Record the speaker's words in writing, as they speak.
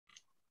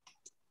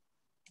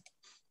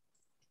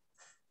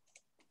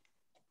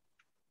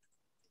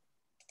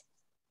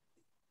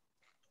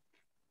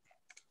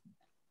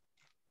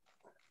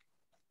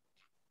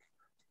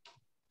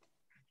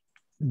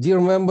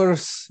Dear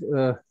members,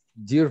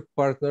 dear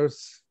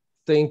partners,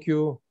 thank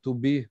you to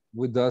be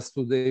with us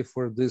today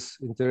for this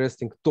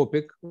interesting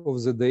topic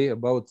of the day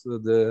about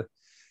the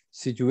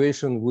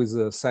situation with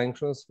the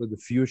sanctions, with the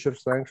future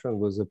sanction,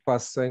 with the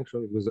past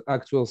sanction, with the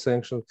actual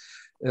sanction,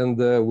 and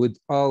with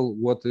all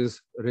what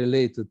is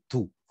related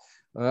to.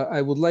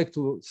 I would like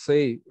to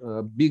say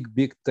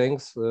big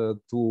thanks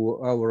to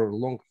our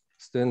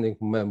long-standing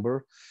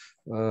member,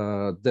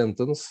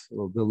 DENTONS,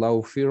 the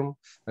law firm.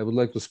 I would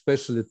like to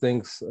especially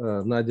thank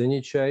Nadia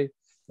Nichai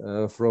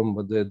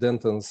from the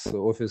DENTONS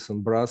office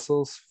in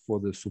Brussels for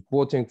the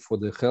supporting, for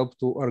the help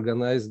to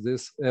organize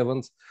this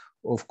event.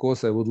 Of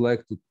course, I would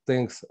like to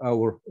thank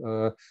our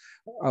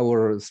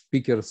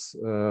speakers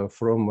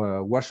from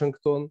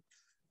Washington,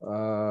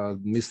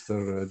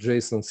 Mr.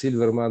 Jason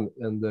Silverman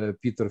and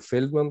Peter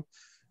Feldman,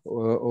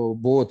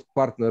 both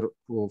partners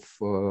of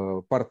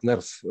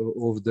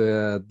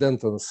the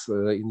DENTONS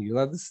in the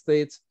United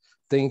States.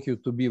 Thank you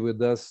to be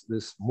with us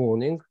this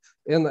morning.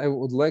 And I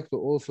would like to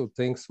also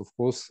thank, of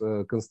course,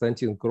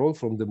 Konstantin Kroll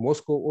from the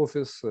Moscow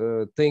office.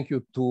 Thank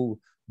you to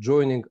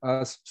joining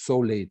us so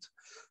late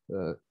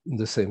in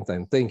the same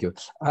time. Thank you.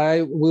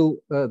 I will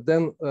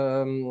then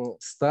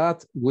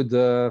start with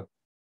the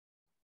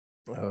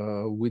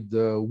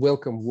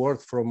welcome word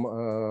from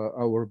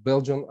our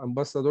Belgian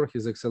ambassador,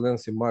 His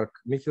Excellency Mark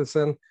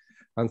Michelsen.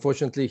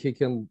 Unfortunately, he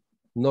can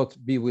not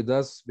be with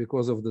us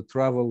because of the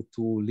travel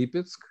to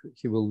Lipetsk.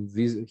 He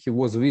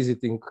was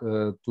visiting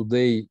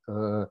today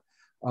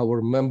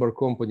our member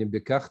company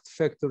Bekart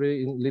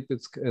factory in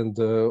Lipetsk and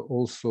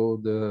also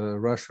the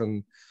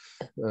Russian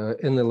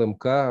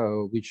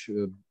NLMK, which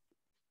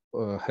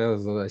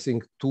has, I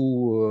think,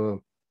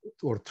 2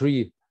 or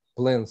 3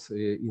 plants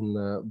in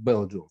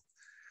Belgium.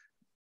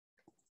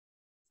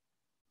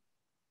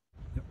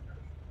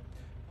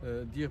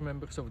 Dear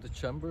members of the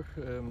Chamber,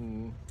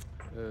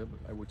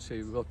 I would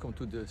say welcome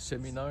to the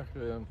seminar.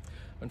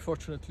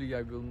 Unfortunately,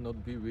 I will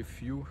not be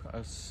with you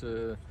as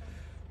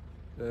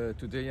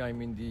today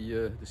I'm in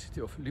the city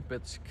of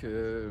Lipetsk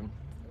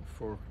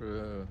for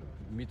a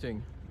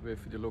meeting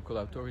with the local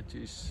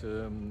authorities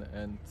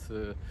and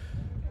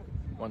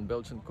one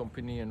Belgian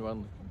company and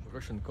one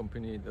Russian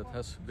company that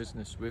has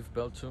business with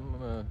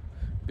Belgium,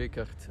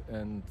 Bekart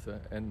and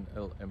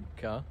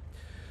NLMK.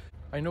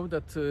 I know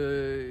that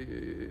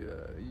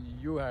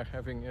you are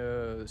having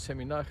a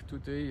seminar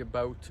today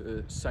about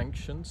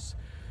sanctions.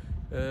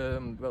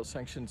 Well,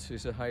 sanctions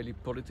is a highly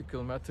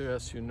political matter.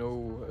 As you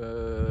know,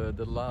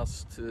 the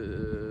last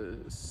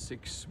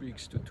 6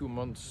 weeks to 2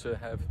 months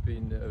have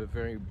been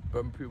very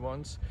bumpy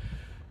ones.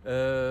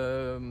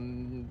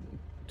 2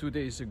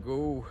 days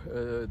ago,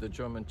 the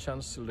German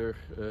Chancellor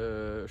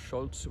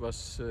Scholz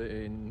was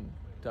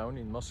down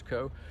in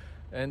Moscow,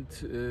 and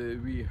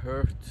we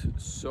heard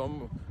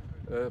some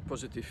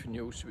positive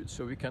news.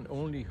 So we can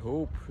only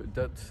hope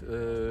that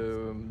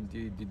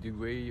the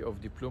way of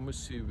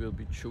diplomacy will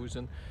be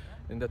chosen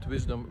and that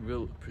wisdom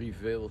will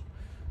prevail.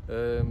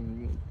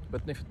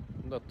 But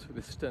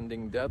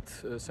notwithstanding that,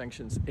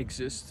 sanctions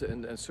exist,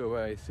 and so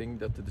I think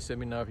that the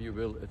seminar you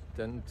will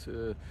attend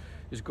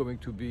is going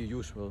to be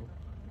useful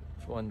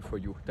one for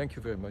you. Thank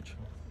you very much.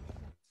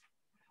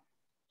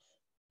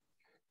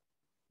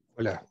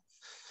 Hola.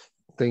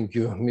 Thank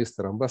you,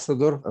 Mr.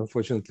 Ambassador.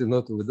 Unfortunately,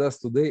 not with us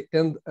today.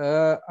 And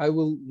I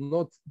will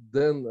not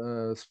then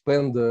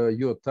spend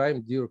your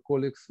time, dear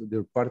colleagues,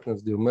 dear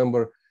partners, dear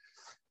member.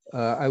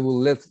 I will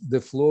let the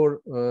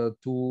floor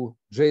to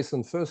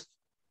Jason first.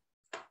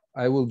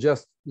 I will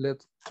just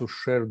let to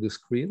share the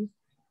screen.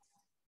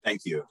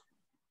 Thank you.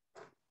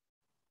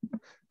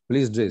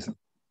 Please, Jason.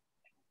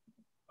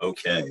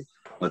 Okay,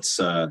 let's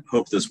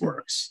hope this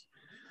works.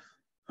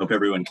 Hope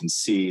everyone can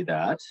see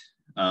that.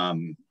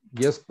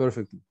 Yes,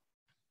 perfectly.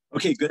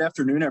 Okay, good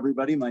afternoon,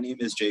 everybody. My name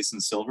is Jason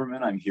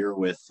Silverman. I'm here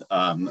with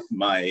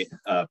my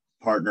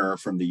partner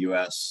from the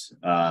US,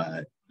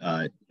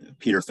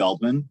 Peter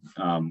Feldman.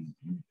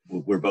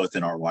 We're both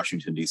in our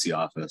Washington, D.C.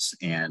 office,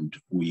 and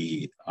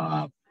we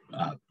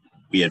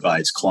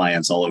advise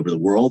clients all over the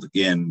world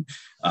in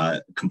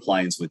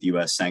compliance with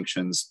US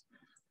sanctions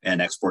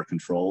and export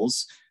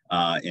controls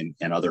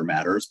and other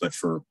matters. But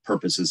for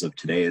purposes of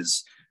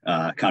today's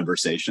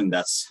conversation,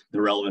 that's the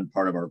relevant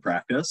part of our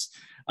practice.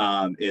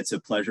 It's a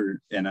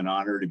pleasure and an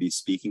honor to be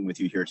speaking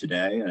with you here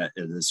today at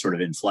this sort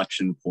of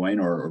inflection point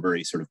or a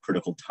very sort of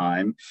critical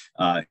time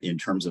in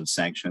terms of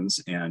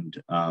sanctions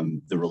and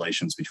the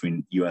relations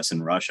between US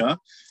and Russia.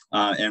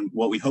 And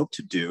what we hope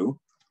to do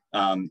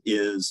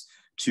is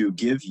to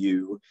give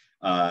you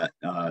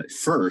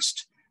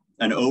first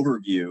an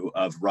overview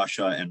of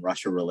Russia and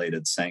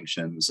Russia-related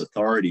sanctions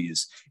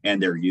authorities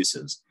and their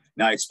uses.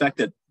 Now, I expect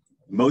that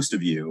most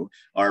of you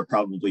are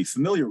probably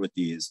familiar with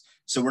these,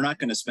 so we're not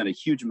going to spend a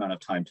huge amount of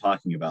time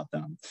talking about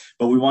them.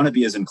 But we want to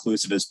be as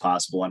inclusive as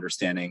possible,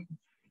 understanding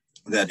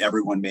that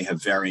everyone may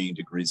have varying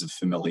degrees of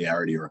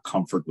familiarity or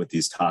comfort with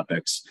these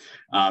topics.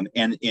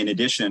 And in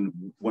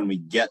addition, when we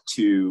get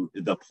to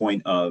the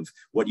point of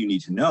what you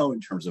need to know in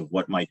terms of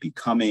what might be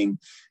coming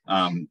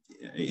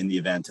in the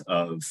event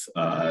of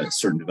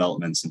certain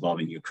developments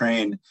involving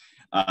Ukraine,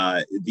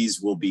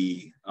 these will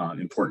be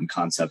important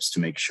concepts to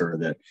make sure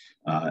that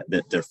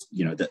that they're,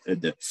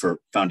 that for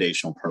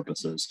foundational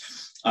purposes.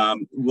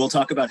 We'll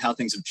talk about how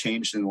things have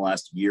changed in the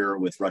last year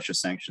with Russia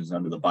sanctions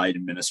under the Biden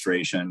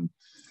administration.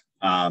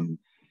 Again,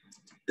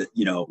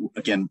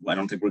 I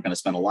don't think we're going to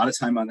spend a lot of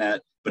time on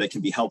that, but it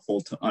can be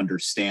helpful to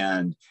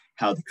understand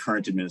how the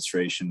current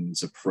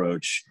administration's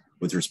approach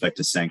with respect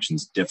to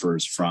sanctions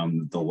differs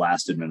from the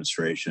last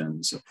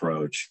administration's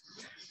approach.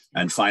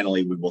 And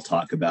finally, we will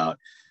talk about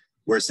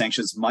where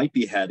sanctions might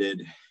be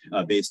headed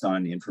based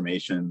on the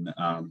information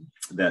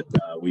that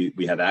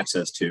we have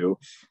access to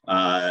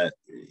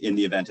in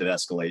the event of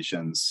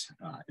escalations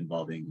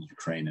involving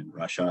Ukraine and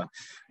Russia.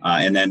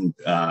 And then,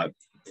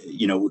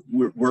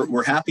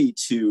 we're happy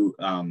to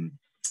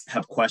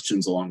have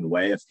questions along the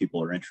way if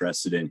people are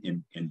interested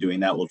in doing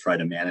that. We'll try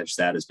to manage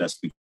that as best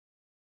we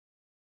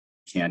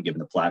can given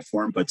the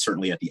platform, but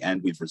certainly at the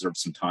end we've reserved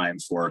some time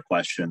for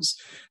questions.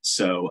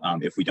 So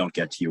if we don't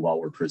get to you while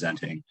we're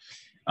presenting,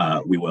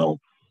 we will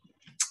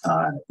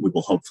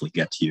hopefully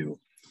get to you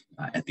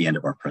at the end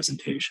of our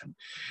presentation.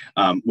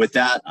 With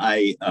that,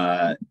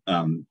 I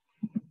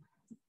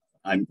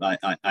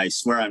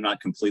swear I'm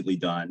not completely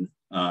done,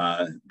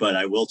 but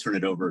I will turn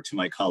it over to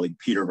my colleague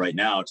Peter right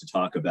now to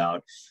talk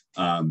about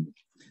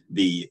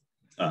to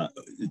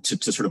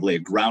sort of lay a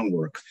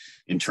groundwork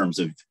in terms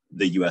of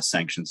the U.S.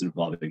 sanctions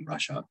involving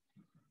Russia.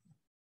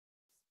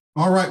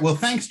 All right. Well,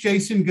 thanks,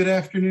 Jason. Good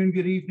afternoon.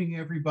 Good evening,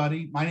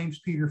 everybody. My name's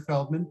Peter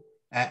Feldman,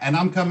 and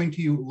I'm coming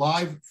to you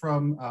live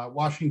from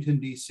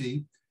Washington,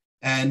 D.C.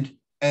 And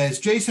as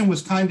Jason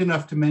was kind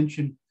enough to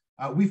mention,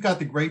 we've got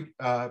the great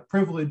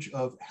privilege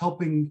of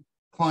helping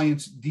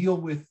clients deal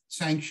with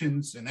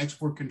sanctions and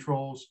export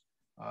controls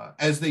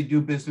as they do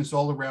business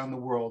all around the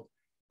world.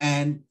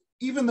 And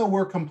even though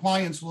we're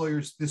compliance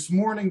lawyers, this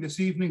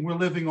evening, we're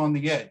living on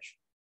the edge.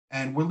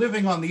 And we're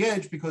living on the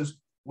edge because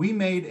we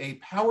made a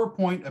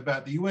PowerPoint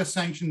about the US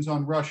sanctions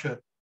on Russia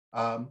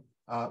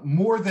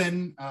more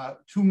than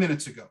 2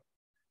 minutes ago.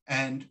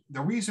 And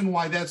the reason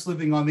why that's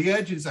living on the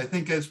edge is, I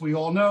think, as we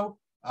all know,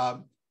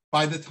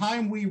 by the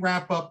time we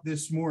wrap up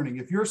this morning,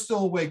 if you're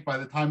still awake by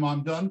the time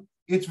I'm done,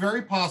 it's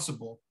very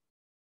possible,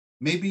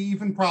 maybe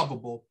even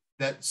probable,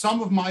 that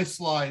some of my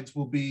slides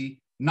will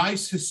be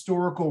nice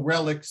historical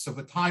relics of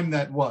a time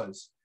that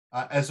was,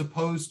 as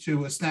opposed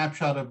to a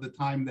snapshot of the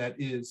time that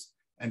is,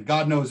 and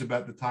God knows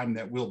about the time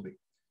that will be.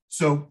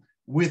 So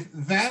with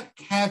that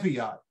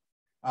caveat,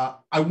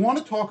 I want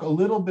to talk a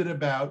little bit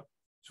about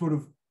sort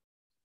of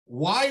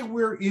why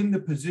we're in the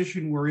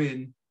position we're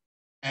in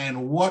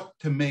and what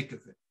to make of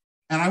it.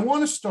 And I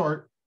want to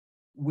start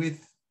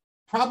with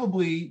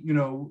probably,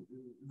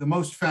 the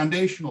most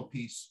foundational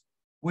piece,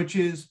 which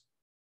is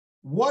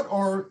what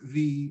are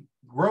the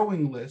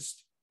growing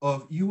list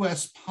of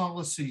US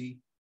policy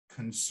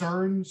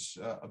concerns,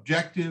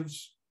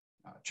 objectives,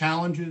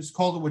 challenges,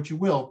 call it what you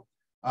will,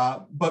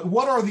 but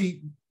what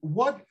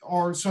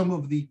are some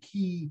of the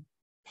key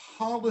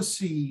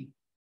policy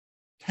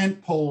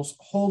tent poles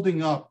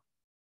holding up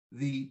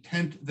the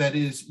tent that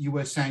is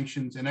US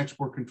sanctions and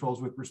export controls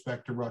with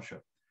respect to Russia?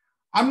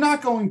 I'm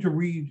not going to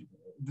read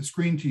the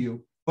screen to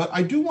you, but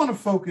I do want to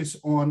focus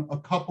on a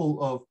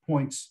couple of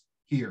points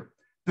here.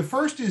 The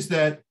first is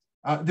that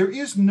there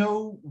is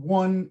no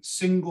one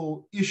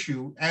single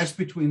issue, as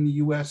between the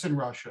US and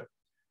Russia,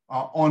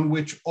 on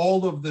which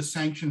all of the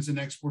sanctions and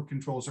export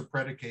controls are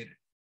predicated.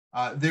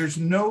 There's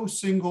no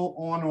single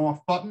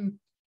on-off button.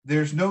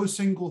 There's no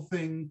single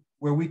thing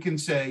where we can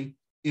say,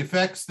 if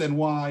X, then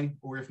Y,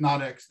 or if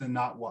not X, then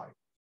not Y.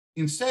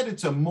 Instead,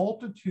 it's a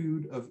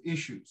multitude of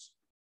issues.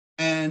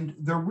 And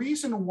the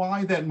reason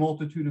why that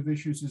multitude of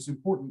issues is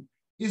important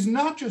is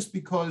not just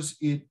because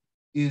it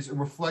is a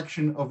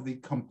reflection of the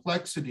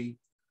complexity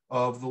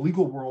of the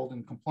legal world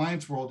and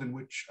compliance world in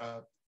which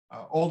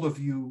all of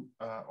you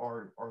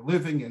are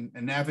living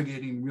and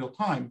navigating in real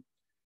time.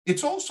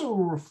 It's also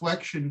a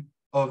reflection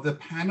of the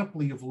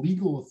panoply of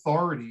legal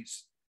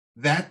authorities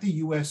that the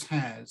US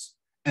has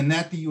and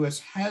that the US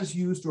has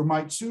used or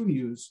might soon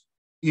use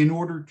in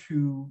order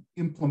to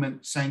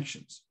implement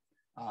sanctions.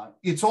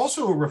 It's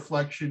also a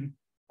reflection,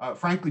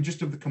 frankly,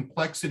 just of the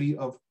complexity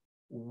of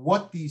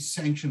what these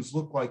sanctions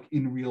look like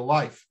in real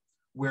life,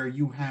 where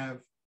you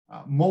have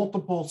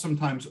multiple,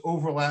 sometimes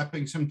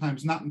overlapping,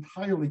 sometimes not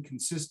entirely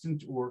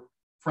consistent or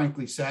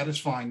frankly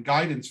satisfying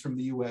guidance from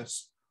the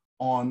US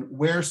on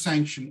where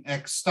sanction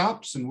X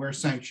stops and where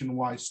sanction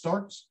Y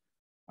starts.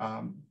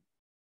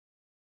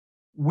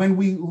 When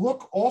we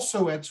look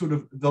also at sort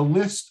of the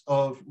list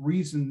of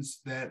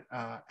reasons that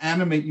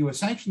animate US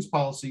sanctions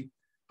policy,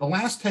 the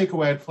last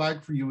takeaway I'd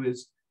flag for you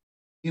is,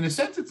 in a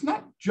sense, it's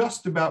not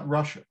just about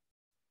Russia.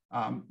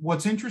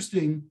 What's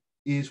interesting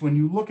is when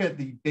you look at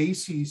the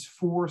bases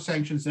for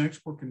sanctions and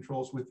export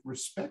controls with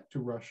respect to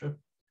Russia,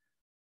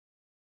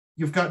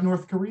 you've got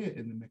North Korea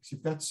in the mix,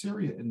 you've got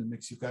Syria in the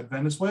mix, you've got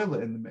Venezuela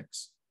in the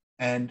mix.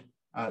 And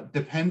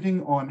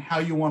depending on how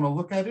you want to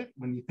look at it,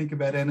 when you think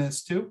about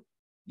NS2,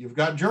 you've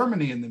got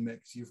Germany in the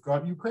mix, you've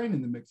got Ukraine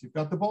in the mix, you've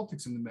got the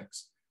Baltics in the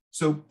mix.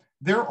 So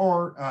There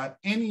are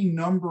any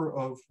number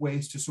of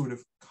ways to sort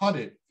of cut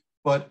it,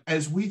 but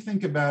as we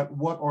think about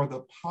what are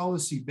the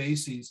policy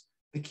bases,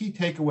 the key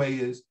takeaway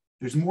is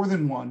there's more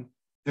than one.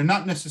 They're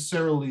not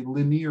necessarily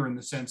linear in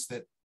the sense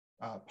that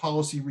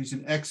policy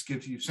reason X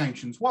gives you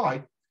sanctions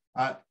Y.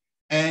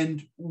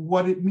 And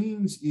what it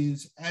means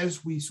is,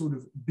 as we sort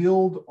of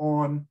build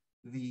on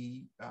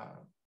the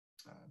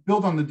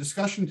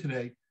discussion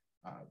today,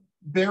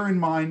 bear in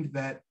mind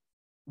that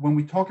when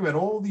we talk about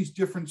all these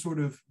different sort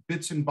of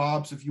bits and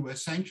bobs of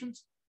US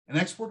sanctions and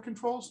export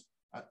controls,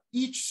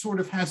 each sort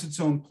of has its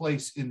own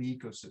place in the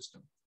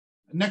ecosystem.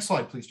 Next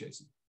slide, please,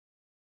 Jason.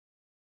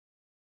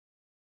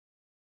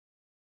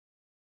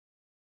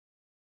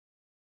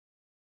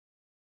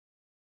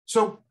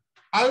 So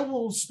I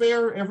will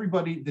spare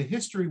everybody the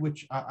history,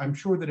 which I'm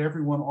sure that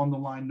everyone on the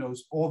line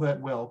knows all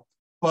that well.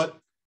 But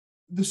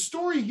the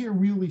story here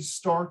really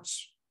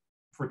starts,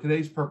 for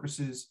today's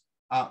purposes,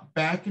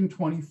 back in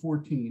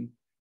 2014.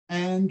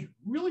 And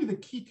really the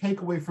key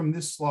takeaway from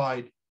this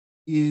slide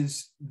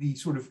is the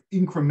sort of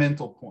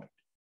incremental point,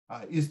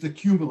 is the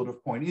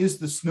cumulative point, is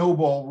the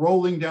snowball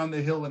rolling down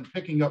the hill and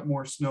picking up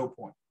more snow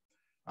point,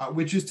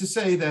 which is to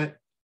say that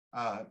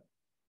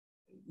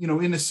you know,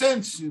 in a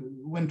sense,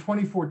 when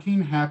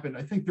 2014 happened,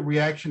 I think the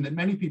reaction that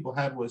many people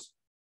had was,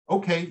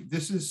 okay,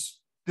 this is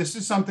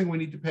something we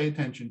need to pay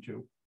attention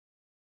to.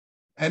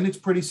 And it's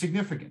pretty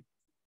significant.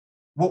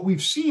 What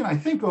we've seen, I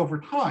think, over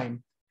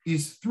time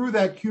is through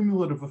that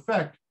cumulative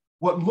effect,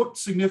 what looked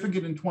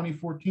significant in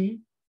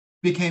 2014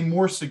 became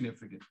more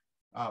significant.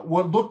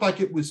 What looked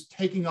like it was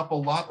taking up a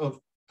lot of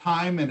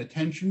time and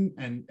attention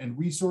and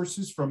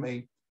resources from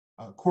a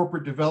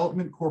corporate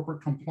development,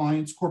 corporate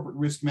compliance, corporate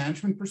risk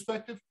management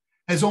perspective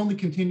has only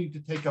continued to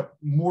take up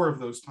more of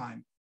those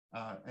time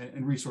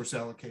and resource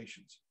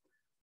allocations.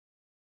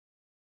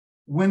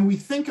 When we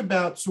think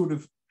about sort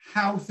of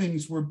how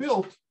things were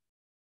built,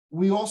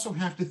 we also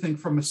have to think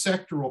from a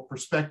sectoral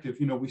perspective.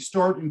 You know, we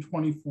start in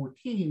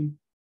 2014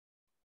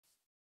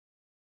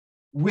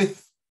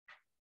 with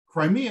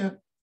Crimea,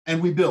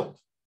 and we build,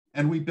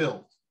 and we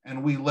build,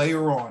 and we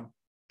layer on.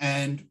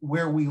 And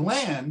where we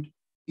land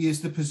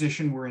is the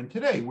position we're in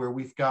today, where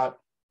we've got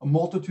a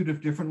multitude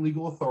of different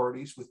legal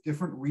authorities with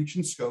different reach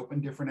and scope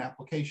and different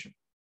application.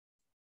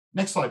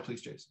 Next slide,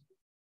 please, Jason.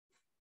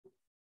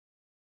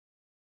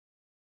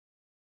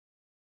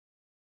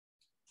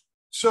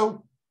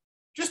 So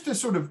just to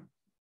sort of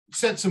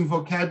set some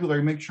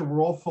vocabulary, make sure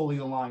we're all fully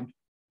aligned.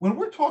 When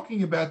we're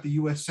talking about the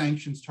US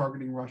sanctions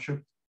targeting Russia,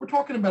 we're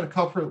talking about a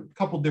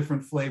couple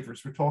different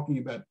flavors. We're talking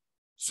about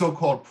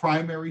so-called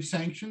primary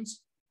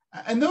sanctions,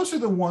 and those are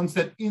the ones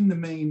that in the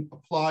main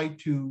apply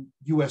to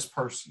US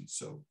persons.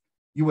 So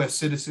US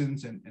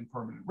citizens and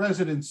permanent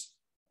residents,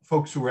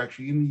 folks who are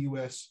actually in the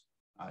US,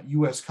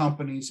 US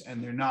companies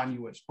and their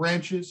non-US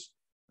branches.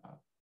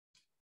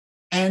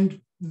 And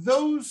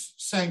those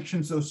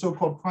sanctions, those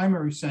so-called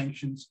primary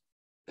sanctions,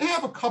 they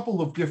have a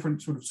couple of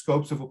different sort of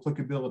scopes of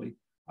applicability.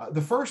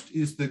 The first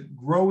is the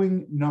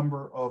growing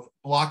number of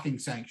blocking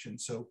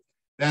sanctions. So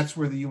that's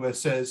where the US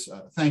says,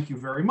 thank you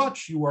very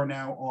much. You are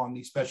now on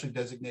the specially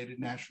designated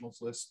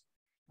nationals list.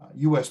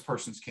 US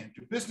persons can't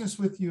do business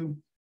with you.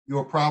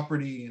 Your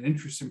property and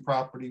interest in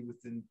property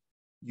within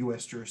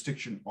US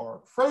jurisdiction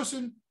are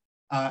frozen.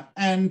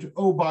 And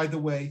oh, by the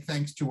way,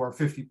 thanks to our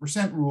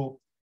 50%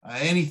 rule,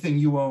 anything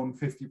you own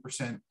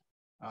 50%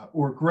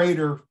 or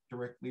greater,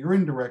 directly or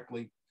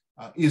indirectly,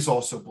 is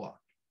also blocked.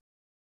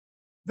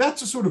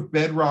 That's a sort of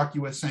bedrock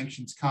US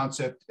sanctions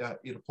concept.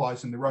 It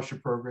applies in the Russia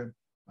program,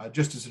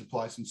 just as it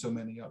applies in so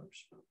many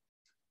others.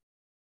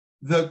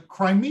 The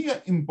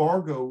Crimea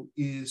embargo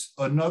is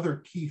another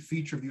key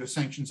feature of the US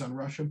sanctions on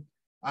Russia.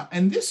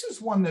 And this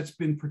is one that's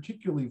been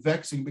particularly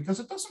vexing because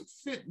it doesn't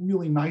fit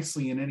really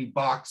nicely in any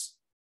box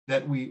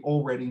that we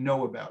already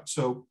know about.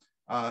 So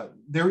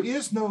there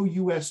is no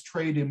US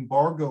trade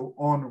embargo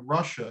on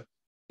Russia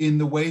in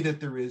the way that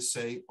there is,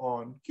 say,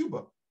 on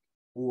Cuba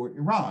or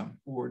Iran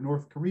or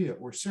North Korea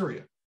or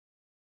Syria,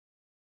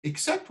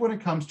 except when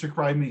it comes to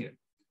Crimea,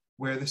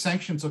 where the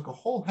sanctions look a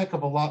whole heck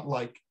of a lot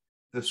like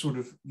the sort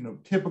of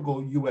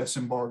typical US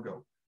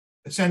embargo,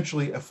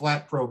 essentially a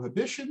flat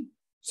prohibition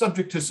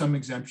subject to some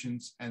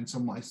exemptions and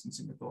some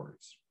licensing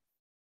authorities.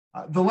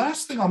 The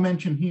last thing I'll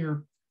mention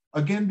here,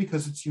 again,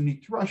 because it's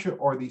unique to Russia,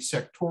 are the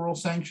sectoral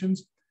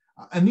sanctions.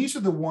 And these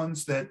are the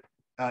ones that,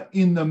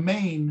 in the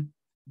main,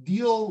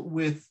 deal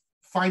with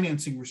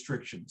financing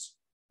restrictions.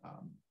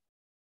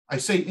 I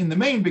say in the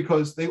main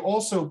because they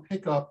also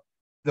pick up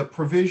the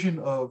provision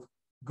of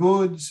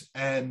goods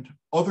and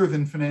other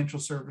than financial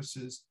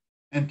services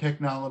and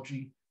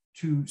technology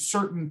to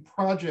certain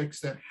projects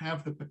that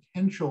have the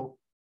potential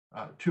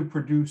to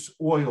produce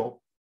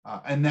oil,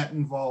 and that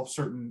involves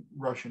certain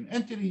Russian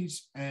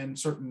entities and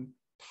certain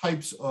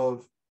types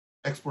of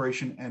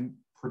exploration and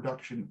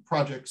production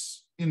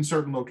projects in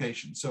certain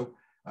locations. So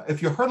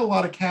if you heard a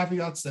lot of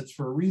caveats, that's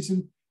for a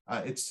reason.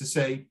 It's to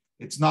say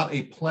it's not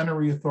a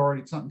plenary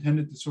authority. It's not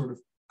intended to sort of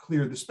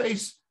clear the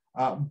space,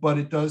 but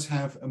it does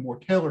have a more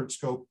tailored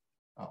scope,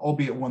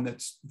 albeit one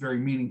that's very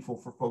meaningful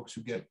for folks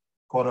who get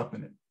caught up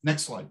in it.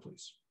 Next slide,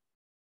 please.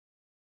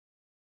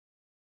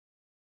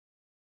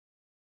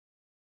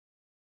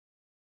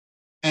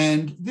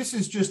 And this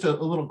is just a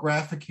little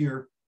graphic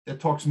here that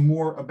talks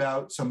more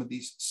about some of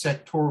these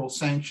sectoral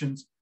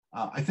sanctions.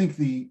 I think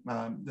the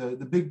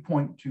big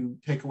point to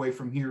take away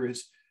from here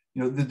is,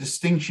 the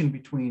distinction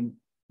between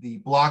the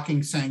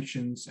blocking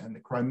sanctions and the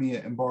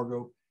Crimea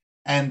embargo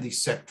and the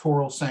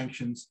sectoral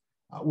sanctions.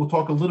 We'll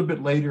talk a little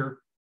bit later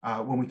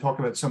when we talk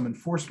about some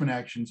enforcement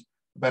actions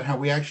about how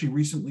we actually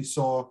recently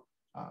saw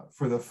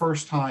for the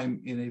first time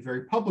in a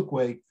very public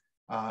way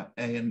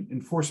an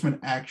enforcement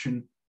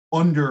action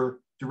under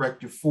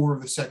Directive 4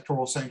 of the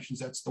sectoral sanctions.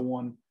 That's the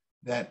one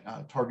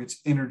that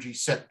targets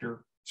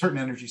certain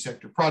energy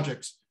sector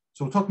projects.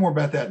 So we'll talk more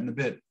about that in a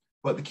bit.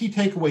 But the key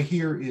takeaway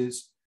here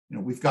is,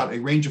 we've got a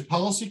range of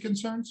policy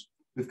concerns,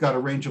 we've got a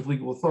range of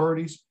legal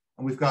authorities,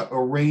 and we've got a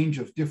range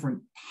of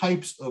different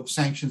types of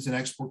sanctions and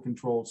export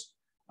controls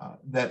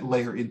that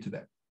layer into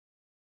that.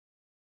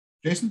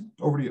 Jason,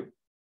 over to you.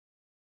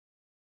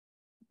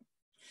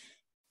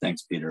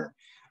 Thanks, Peter.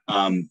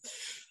 I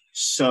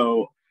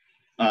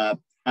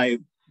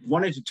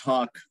wanted to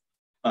talk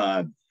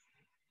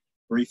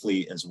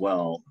briefly as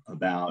well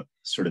about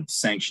sort of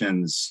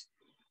sanctions,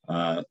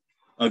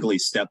 ugly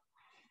step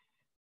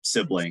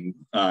sibling,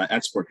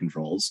 export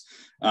controls.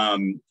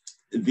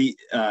 The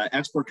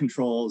export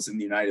controls in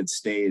the United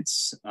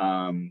States,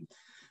 have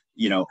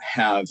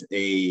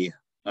the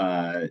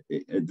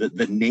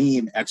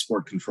name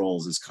export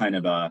controls is kind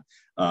of a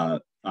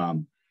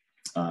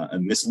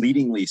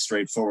misleadingly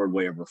straightforward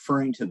way of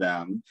referring to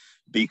them,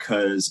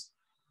 because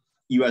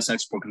U.S.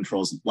 export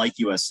controls, like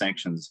U.S.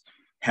 sanctions,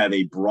 have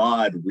a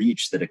broad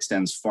reach that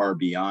extends far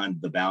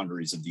beyond the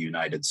boundaries of the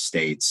United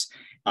States.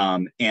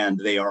 And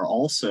they are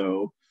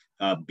also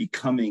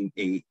becoming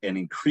an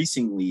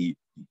increasingly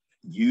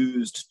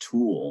used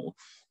tool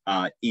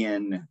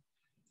in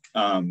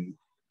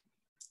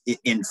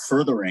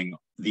furthering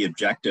the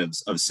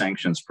objectives of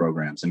sanctions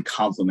programs and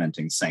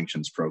complementing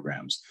sanctions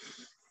programs.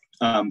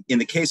 In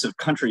the case of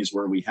countries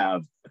where we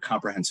have a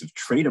comprehensive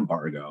trade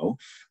embargo,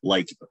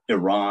 like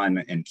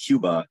Iran and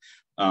Cuba,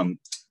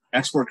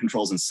 export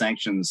controls and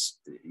sanctions,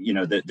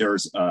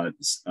 there's a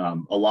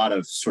lot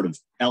of sort of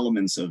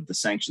elements of the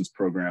sanctions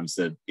programs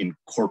that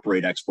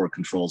incorporate export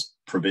controls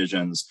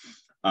provisions.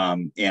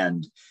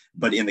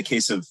 But in the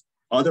case of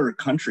other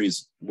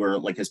countries where,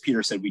 like as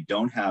Peter said, we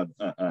don't have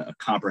a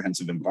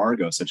comprehensive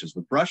embargo, such as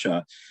with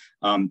Russia,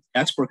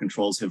 export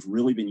controls have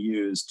really been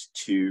used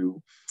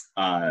to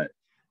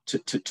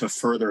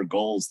further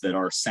goals that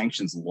are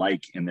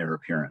sanctions-like in their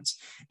appearance.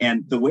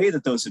 And the way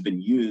that those have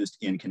been used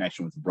in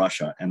connection with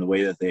Russia, and the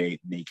way that they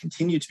may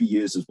continue to be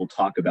used, as we'll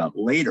talk about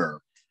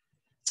later,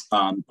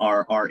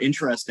 are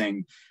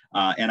interesting.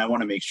 And I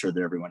want to make sure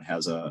that everyone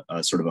has a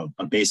sort of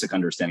a basic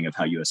understanding of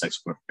how U.S.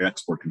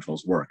 export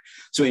controls work.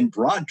 So in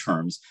broad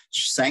terms,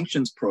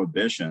 sanctions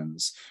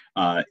prohibitions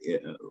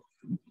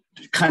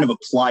kind of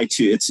apply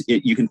to,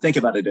 you can think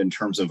about it in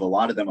terms of, a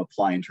lot of them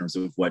apply in terms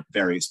of what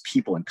various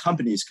people and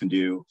companies can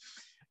do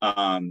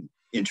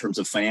in terms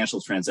of financial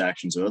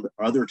transactions or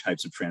other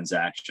types of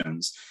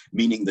transactions,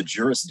 meaning the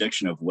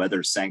jurisdiction of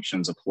whether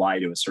sanctions apply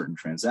to a certain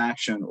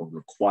transaction or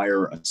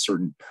require a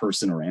certain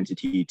person or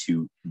entity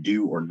to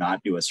do or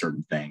not do a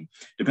certain thing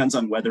depends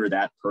on whether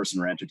that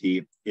person or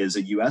entity is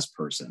a U.S.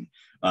 person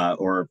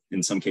or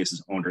in some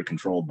cases owned or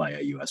controlled by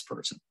a U.S.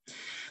 person.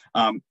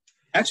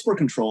 Export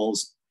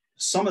controls,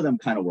 some of them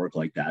kind of work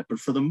like that, but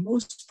for the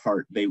most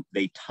part, they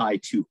tie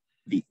to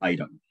the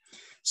item.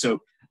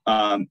 So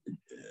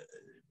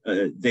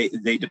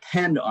they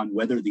depend on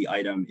whether the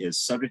item is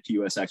subject to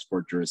U.S.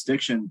 export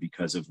jurisdiction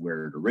because of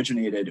where it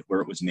originated,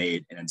 where it was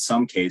made, and in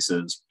some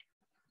cases,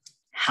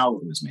 how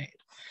it was made.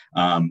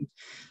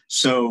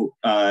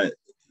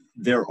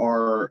 There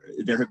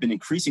have been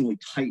increasingly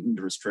tightened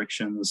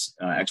restrictions,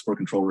 export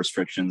control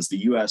restrictions. The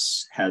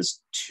U.S. has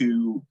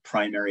two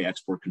primary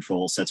export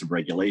control sets of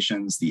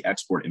regulations: the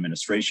Export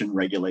Administration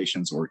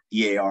Regulations, or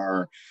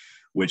EAR,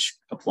 which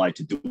apply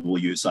to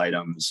dual-use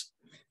items,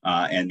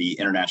 and the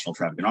International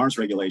Traffic in Arms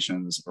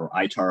Regulations, or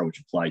ITAR, which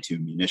apply to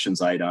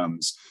munitions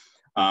items.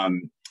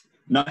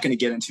 Not going to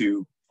get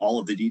into all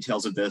of the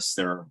details of this.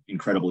 They're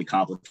incredibly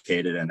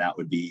complicated, and that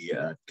would be,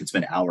 could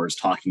spend hours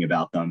talking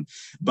about them.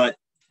 But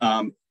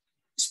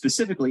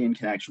specifically in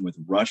connection with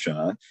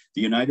Russia,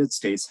 the United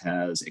States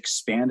has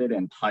expanded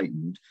and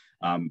tightened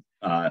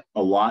a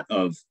lot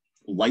of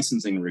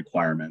licensing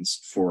requirements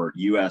for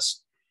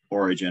U.S.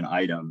 origin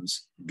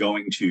items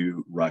going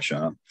to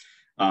Russia.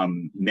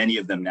 Many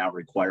of them now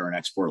require an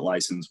export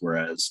license,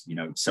 whereas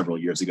several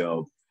years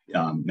ago,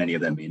 many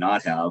of them may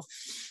not have.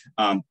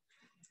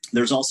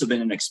 There's also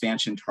been an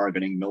expansion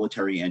targeting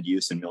military end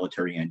use and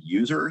military end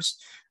users,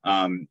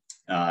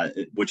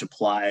 which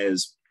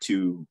applies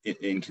to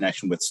in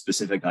connection with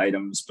specific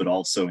items, but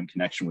also in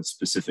connection with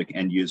specific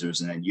end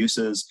users and end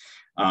uses.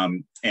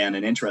 And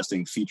an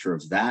interesting feature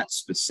of that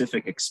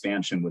specific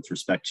expansion with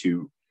respect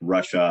to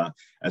Russia,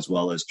 as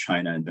well as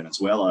China and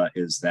Venezuela,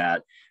 is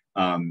that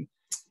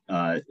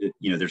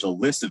there's a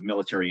list of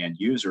military end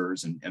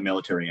users and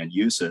military end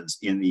uses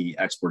in the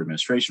export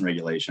administration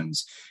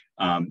regulations.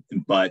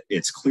 But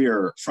it's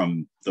clear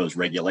from those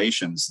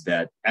regulations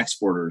that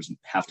exporters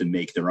have to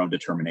make their own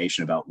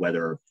determination about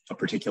whether a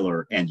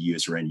particular end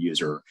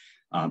user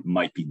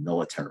might be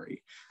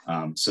military.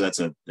 So that's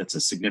a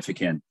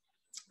significant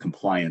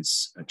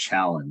compliance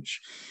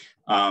challenge.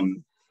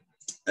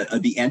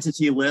 The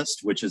entity list,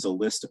 which is a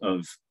list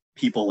of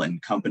people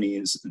and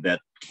companies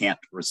that can't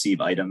receive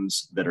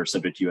items that are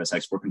subject to U.S.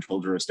 export control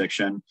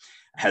jurisdiction,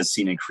 has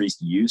seen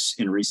increased use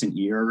in recent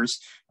years,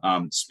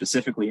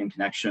 specifically in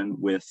connection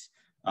with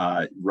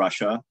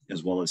Russia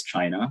as well as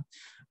China.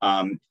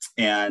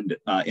 And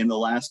in the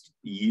last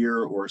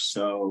year or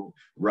so,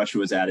 Russia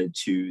was added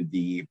to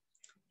the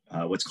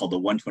what's called the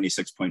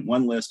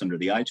 126.1 list under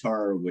the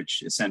ITAR,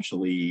 which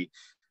essentially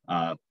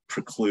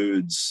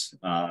precludes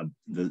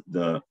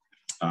the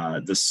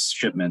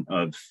shipment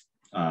of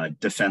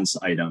defense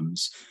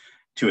items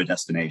to a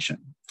destination.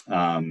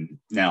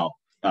 Now,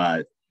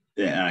 and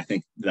I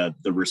think the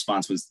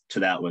response to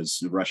that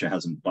was Russia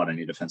hasn't bought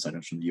any defense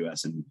items from the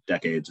U.S. in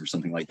decades or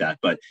something like that.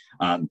 But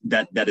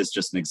that is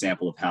just an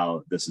example of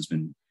how this has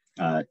been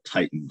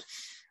tightened.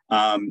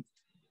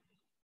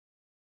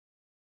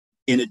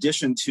 In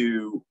addition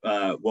to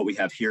what we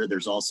have here,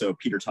 there's also,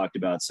 Peter talked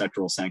about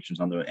sectoral sanctions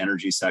on the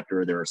energy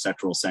sector. There are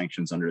sectoral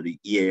sanctions under the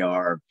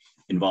EAR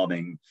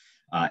involving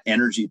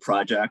energy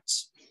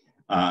projects.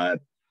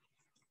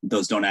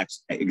 Those don't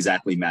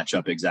exactly match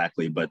up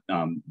exactly, but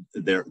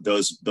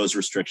those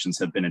restrictions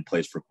have been in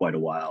place for quite a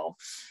while.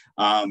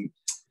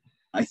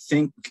 I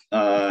think,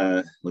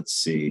 let's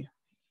see,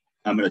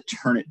 I'm going to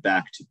turn it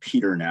back to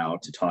Peter now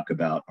to talk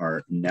about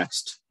our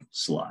next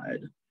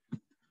slide.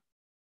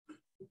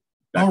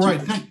 All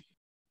right,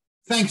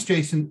 thanks,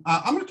 Jason.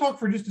 I'm going to talk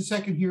for just a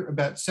second here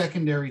about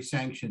secondary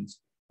sanctions.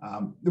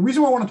 The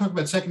reason why I want to talk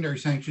about secondary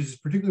sanctions is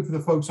particularly for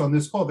the folks on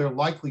this call, they're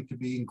likely to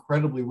be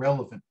incredibly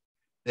relevant.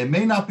 They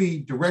may not be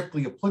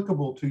directly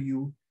applicable to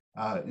you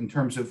in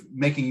terms of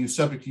making you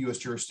subject to U.S.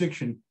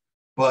 jurisdiction,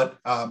 but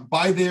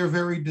by their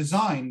very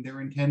design,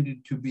 they're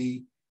intended to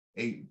be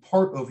a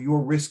part of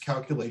your risk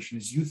calculation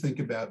as you think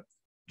about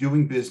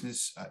doing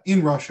business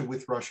in Russia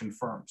with Russian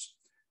firms.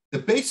 The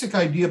basic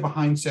idea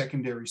behind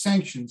secondary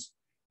sanctions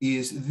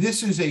is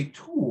this is a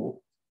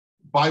tool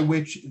by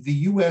which the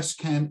U.S.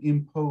 can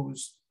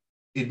impose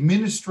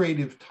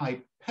administrative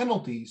type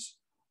penalties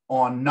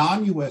on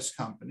non-U.S.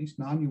 companies,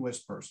 non-U.S.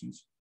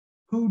 persons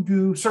who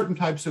do certain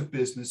types of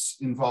business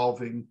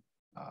involving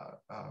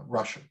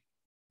Russia.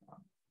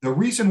 The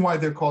reason why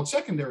they're called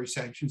secondary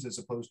sanctions as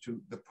opposed to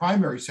the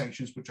primary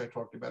sanctions, which I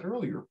talked about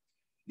earlier,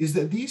 is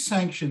that these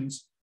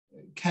sanctions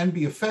can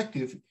be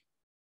effective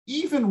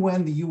even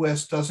when the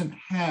U.S. doesn't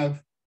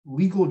have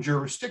legal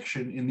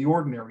jurisdiction in the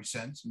ordinary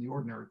sense, in the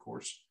ordinary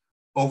course,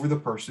 over the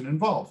person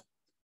involved.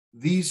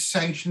 These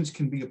sanctions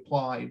can be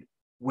applied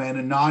when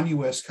a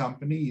non-U.S.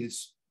 company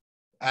is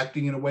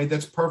acting in a way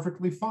that's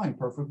perfectly fine,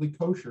 perfectly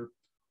kosher,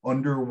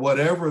 under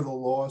whatever the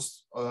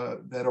laws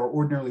that are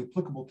ordinarily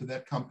applicable to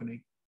that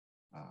company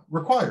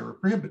require or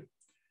prohibit.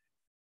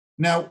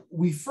 Now,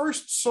 we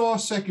first saw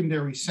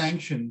secondary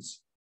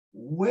sanctions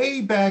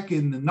way back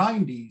in the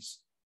 90s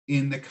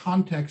in the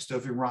context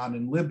of Iran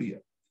and Libya,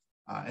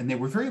 and they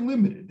were very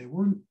limited. They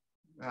weren't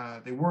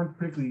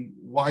particularly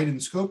wide in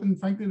scope, and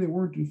frankly, they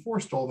weren't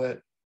enforced all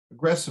that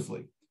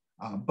aggressively.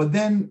 But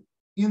then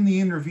in the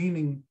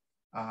intervening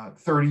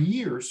 30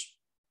 years,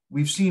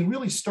 we've seen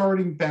really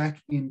starting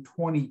back in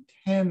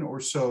 2010 or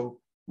so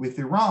with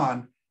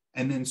Iran,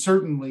 and then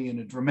certainly in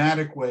a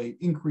dramatic way,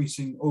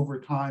 increasing over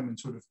time and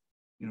sort of,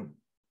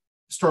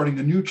 starting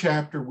a new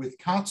chapter with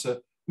CAATSA,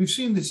 we've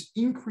seen this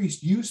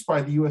increased use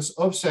by the US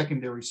of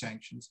secondary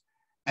sanctions.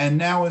 And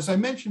now, as I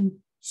mentioned,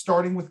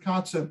 starting with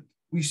CAATSA,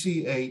 we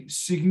see a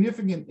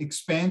significant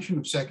expansion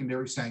of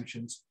secondary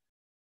sanctions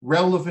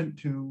relevant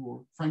to,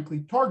 or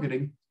frankly,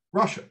 targeting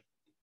Russia.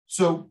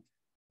 So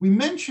we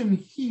mention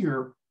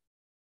here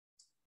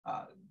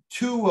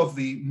two of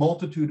the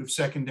multitude of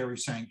secondary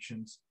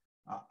sanctions.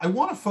 I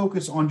want to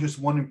focus on just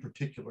one in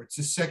particular. It's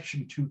this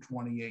Section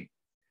 228.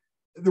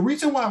 The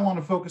reason why I want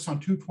to focus on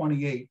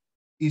 228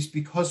 is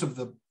because of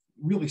the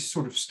really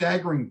sort of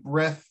staggering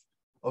breadth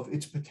of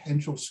its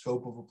potential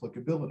scope of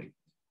applicability.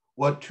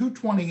 What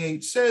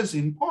 228 says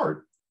in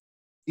part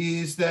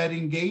is that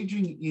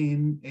engaging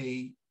in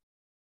a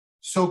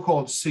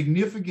so-called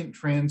significant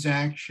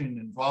transaction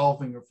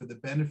involving or for the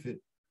benefit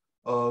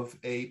of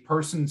a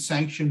person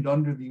sanctioned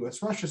under the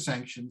US-Russia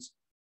sanctions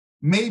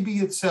may be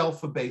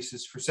itself a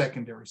basis for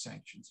secondary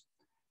sanctions.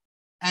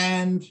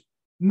 And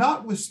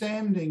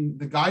notwithstanding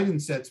the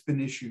guidance that's been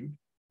issued,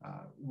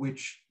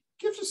 which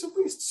gives us at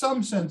least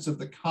some sense of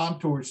the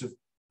contours of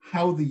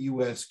how the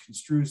US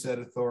construes that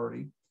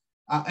authority,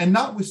 and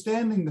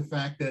notwithstanding the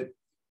fact that,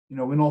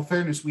 in all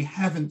fairness, we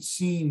haven't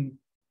seen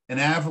an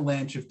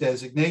avalanche of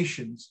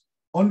designations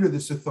under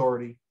this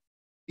authority,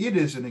 it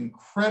is an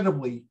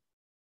incredibly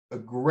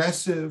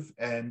aggressive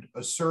and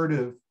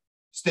assertive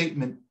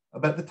statement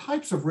about the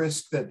types of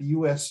risks that the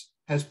US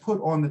has put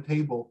on the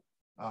table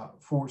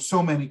for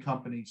so many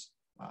companies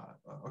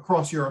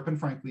across Europe and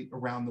frankly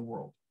around the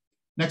world.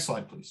 Next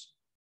slide, please.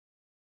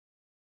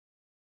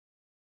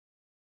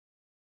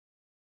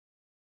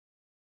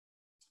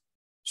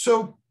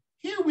 So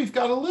here we've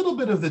got a little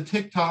bit of the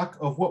tick-tock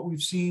of what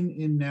we've seen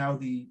in now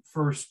the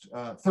first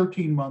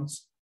 13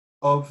 months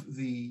of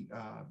the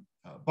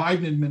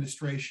Biden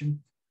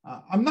administration.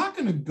 I'm not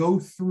going to go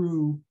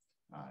through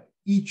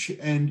each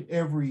and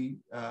every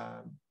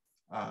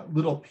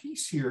little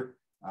piece here.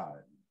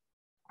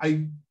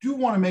 I do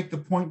want to make the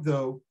point,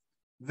 though,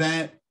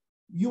 that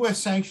U.S.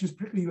 sanctions,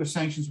 particularly U.S.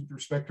 sanctions with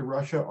respect to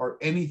Russia, are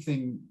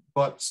anything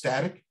but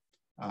static.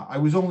 I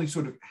was only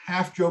sort of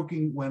half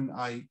joking when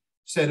I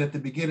said at the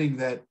beginning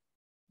that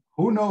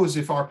who knows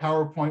if our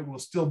PowerPoint will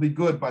still be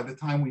good by the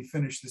time we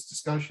finish this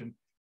discussion.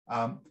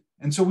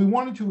 And so we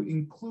wanted to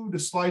include a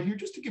slide here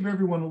just to give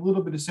everyone a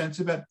little bit of sense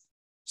about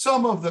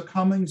some of the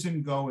comings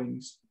and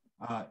goings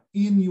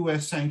in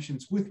U.S.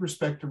 sanctions with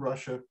respect to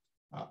Russia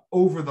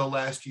over the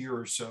last year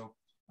or so.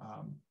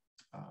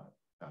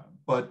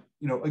 But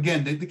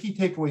again, the key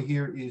takeaway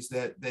here is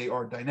that they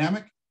are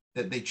dynamic,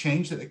 that they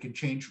change, that they can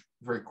change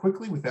very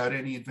quickly without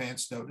any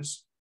advance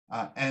notice,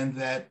 and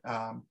that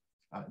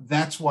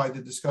that's why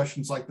the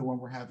discussions like the one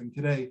we're having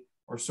today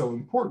are so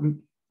important,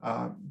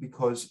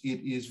 because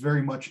it is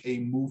very much a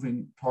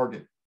moving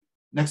target.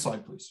 Next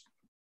slide, please.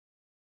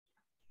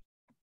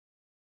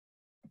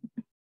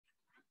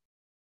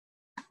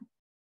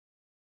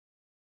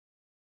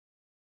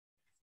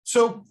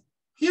 So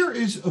here are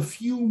a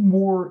few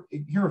more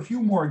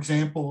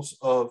examples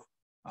of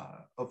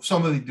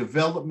some of the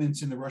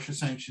developments in the Russia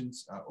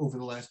sanctions over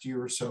the last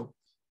year or so.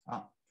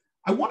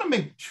 I want to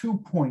make 2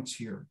 points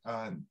here.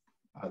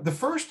 The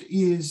first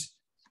is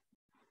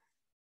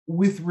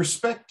with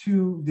respect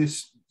to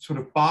this sort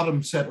of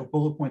bottom set of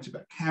bullet points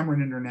about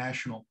Cameron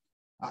International.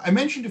 I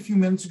mentioned a few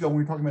minutes ago when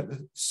we were talking about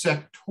the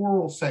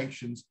sectoral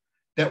sanctions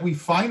that we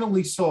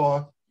finally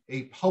saw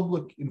a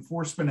public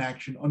enforcement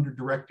action under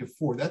Directive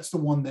 4. That's the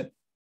one that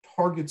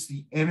targets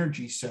the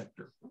energy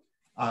sector.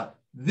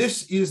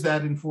 This is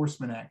that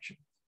enforcement action.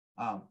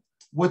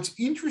 What's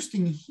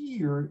interesting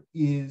here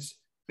is,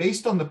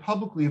 based on the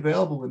publicly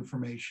available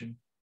information,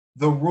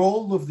 the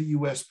role of the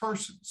U.S.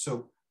 person.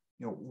 So,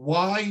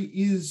 why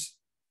is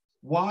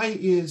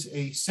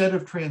a set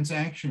of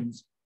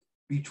transactions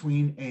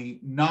between a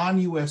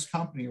non-U.S.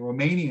 company, a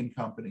Romanian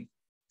company,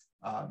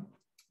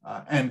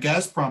 and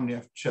Gazprom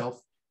Neft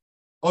Shelf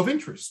of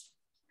interest?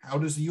 How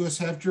does the U.S.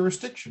 have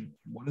jurisdiction?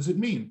 What does it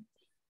mean?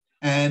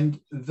 And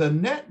the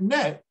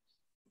net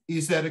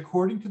is that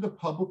according to the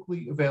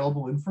publicly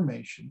available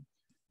information,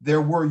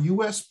 there were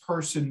U.S.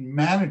 person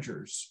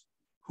managers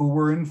who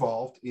were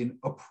involved in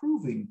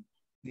approving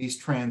these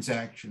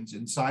transactions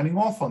and signing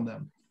off on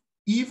them,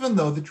 even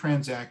though the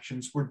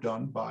transactions were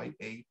done by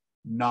a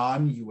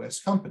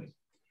non-U.S. company.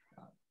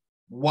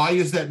 Why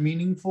is that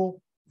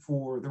meaningful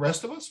for the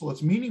rest of us? Well,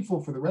 it's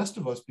meaningful for the rest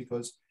of us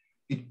because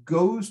it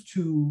goes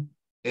to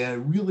a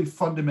really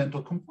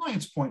fundamental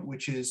compliance point,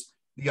 which is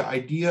the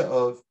idea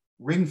of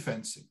ring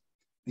fencing,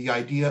 the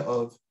idea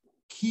of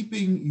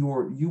keeping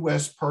your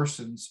U.S.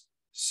 persons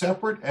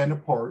separate and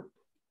apart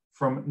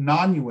from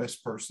non-U.S.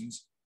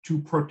 persons to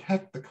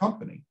protect the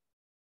company,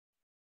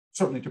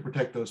 certainly to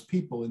protect those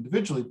people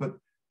individually, but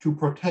to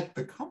protect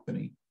the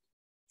company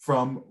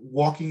from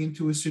walking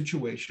into a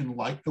situation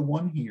like the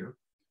one here,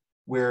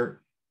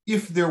 where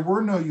if there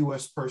were no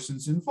U.S.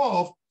 persons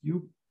involved,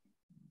 you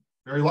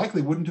very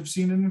likely wouldn't have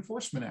seen an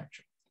enforcement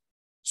action.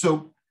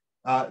 So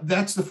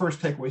that's the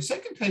first takeaway.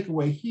 Second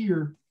takeaway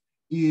here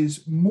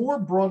is more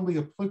broadly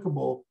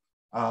applicable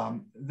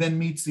than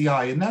meets the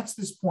eye, and that's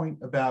this point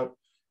about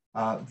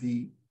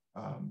the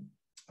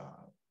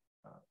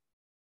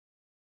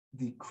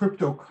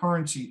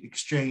cryptocurrency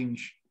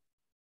exchange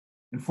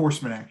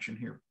enforcement action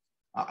here.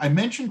 I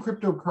mentioned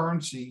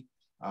cryptocurrency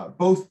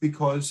both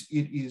because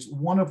it is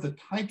one of the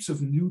types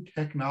of new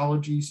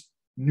technologies,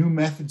 new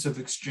methods of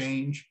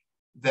exchange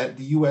that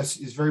the US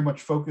is very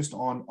much focused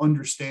on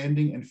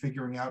understanding and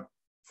figuring out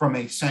from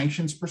a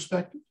sanctions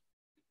perspective.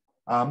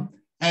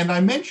 And I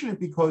mention it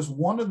because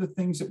one of the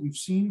things that we've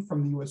seen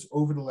from the US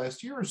over the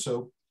last year or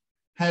so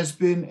has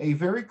been a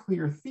very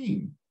clear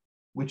theme,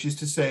 which is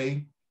to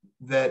say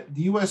that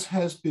the US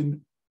has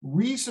been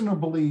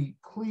reasonably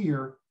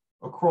clear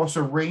across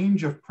a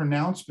range of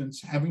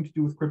pronouncements having to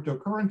do with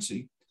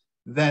cryptocurrency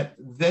that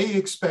they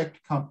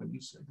expect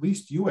companies, at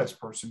least US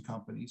person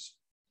companies,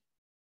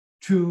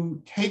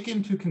 to take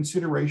into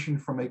consideration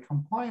from a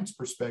compliance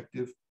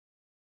perspective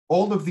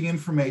all of the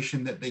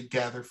information that they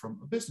gather from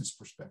a business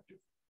perspective.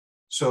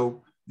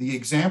 So the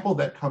example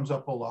that comes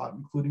up a lot,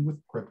 including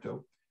with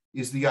crypto,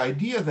 is the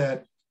idea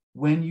that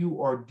when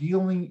you are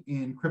dealing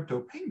in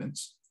crypto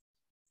payments,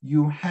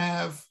 you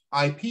have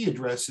IP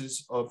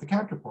addresses of the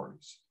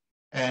counterparties,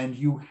 and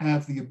you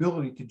have the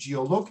ability to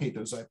geolocate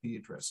those IP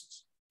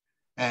addresses.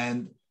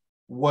 And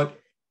what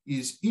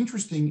is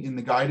interesting in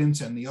the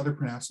guidance and the other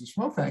pronouncements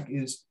from OFAC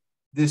is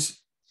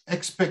this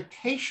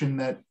expectation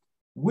that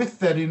with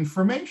that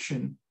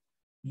information,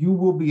 you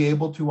will be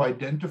able to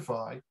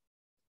identify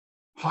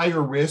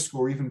higher risk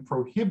or even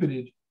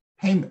prohibited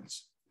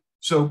payments.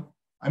 So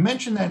I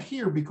mention that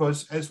here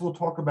because, as we'll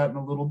talk about in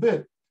a little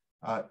bit,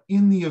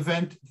 in the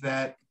event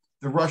that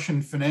the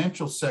Russian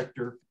financial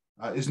sector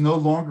is no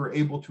longer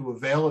able to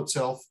avail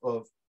itself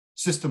of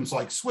systems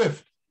like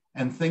SWIFT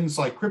and things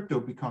like crypto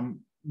become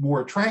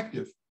more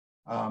attractive,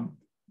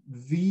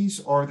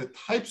 these are the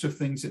types of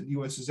things that the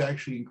US has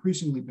actually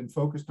increasingly been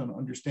focused on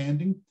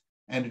understanding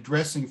and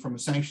addressing from a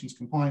sanctions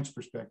compliance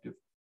perspective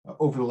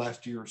over the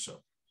last year or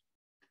so.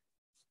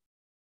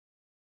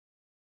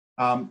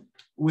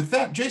 With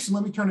that, Jason,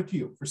 let me turn it to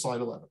you for slide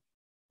 11.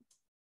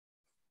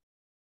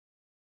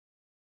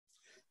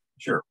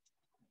 Sure.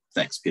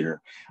 Thanks,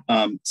 Peter.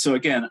 So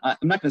again, I'm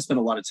not going to spend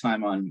a lot of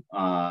time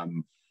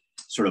on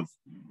sort of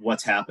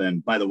what's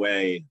happened. By the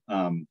way,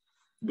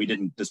 we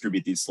didn't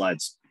distribute these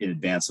slides in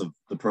advance of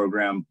the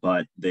program,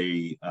 but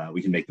we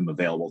can make them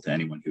available to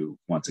anyone who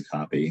wants a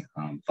copy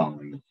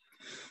following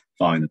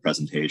the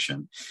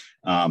presentation.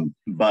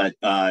 But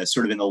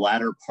sort of in the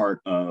latter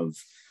part of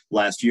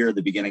last year,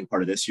 the beginning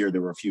part of this year,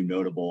 there were a few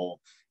notable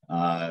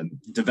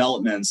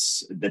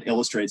developments that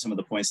illustrate some of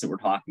the points that we're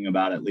talking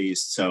about, at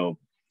least. So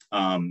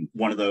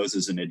one of those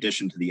is, in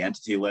addition to the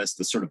entity list,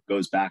 this sort of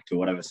goes back to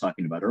what I was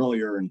talking about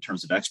earlier in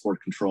terms of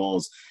export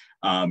controls.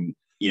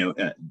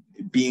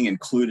 Being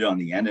included on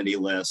the entity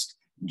list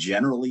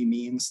generally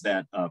means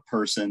that a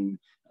person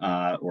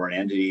or an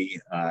entity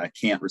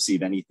can't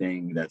receive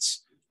anything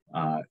that's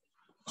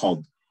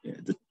called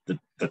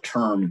the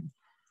term.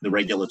 The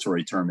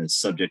regulatory term is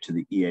subject to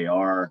the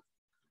EAR,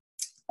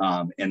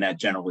 and that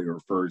generally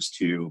refers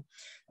to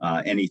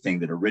anything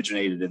that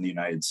originated in the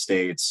United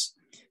States,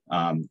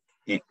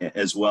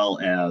 as well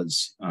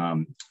as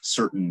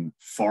certain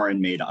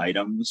foreign-made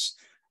items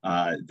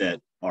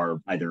that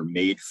are either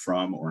made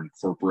from or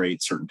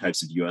incorporate certain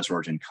types of U.S.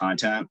 origin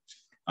content.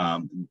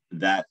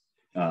 That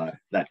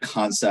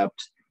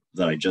concept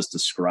that I just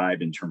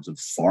described in terms of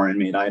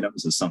foreign-made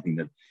items is something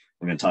that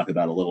we're going to talk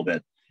about a little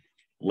bit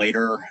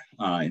later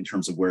in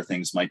terms of where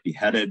things might be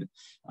headed.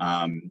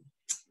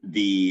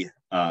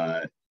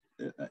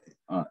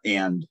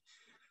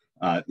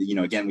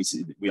 Again,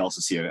 we also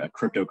see a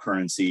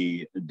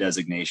cryptocurrency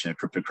designation, a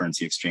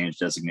cryptocurrency exchange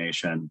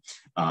designation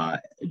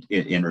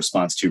in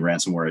response to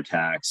ransomware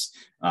attacks.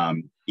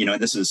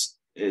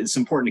 It's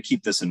important to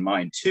keep this in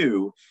mind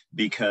too,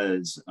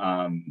 because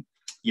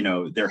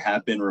there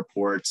have been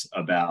reports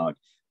about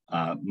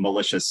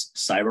malicious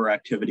cyber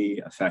activity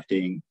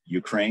affecting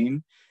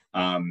Ukraine.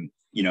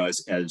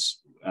 As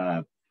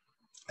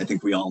I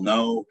think we all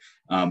know,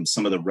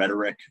 some of the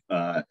rhetoric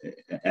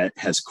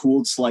has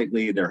cooled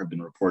slightly. There have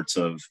been reports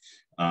of,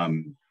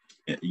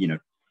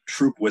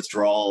 troop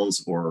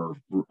withdrawals or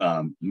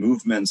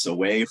movements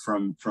away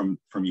from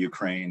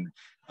Ukraine,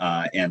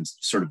 and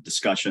sort of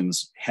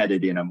discussions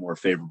headed in a more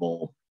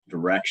favorable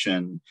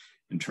direction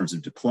in terms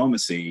of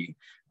diplomacy.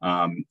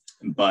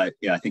 But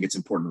yeah, I think it's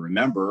important to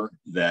remember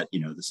that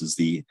this is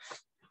the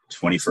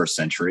 21st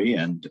century,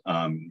 and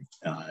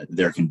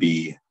there can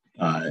be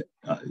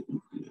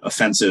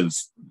offensive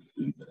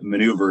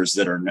maneuvers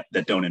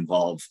that don't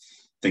involve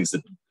things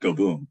that go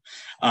boom.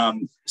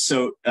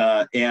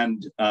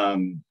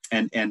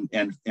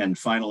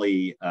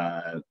 Finally,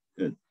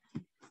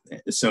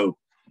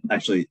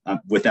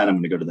 with that, I'm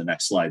going to go to the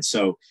next slide.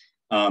 So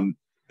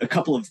a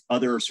couple of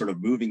other sort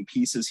of moving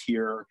pieces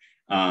here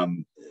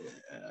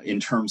in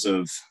terms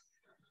of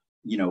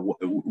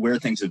where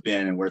things have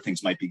been and where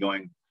things might be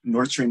going.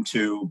 Nord Stream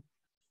 2,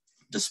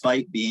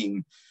 despite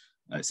being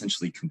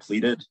essentially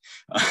completed,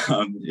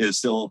 is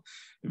still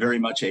very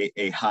much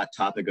a hot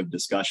topic of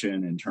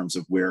discussion in terms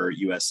of where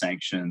U.S.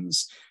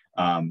 sanctions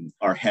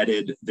are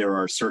headed. There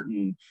are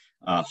certain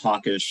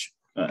hawkish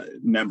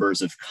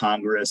members of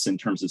Congress in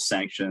terms of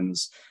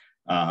sanctions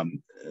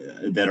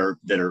that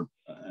are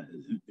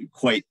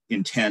quite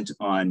intent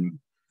on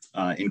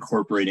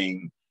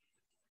incorporating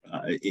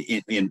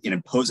in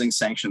imposing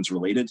sanctions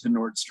related to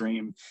Nord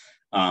Stream,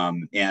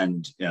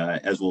 and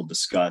as we'll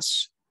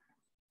discuss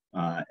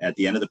at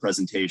the end of the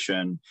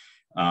presentation,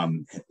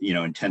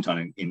 intent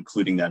on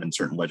including that in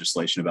certain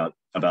legislation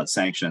about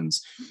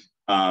sanctions.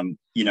 The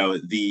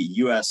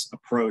U.S.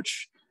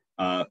 approach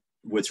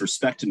with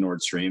respect to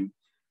Nord Stream,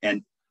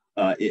 and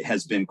it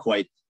has been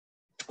quite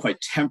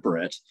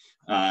temperate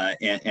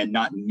and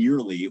not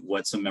nearly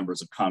what some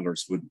members of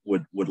Congress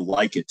would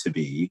like it to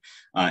be.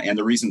 And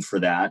the reason for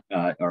that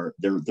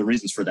the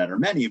reasons for that are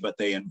many, but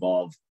they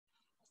involve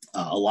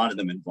a lot of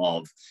them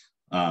involve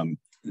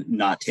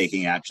not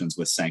taking actions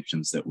with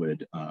sanctions that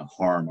would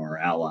harm our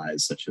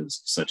allies, such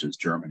as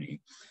Germany.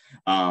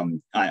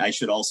 I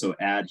should also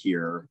add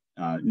here,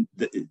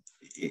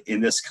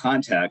 in this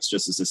context,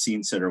 just as a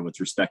scene setter with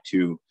respect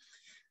to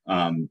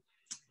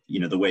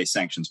the way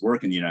sanctions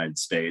work in the United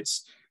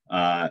States,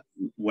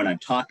 when I'm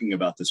talking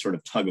about this sort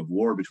of tug of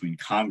war between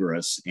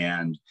Congress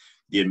and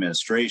the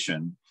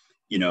administration,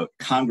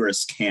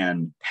 Congress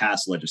can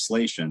pass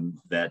legislation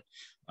that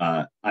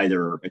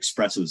either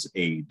expresses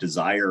a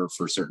desire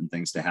for certain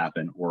things to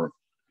happen or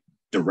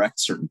direct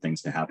certain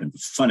things to happen.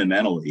 But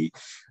fundamentally,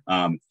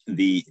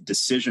 the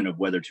decision of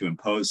whether to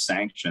impose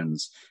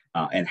sanctions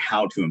and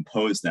how to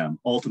impose them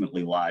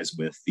ultimately lies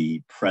with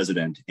the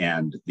president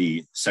and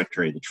the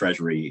Secretary of the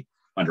Treasury,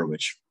 under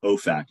which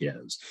OFAC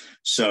is.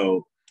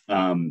 So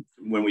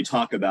when we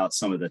talk about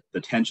some of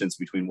the tensions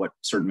between what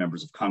certain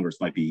members of Congress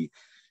might be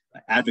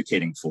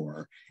advocating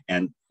for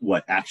and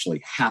what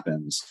actually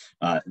happens,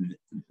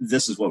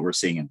 this is what we're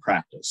seeing in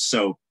practice.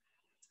 So,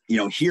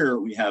 here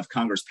we have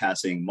Congress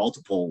passing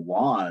multiple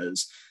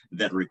laws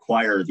that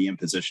require the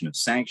imposition of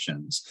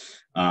sanctions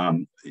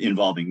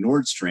involving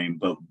Nord Stream,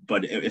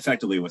 but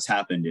effectively what's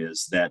happened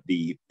is that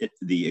the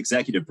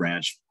executive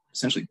branch,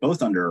 essentially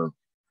both under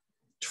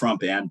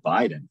Trump and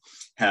Biden,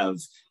 have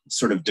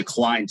sort of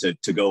declined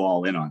to go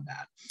all in on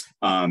that.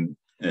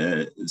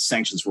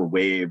 Sanctions were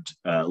waived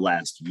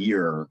last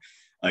year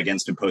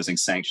against imposing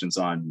sanctions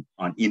on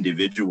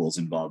individuals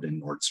involved in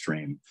Nord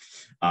Stream,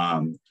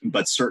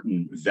 but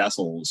certain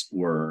vessels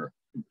were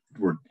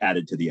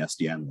added to the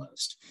SDN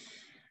list.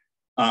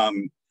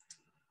 I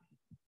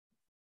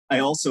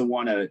also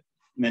want to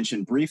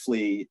mention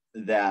briefly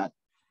that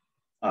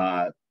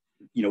the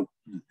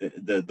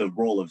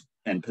role of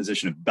and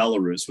position of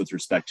Belarus with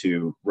respect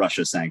to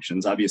Russia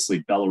sanctions.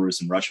 Obviously,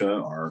 Belarus and Russia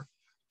are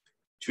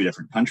two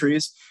different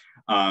countries,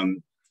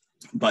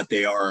 but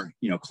they are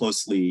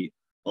closely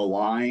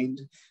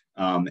aligned,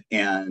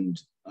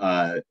 and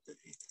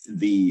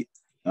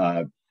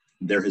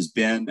there has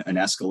been an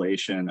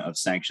escalation of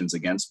sanctions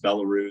against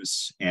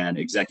Belarus and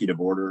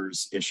executive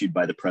orders issued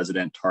by the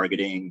president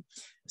targeting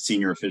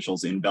senior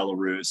officials in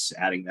Belarus,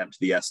 adding them to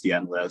the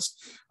SDN list,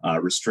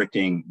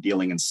 restricting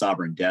dealing in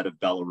sovereign debt of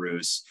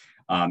Belarus,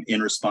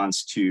 in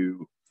response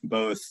to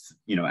both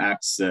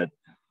acts that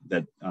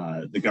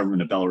the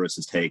government of Belarus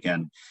has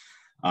taken,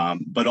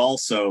 but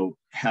also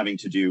having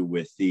to do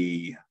with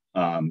the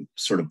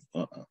sort of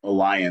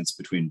alliance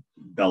between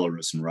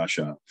Belarus and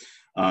Russia.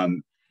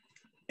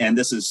 And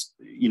this is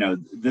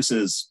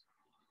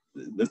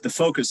the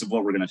focus of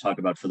what we're going to talk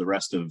about for the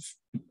rest of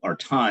our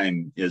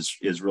time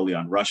is really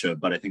on Russia.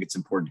 But I think it's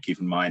important to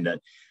keep in mind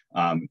that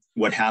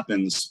what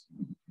happens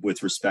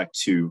with respect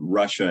to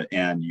Russia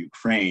and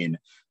Ukraine,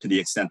 to the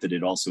extent that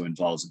it also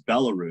involves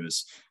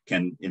Belarus,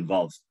 can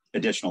involve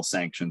additional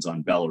sanctions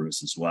on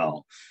Belarus as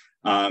well.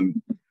 I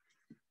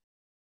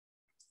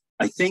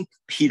think,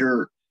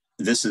 Peter,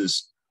 this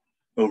is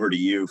over to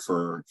you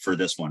for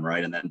this one,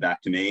 right? And then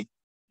back to me.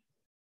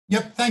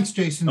 Yep, thanks,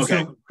 Jason.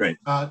 Okay, so, great.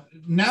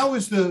 Now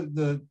is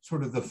the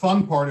sort of the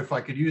fun part, if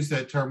I could use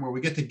that term, where we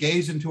get to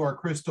gaze into our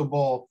crystal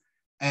ball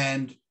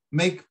and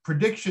make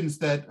predictions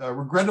that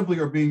regrettably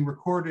are being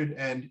recorded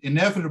and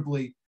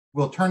inevitably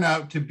will turn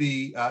out to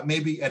be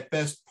maybe at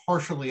best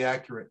partially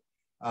accurate.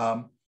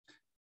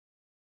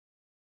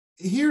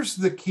 Here's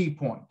the key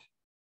point.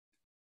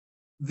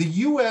 The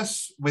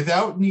US,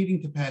 without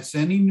needing to pass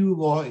any new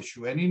law,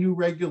 issue any new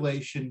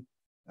regulation,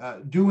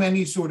 do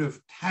any sort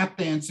of tap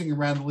dancing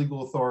around the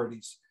legal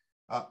authorities,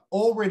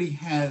 already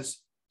has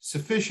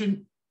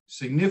sufficient,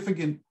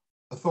 significant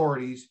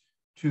authorities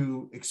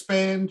to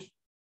expand,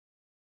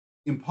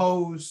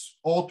 impose,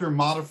 alter,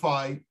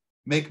 modify,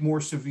 make more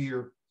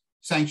severe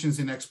sanctions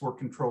and export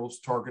controls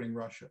targeting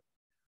Russia.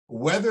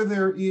 Whether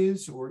there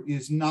is or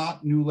is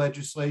not new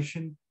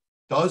legislation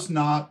does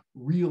not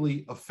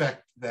really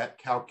affect that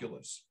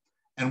calculus.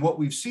 And what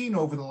we've seen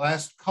over the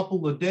last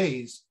couple of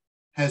days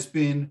has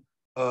been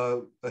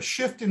a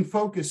shift in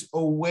focus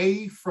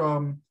away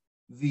from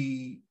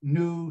the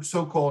new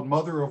so-called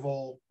mother of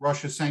all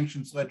Russia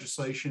sanctions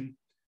legislation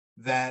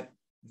that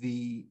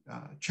the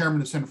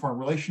chairman of the Senate Foreign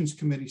Relations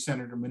Committee,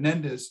 Senator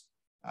Menendez,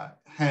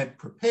 had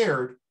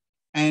prepared,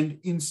 and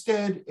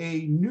instead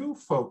a new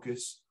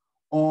focus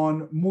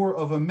on more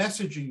of a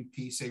messaging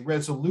piece, a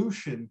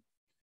resolution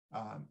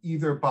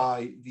either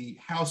by the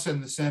House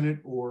and the Senate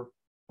or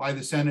by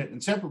the Senate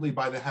and separately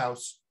by the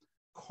House,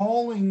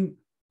 calling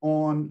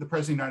on the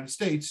President of the United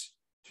States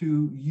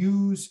to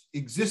use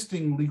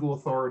existing legal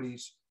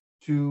authorities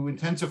to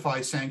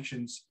intensify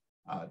sanctions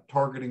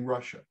targeting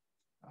Russia.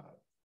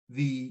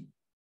 The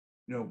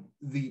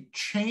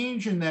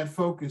change in that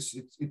focus,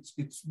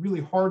 it's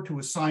really hard to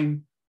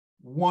assign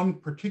one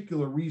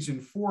particular reason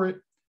for it.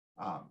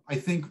 I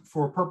think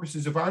for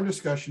purposes of our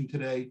discussion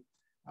today,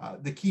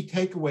 the key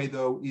takeaway,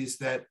 though, is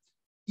that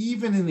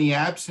even in the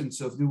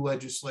absence of new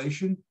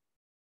legislation,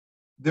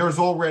 there's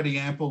already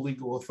ample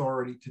legal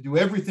authority to do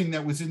everything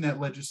that was in that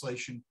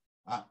legislation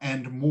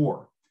and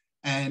more.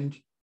 And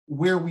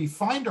where we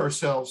find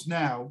ourselves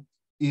now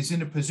is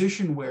in a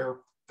position where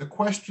the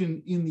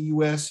question in the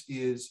US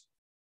is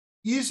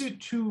it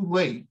too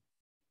late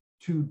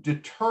to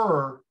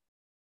deter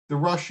the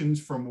Russians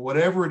from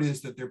whatever it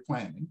is that they're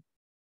planning?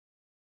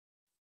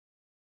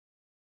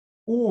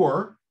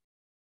 Or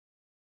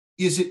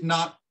is it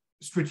not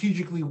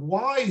strategically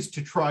wise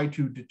to try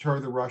to deter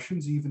the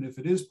Russians, even if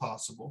it is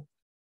possible,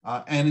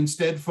 and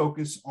instead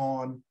focus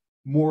on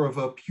more of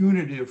a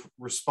punitive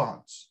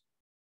response?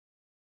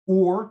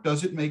 Or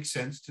does it make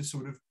sense to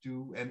sort of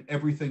do an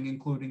everything,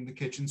 including the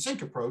kitchen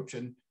sink approach,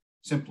 and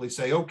simply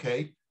say,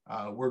 okay,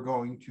 We're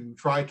going to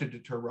try to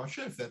deter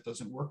Russia. If that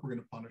doesn't work, we're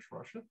going to punish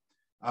Russia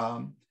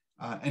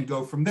and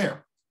go from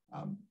there.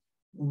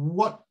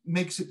 What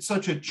makes it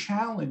such a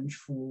challenge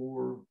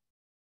for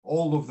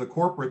all of the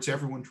corporates,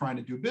 everyone trying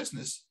to do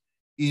business,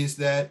 is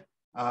that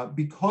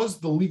because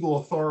the legal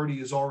authority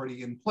is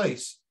already in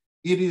place,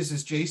 it is,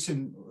 as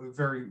Jason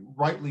very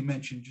rightly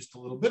mentioned just a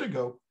little bit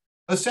ago,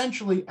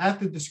 essentially at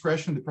the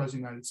discretion of the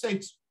President of the United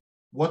States,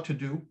 what to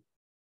do,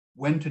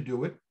 when to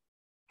do it,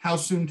 how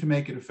soon to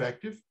make it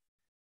effective,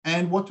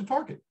 and what to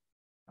target,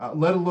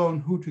 let alone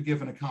who to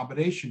give an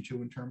accommodation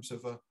to in terms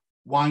of a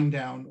wind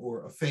down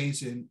or a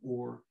phase in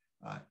or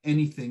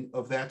anything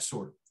of that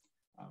sort.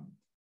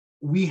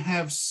 We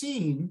have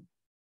seen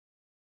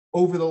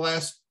over the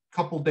last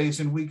couple days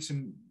and weeks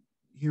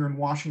here in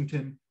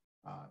Washington,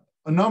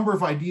 a number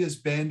of ideas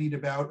bandied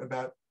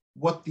about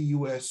what the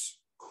US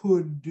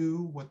could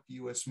do, what the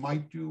US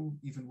might do,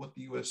 even what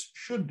the US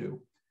should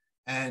do.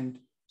 And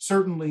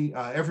certainly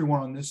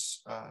everyone on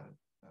this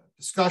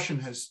discussion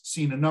has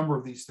seen a number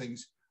of these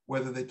things,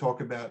 whether they talk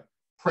about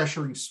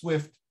pressuring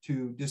SWIFT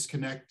to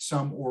disconnect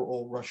some or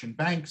all Russian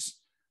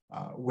banks,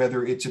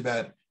 whether it's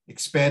about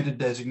expanded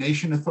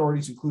designation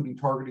authorities, including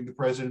targeting the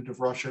president of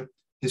Russia,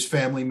 his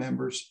family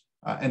members,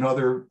 and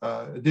other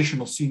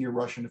additional senior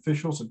Russian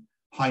officials and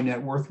high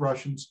net worth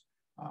Russians,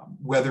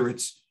 whether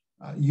it's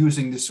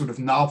using this sort of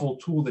novel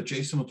tool that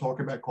Jason will talk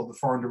about called the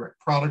Foreign Direct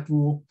Product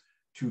Rule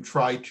to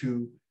try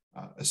to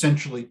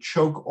essentially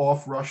choke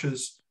off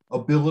Russia's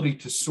ability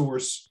to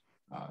source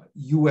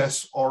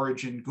US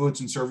origin goods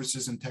and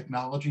services and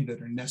technology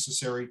that are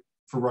necessary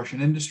for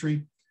Russian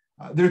industry.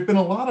 There have been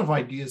a lot of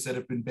ideas that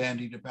have been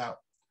bandied about.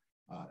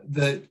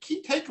 The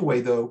key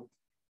takeaway, though,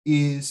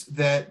 is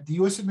that the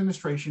US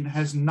administration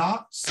has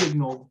not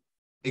signaled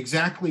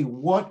exactly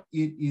what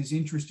it is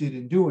interested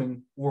in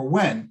doing or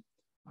when.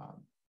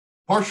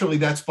 Partially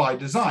that's by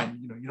design.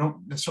 You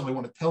don't necessarily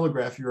want to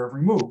telegraph your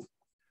every move.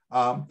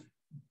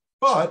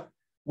 But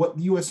what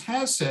the US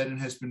has said and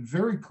has been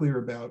very clear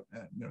about,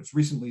 as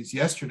recently as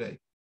yesterday,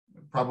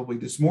 probably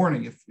this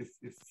morning, if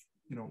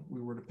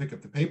we were to pick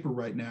up the paper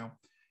right now,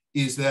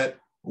 is that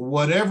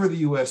whatever the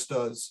US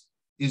does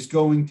is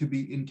going to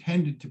be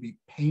intended to be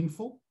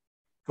painful,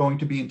 going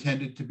to be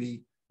intended to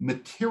be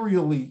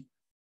materially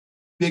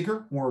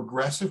bigger, more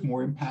aggressive,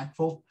 more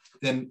impactful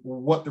than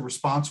what the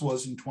response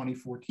was in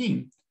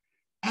 2014.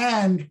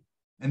 And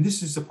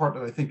this is the part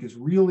that I think is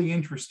really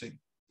interesting.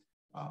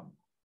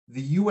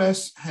 The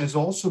US has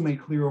also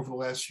made clear over the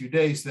last few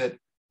days that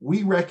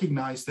we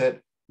recognize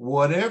that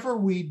whatever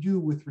we do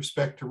with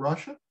respect to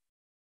Russia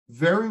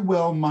very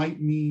well might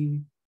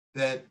mean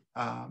that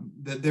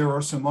that there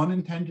are some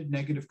unintended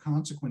negative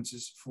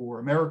consequences for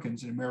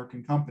Americans and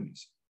American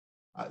companies.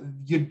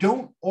 You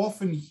don't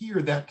often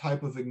hear that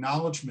type of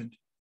acknowledgement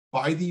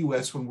by the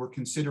US when we're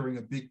considering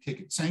a big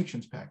ticket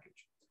sanctions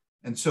package.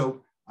 And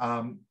so,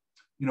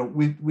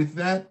 with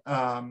that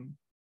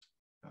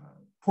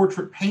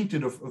portrait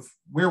painted of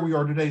where we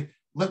are today,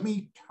 let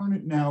me turn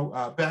it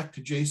now back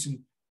to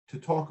Jason to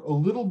talk a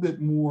little bit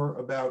more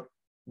about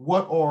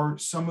what are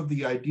some of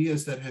the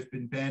ideas that have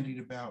been bandied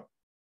about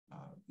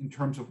in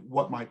terms of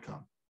what might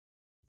come.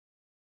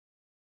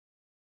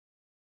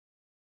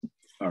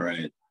 All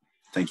right.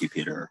 Thank you,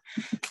 Peter.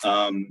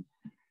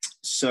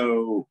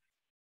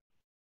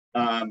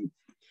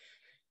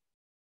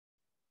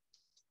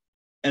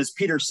 As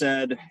Peter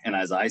said, and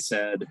as I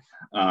said,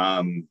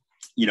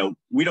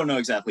 we don't know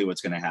exactly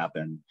what's going to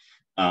happen.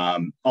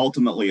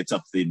 Ultimately, it's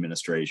up to the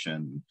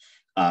administration.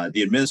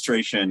 The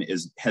administration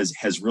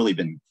has really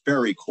been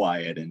very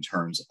quiet in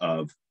terms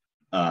of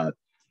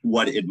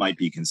what it might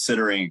be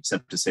considering,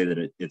 except to say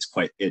that it's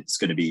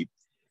going to be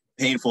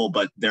painful.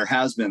 But there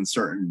has been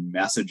certain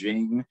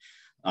messaging,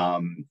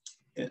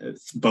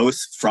 both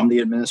from the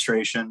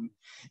administration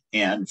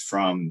and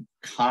from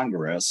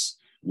Congress,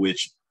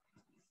 which,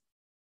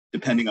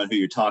 depending on who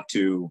you talk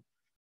to,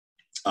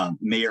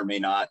 may or may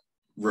not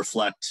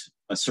reflect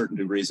a certain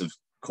degrees of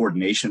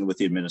coordination with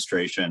the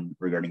administration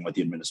regarding what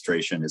the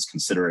administration is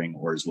considering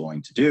or is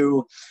willing to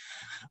do,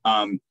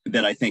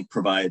 that I think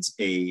provides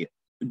a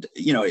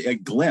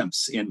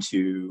glimpse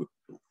into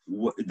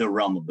the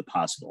realm of the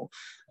possible.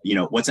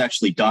 What's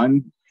actually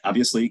done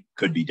obviously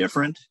could be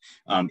different.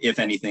 If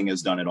anything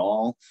is done at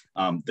all,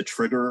 the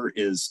trigger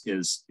is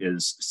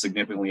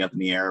significantly up in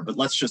the air. But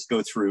let's just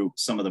go through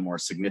some of the more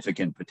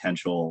significant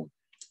potential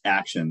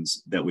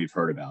actions that we've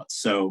heard about.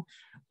 So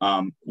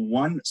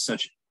one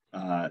such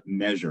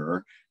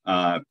measure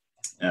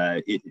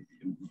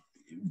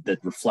that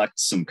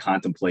reflects some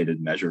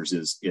contemplated measures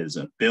is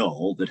a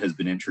bill that has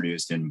been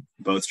introduced in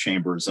both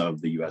chambers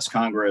of the US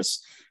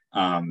Congress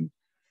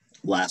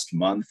last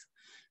month,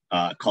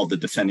 called the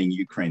Defending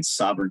Ukraine's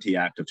Sovereignty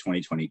Act of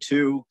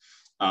 2022.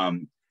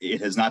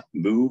 It has not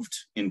moved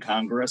in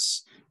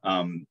Congress.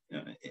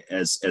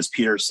 As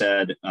Peter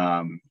said,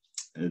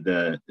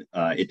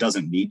 it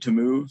doesn't need to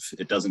move.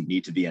 It doesn't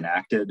need to be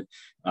enacted,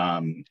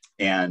 and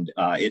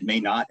it may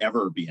not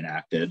ever be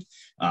enacted.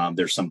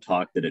 There's some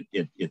talk that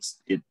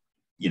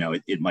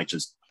it might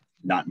just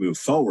not move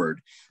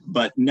forward.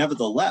 But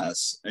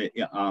nevertheless,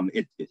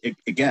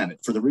 again,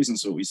 for the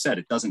reasons that we said,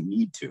 it doesn't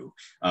need to.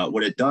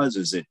 What it does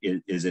is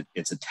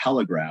it's a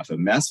telegraph, a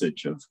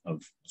message of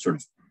sort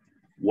of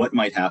what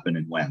might happen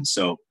and when.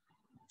 So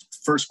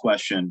first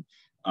question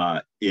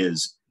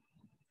is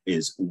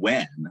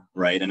when,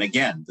 right? And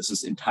again, this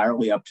is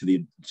entirely up to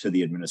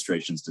the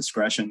administration's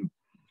discretion.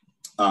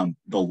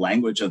 The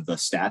language of the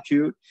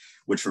statute,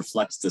 which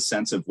reflects the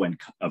sense of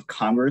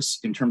Congress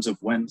in terms of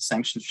when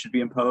sanctions should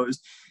be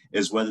imposed,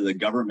 is whether the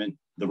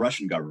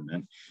Russian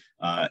government,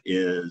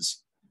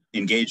 is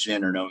engaged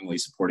in or knowingly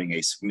supporting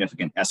a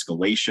significant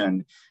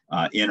escalation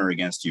in or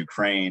against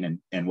Ukraine,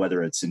 and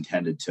whether it's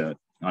intended to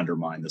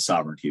undermine the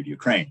sovereignty of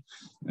Ukraine.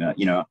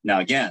 Now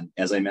again,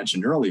 as I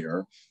mentioned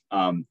earlier,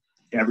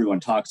 everyone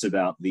talks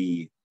about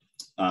the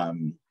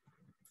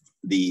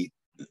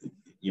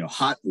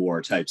hot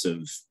war types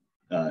of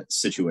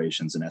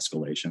situations and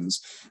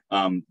escalations.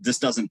 This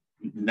doesn't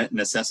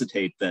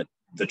necessitate that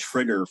the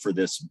trigger for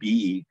this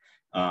be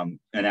an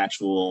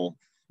actual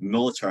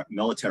military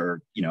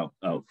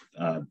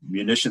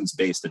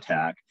munitions-based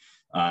attack.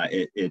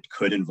 It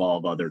could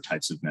involve other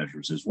types of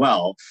measures as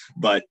well,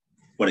 but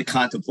what it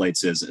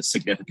contemplates is a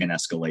significant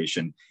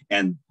escalation,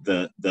 and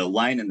the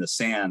line in the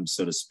sand,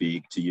 so to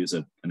speak, to use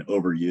an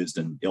overused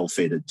and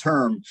ill-fated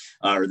term,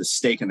 or the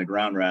stake in the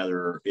ground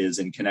rather, is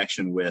in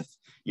connection with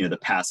the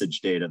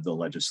passage date of the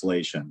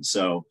legislation.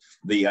 So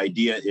the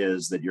idea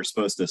is that you're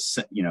supposed to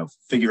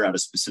figure out a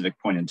specific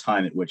point in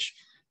time at which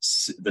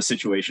the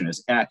situation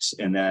is X,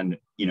 and then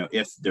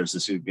if there's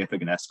a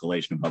significant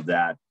escalation above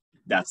that,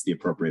 that's the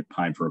appropriate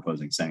time for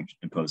imposing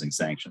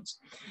sanctions.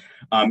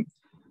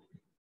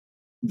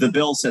 The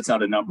bill sets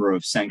out a number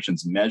of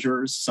sanctions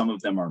measures. Some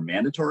of them are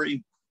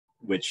mandatory,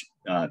 which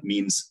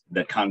means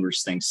that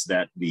Congress thinks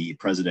that the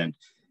president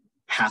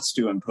has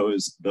to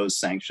impose those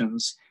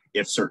sanctions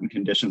if certain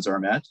conditions are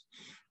met,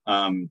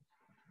 and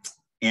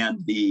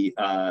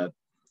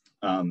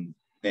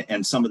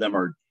some of them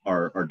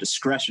are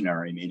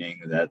discretionary, meaning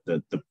that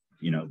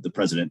the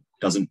president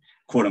doesn't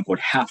quote unquote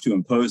have to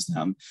impose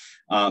them.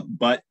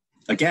 But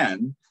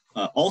again,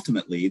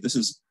 ultimately, this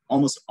is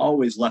almost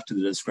always left to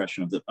the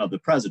discretion of the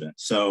president.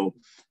 So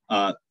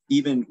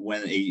even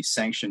when a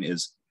sanction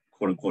is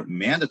quote unquote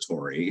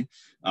mandatory,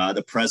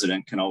 the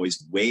president can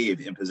always waive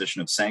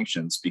imposition of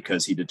sanctions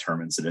because he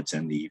determines that it's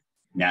in the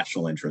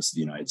national interest of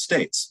the United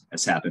States,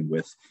 as happened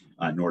with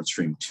Nord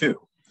Stream 2.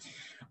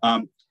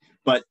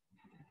 But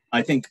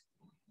I think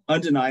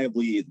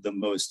undeniably the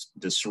most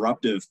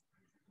disruptive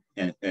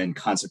and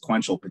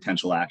consequential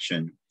potential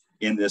action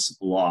in this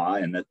law,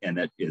 and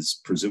that is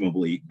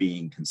presumably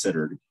being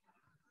considered,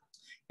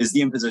 is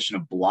the imposition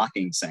of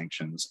blocking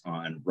sanctions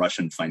on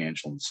Russian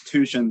financial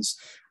institutions.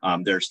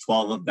 There's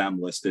 12 of them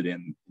listed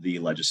in the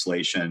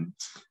legislation.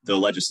 The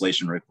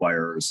legislation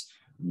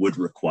would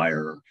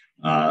require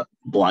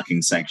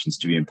blocking sanctions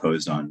to be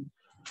imposed on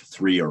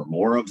 3 or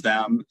more of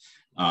them,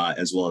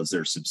 as well as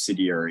their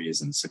subsidiaries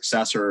and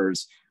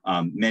successors.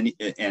 Many,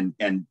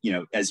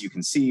 as you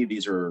can see,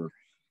 these are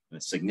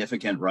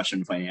significant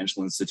Russian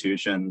financial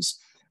institutions.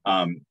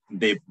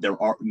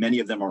 Many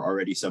of them are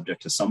already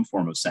subject to some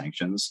form of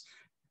sanctions,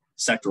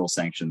 sectoral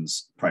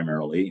sanctions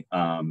primarily.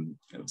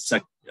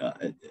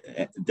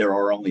 There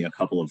are only a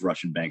couple of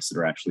Russian banks that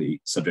are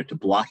actually subject to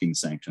blocking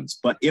sanctions.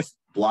 But if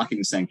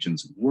blocking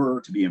sanctions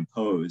were to be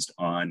imposed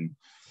on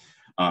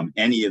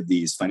any of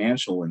these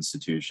financial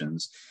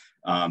institutions,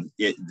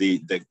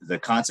 the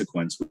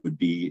consequence would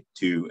be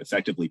to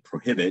effectively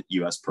prohibit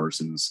U.S.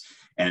 persons,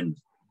 and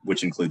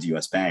which includes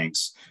U.S.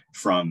 banks,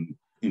 from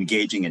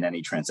engaging in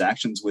any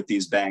transactions with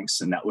these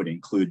banks, and that would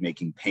include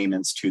making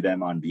payments to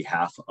them on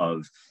behalf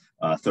of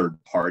a third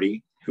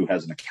party who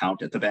has an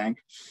account at the bank,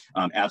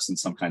 absent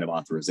some kind of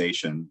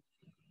authorization.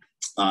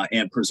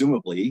 And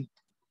presumably,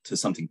 to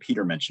something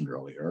Peter mentioned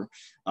earlier,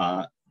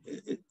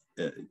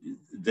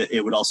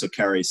 it would also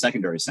carry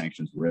secondary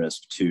sanctions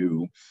risk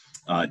to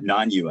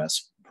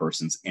non-U.S.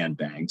 persons and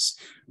banks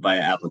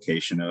via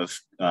application of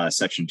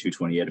Section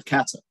 228 of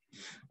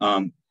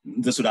CATSA.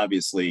 This would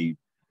obviously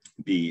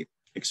be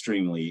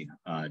extremely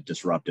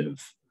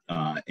disruptive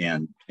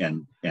and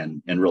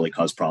really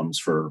cause problems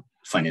for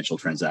financial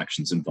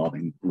transactions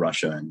involving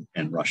Russia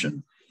and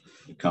Russian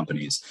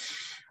companies.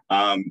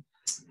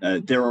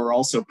 There are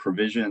also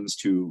provisions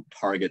to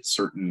target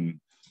certain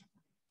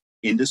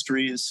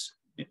industries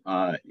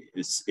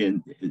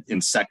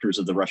in sectors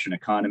of the Russian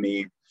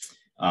economy,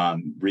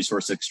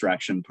 resource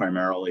extraction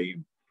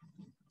primarily.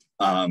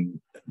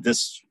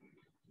 This,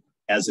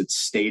 as it's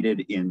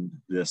stated in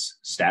this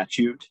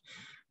statute,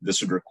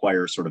 this would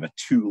require sort of a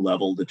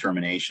 2-level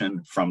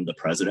determination from the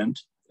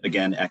president,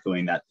 again,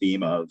 echoing that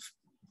theme of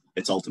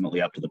it's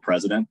ultimately up to the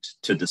president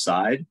to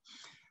decide.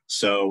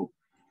 So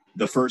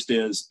the first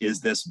is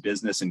this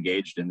business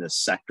engaged in this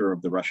sector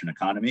of the Russian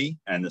economy?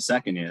 And the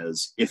second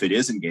is, if it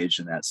is engaged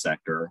in that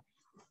sector,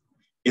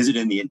 is it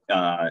in the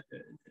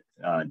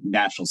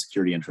national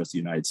security interest of the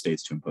United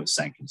States to impose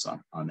sanctions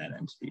on that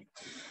entity?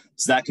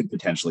 So that could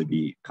potentially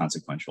be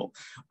consequential.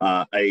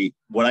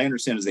 What I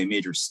understand is a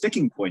major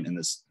sticking point in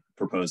this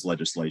proposed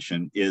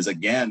legislation is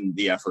again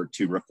the effort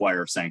to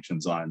require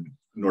sanctions on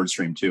Nord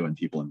Stream 2 and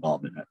people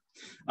involved in it.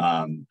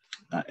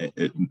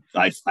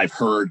 I've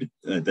heard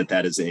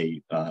that is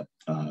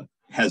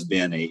has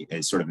been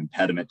a sort of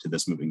impediment to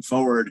this moving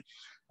forward,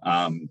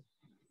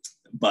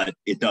 but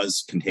it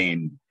does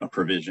contain a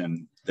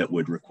provision that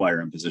would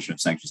require imposition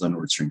of sanctions on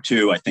Nord Stream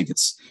 2. I think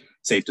it's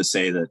safe to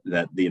say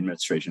that the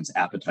administration's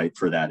appetite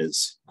for that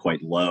is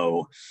quite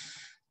low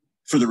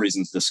for the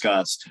reasons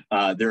discussed.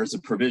 There is a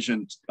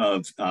provision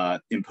of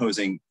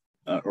imposing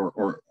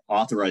or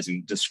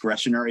authorizing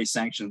discretionary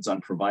sanctions on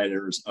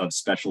providers of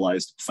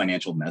specialized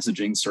financial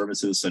messaging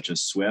services such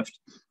as SWIFT.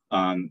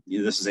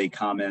 This is a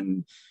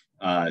common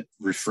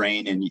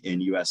refrain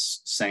in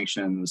U.S.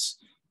 sanctions.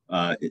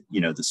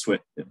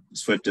 The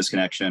SWIFT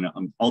disconnection.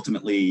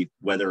 Ultimately,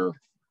 whether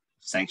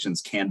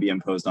sanctions can be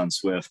imposed on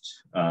SWIFT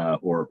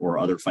or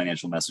other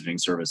financial messaging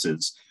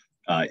services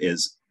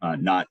is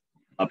not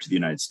up to the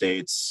United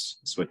States.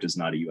 SWIFT is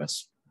not a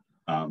U.S.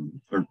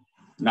 Or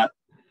not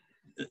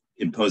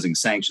imposing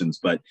sanctions,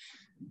 but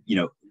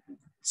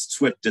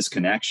SWIFT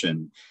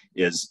disconnection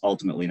is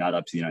ultimately not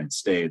up to the United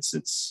States.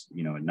 It's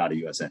not a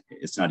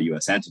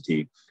U.S.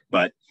 entity,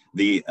 but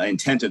the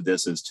intent of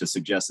this is to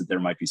suggest that there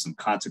might be some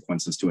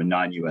consequences to a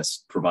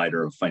non-U.S.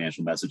 provider of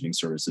financial messaging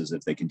services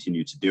if they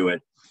continue to do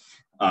it.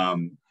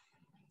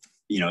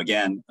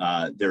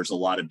 There's a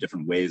lot of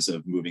different ways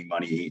of moving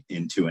money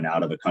into and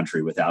out of a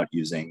country without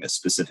using a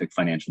specific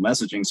financial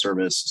messaging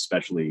service,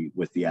 especially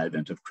with the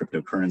advent of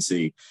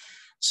cryptocurrency.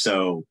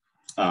 So,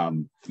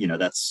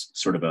 that's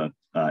sort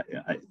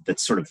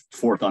of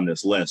fourth on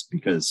this list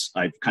because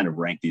I've kind of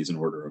ranked these in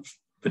order of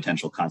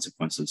potential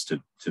consequences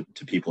to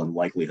people and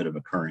likelihood of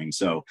occurring.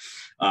 So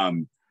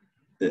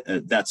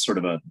that's sort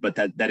of but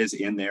that is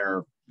in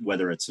there.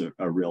 Whether it's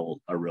a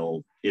real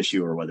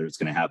issue or whether it's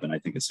going to happen, I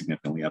think is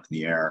significantly up in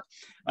the air,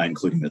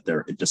 including that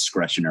they're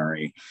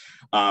discretionary.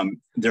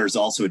 There's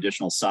also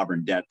additional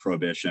sovereign debt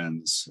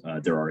prohibitions.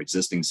 There are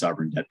existing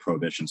sovereign debt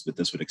prohibitions, but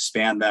this would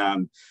expand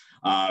them.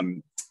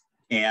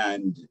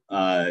 And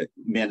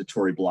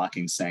mandatory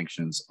blocking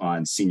sanctions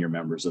on senior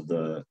members of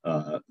the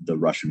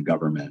Russian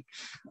government,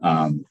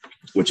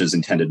 which is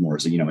intended more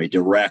as a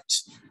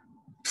direct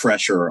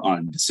pressure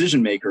on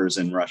decision makers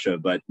in Russia,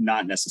 but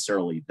not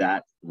necessarily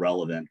that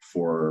relevant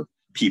for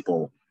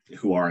people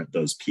who aren't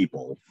those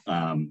people.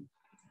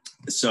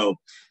 So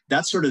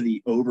that's sort of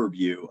the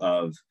overview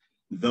of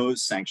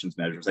those sanctions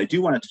measures. I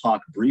do want to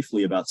talk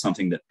briefly about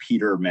something that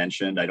Peter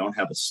mentioned. I don't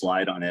have a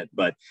slide on it,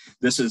 but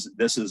this is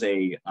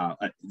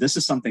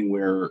something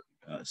where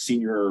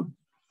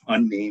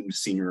unnamed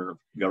senior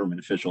government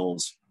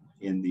officials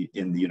in the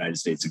United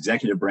States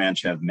executive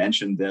branch have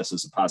mentioned this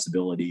as a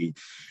possibility,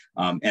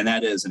 and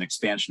that is an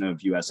expansion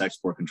of U.S.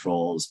 export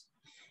controls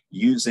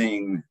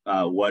using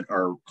what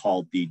are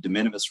called the de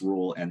minimis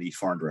rule and the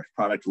foreign direct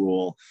product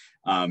rule.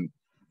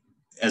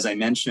 As I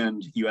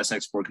mentioned, U.S.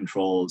 export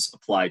controls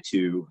apply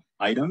to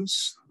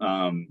items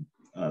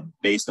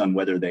based on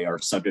whether they are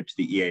subject to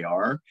the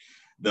EAR.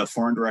 The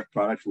foreign direct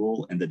product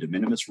rule and the de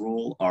minimis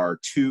rule are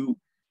two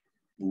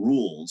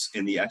rules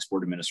in the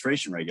export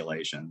administration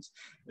regulations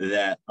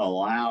that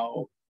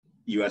allow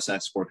U.S.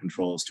 export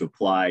controls to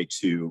apply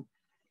to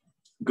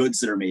goods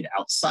that are made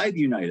outside the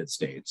United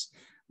States,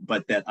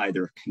 but that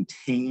either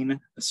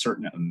contain a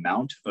certain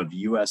amount of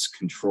U.S.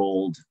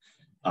 controlled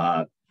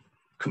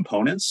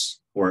components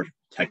or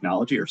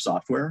technology or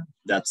software.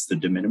 That's the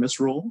de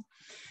minimis rule,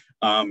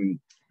 and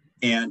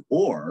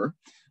or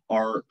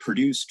are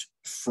produced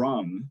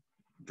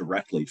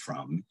directly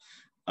from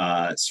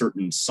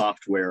certain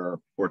software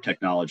or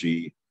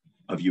technology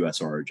of U.S.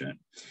 origin.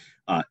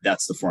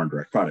 That's the foreign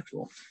direct product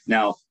rule.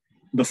 Now,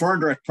 the foreign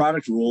direct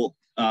product rule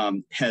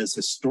has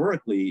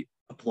historically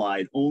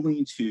applied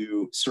only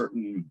to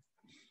certain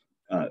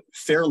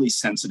fairly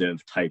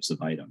sensitive types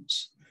of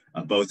items,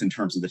 both in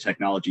terms of the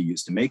technology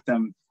used to make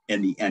them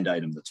and the end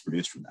item that's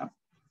produced from them.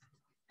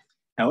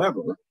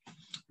 However,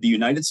 the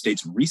United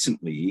States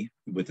recently,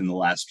 within the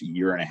last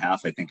year and a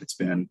half, I think it's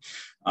been,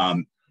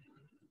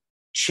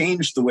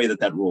 changed the way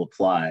that rule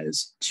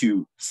applies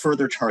to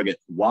further target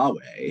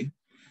Huawei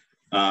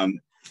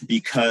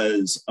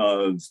because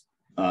of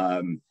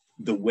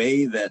the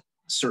way that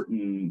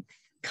certain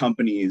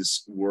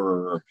companies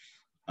were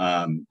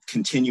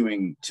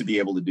continuing to be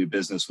able to do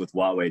business with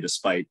Huawei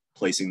despite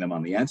placing them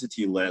on the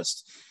entity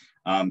list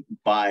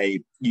by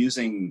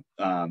using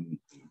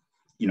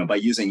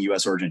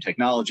U.S. origin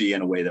technology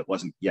in a way that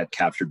wasn't yet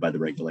captured by the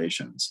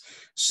regulations.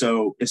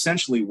 So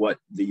essentially what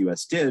the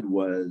U.S. did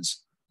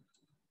was,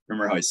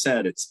 remember how I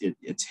said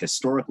it's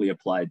historically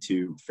applied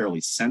to fairly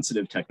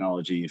sensitive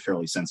technology,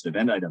 fairly sensitive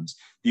end items.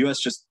 The U.S.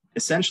 just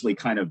essentially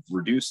kind of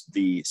reduced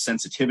the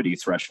sensitivity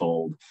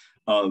threshold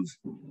of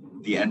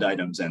the end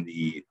items and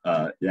the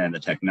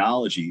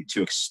technology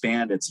to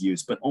expand its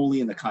use, but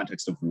only in the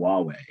context of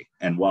Huawei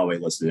and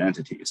Huawei listed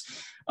entities.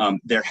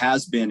 There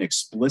has been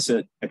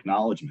explicit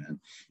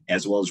acknowledgement,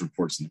 as well as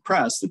reports in the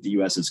press, that the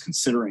U.S. is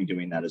considering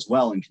doing that as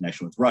well in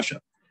connection with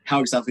Russia. How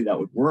exactly that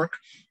would work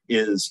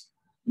is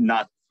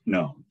not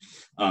known,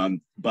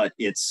 but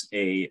it's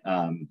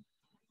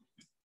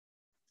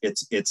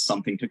it's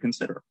something to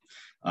consider.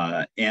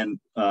 And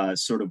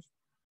sort of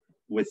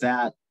with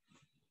that,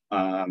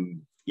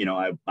 you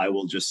know, I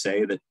will just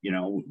say that, you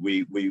know,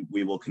 we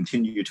will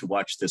continue to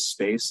watch this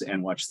space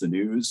and watch the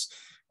news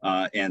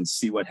and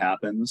see what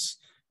happens.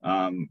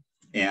 And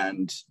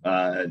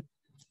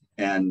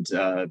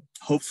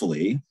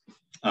hopefully,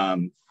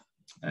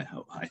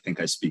 I think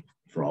I speak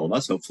for all of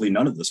us, hopefully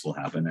none of this will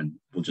happen and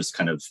we'll just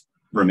kind of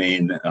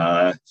remain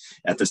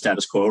at the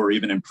status quo or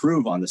even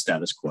improve on the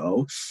status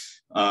quo.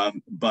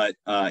 But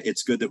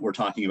it's good that we're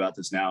talking about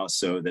this now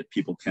so that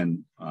people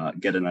can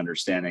get an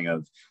understanding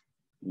of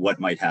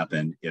what might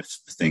happen if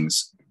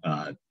things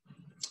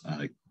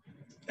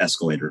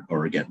escalate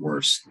or get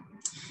worse.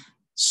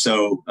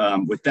 So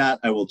with that,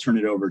 I will turn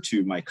it over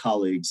to my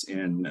colleagues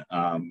in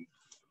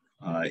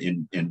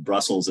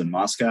Brussels and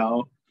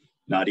Moscow,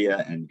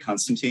 Nadia and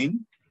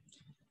Konstantin.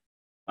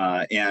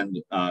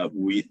 And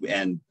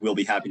we'll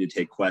be happy to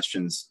take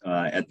questions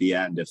at the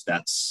end if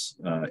that's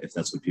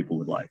what people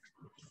would like.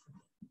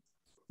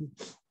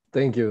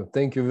 Thank you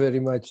very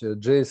much,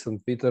 Jason,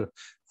 Peter,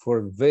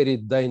 for very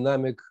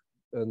dynamic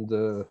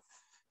and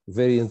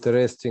very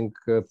interesting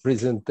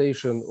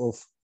presentation of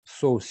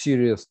so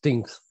serious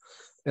things.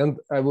 And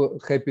I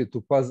was happy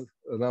to pass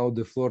now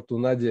the floor to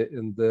Nadia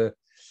and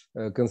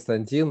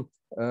Konstantin.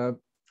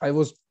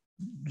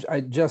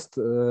 I just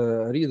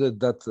read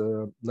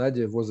that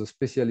Nadia was a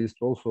specialist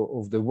also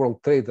of the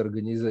World Trade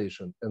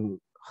Organization and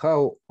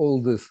how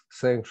all these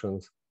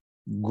sanctions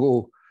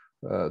go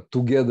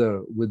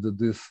together with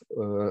this,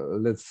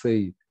 let's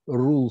say,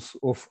 rules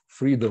of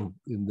freedom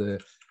in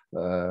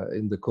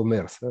the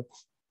commerce.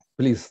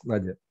 Please,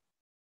 Nadia.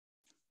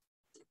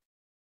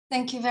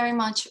 Thank you very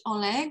much,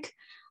 Oleg.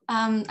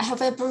 I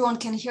hope everyone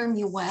can hear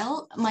me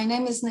well. My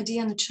name is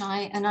Nadia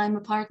Nuchai, and I'm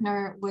a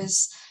partner with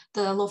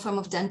the law firm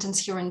of DENTONS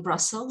here in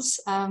Brussels.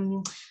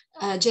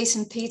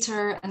 Jason,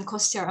 Peter, and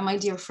Kostya are my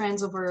dear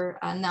friends over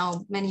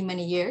now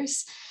many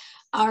years.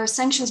 Our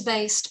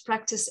sanctions-based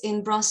practice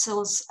in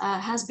Brussels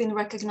has been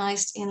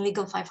recognized in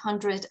Legal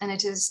 500, and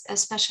it is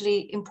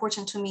especially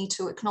important to me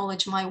to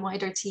acknowledge my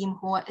wider team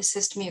who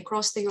assist me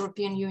across the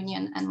European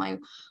Union and my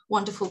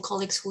wonderful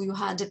colleagues who you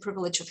had the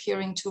privilege of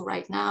hearing to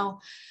right now,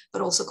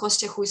 but also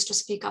Kostya, who is to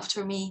speak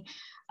after me.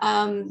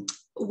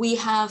 We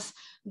have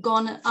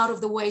gone out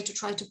of the way to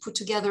try to put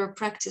together a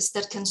practice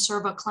that can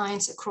serve our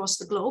clients across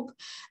the globe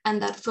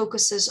and that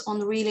focuses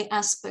on really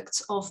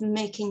aspects of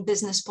making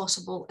business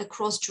possible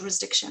across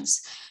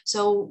jurisdictions.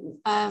 So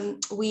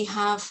we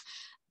have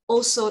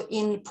also,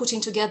 in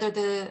putting together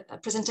the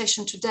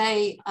presentation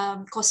today,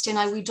 Kostya and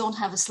I, we don't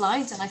have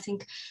slides, and I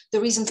think the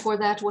reason for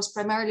that was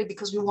primarily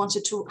because we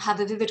wanted to have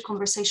a vivid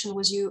conversation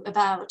with you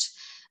about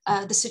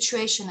the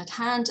situation at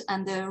hand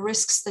and the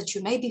risks that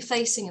you may be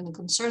facing and the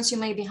concerns you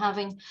may be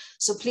having.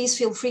 So please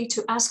feel free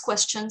to ask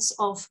questions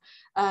of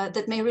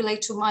that may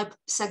relate to my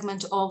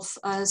segment of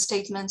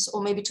statements,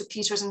 or maybe to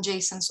Peter's and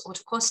Jason's or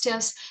to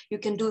Kostya's. You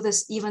can do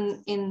this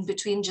even in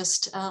between,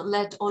 just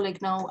let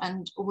Oleg know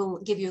and we'll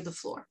give you the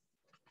floor.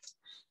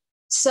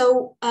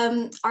 So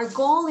our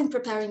goal in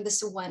preparing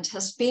this event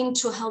has been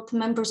to help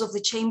members of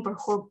the chamber,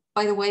 who,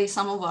 by the way,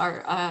 some of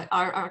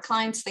our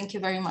clients, thank you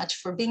very much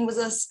for being with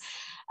us,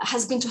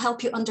 has been to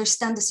help you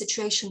understand the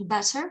situation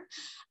better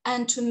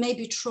and to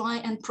maybe try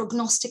and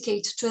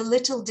prognosticate to a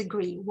little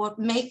degree what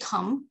may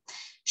come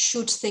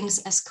should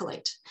things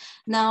escalate.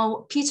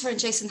 Now, Peter and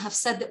Jason have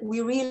said that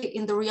we're really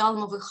in the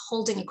realm of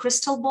holding a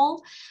crystal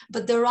ball,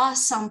 but there are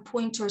some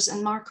pointers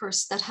and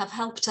markers that have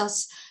helped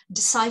us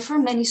decipher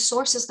many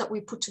sources that we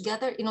put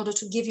together in order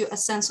to give you a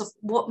sense of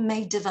what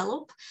may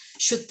develop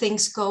should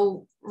things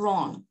go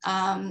wrong.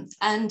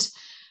 And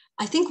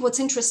I think what's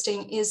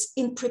interesting is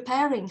in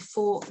preparing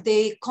for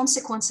the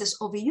consequences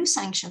of EU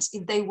sanctions,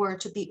 if they were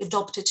to be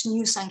adopted,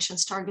 new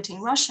sanctions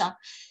targeting Russia,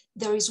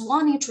 there is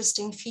one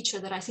interesting feature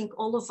that I think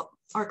all of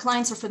our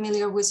clients are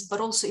familiar with, but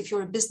also if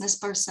you're a business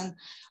person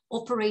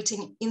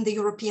operating in the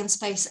European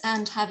space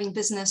and having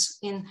business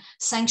in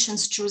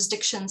sanctions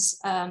jurisdictions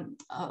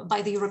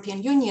by the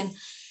European Union,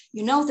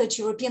 you know that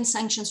European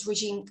sanctions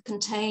regime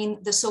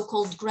contain the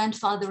so-called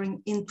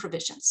grandfathering in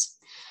provisions.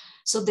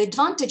 So the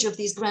advantage of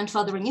these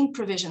grandfathering in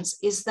provisions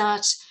is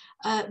that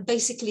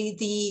basically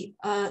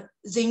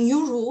the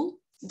new rule,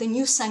 the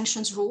new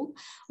sanctions rule,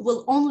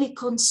 will only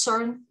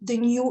concern the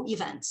new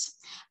events.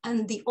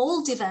 And the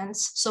old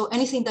events, so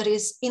anything that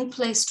is in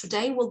place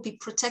today, will be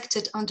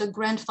protected under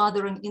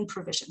grandfathering in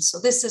provisions. So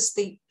this is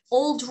the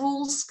old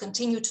rules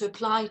continue to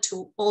apply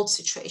to old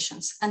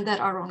situations and that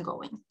are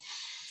ongoing.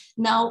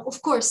 Now,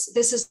 of course,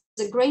 this is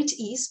a great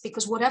ease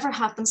because whatever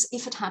happens,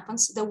 if it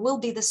happens, there will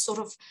be this sort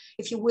of,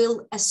 if you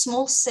will, a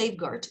small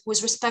safeguard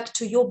with respect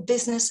to your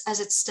business as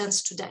it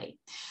stands today.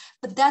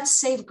 But that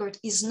safeguard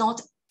is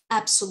not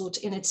absolute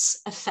in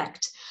its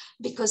effect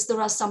because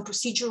there are some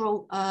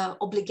procedural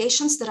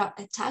obligations that are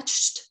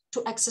attached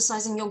to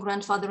exercising your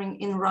grandfathering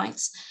in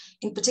rights.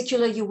 In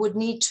particular, you would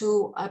need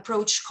to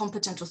approach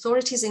competent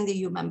authorities in the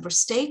EU member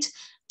state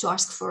to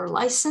ask for a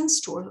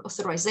license, to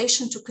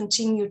authorization to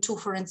continue to,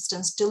 for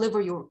instance, deliver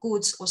your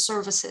goods or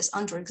services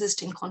under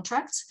existing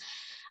contracts.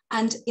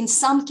 And in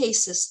some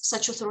cases,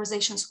 such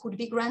authorizations could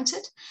be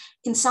granted.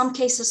 In some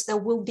cases, there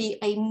will be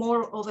a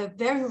more of a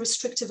very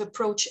restrictive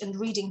approach and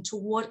reading to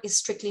what is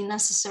strictly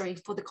necessary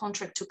for the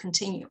contract to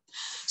continue.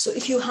 So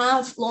if you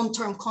have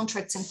long-term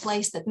contracts in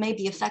place that may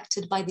be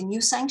affected by the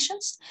new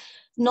sanctions,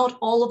 not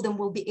all of them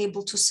will be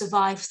able to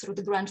survive through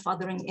the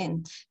grandfathering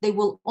in. They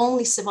will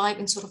only survive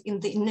in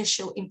the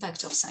initial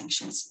impact of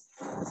sanctions.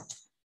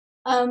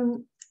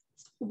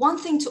 One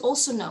thing to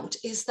also note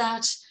is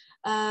that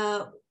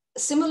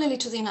similarly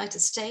to the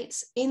United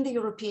States, in the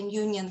European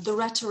Union, the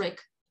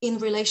rhetoric in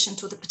relation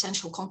to the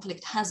potential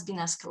conflict has been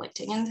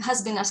escalating, and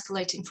has been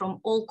escalating from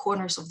all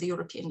corners of the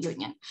European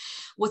Union.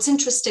 What's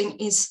interesting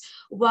is,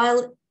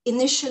 while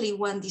initially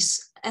when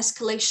these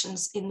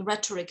escalations in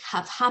rhetoric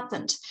have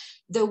happened,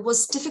 there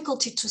was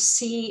difficulty to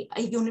see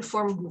a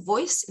uniform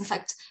voice. In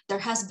fact, there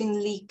has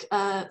been leak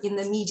in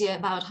the media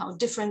about how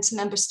different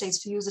member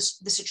states view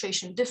the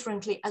situation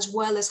differently, as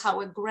well as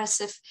how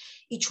aggressive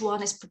each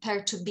one is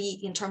prepared to be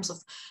in terms of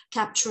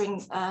capturing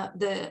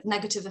the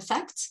negative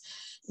effects.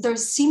 There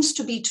seems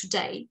to be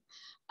today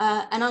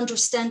an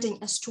understanding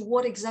as to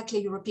what exactly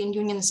the European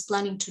Union is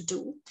planning to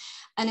do.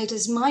 And it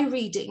is my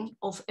reading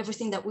of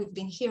everything that we've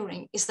been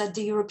hearing is that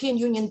the European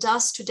Union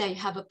does today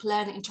have a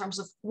plan in terms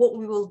of what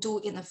we will do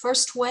in the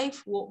first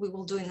wave, what we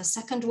will do in the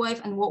second wave,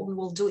 and what we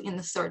will do in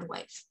the third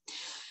wave.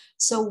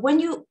 So when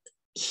you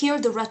hear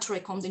the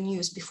rhetoric on the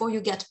news, before you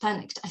get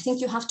panicked, I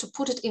think you have to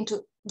put it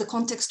into the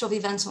context of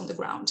events on the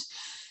ground.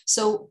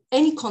 So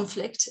any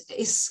conflict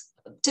is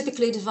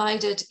typically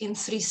divided in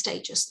 3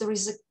 stages. There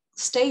is a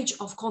stage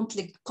of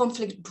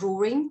conflict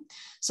brewing.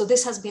 So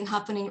this has been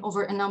happening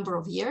over a number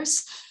of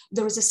years.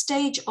 There is a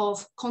stage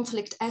of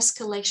conflict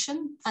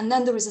escalation, and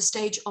then there is a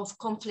stage of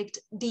conflict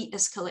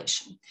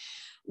de-escalation.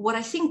 What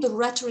I think the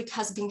rhetoric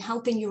has been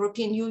helping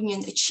European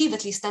Union achieve,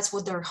 at least that's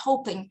what they're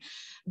hoping,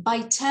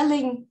 by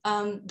telling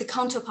the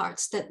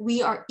counterparts that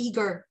we are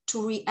eager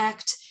to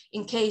react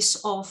in case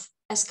of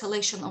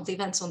escalation of the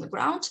events on the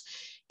ground,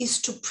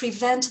 is to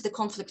prevent the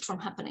conflict from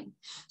happening.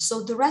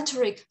 So the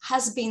rhetoric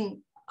has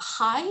been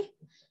high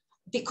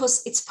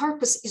because its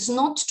purpose is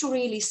not to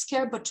really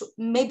scare, but to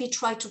maybe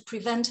try to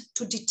prevent,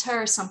 to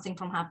deter something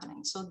from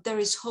happening. So there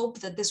is hope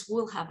that this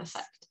will have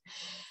effect.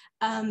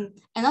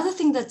 Another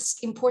thing that's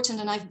important,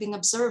 and I've been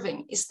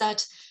observing, is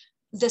that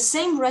the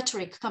same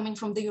rhetoric coming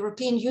from the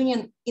European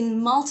Union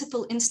in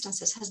multiple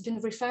instances has been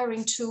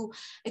referring to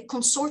a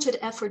concerted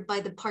effort by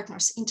the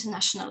partners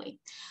internationally.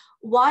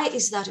 Why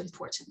is that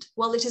important?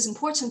 Well, it is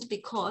important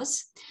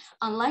because,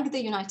 unlike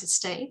the United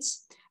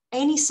States,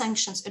 any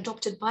sanctions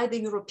adopted by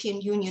the European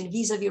Union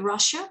vis-a-vis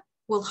Russia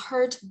will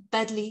hurt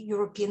badly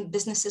European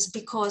businesses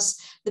because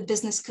the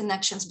business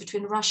connections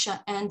between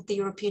Russia and the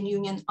European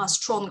Union are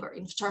stronger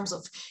in terms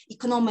of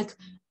economic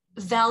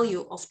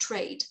value of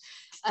trade.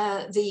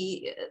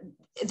 They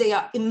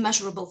are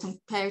immeasurable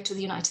compared to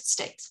the United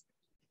States.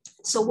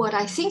 So what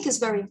I think is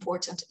very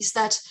important is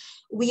that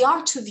we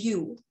are to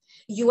view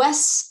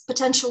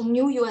potential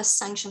new US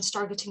sanctions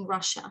targeting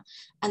Russia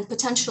and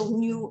potential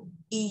new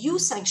EU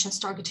sanctions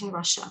targeting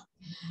Russia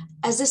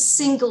as a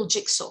single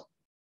jigsaw.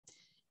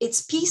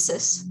 Its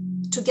pieces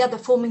together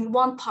forming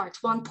one part,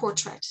 one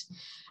portrait.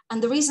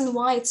 And the reason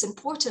why it's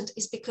important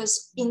is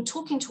because in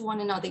talking to one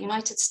another,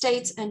 United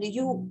States and the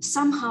EU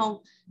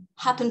somehow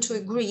happen to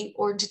agree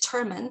or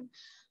determine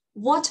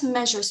what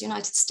measures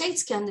United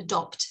States can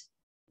adopt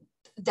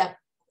that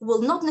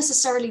will not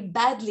necessarily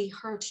badly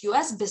hurt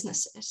US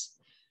businesses,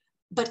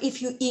 but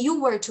if EU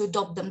were to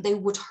adopt them, they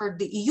would hurt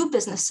the EU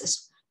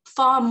businesses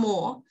far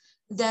more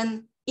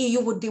than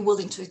EU would be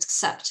willing to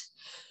accept.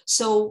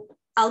 So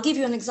I'll give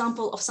you an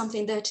example of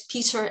something that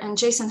Peter and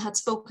Jason had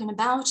spoken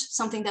about,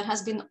 something that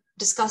has been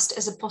discussed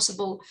as a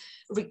possible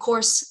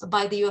recourse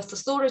by the US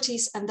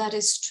authorities, and that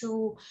is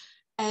to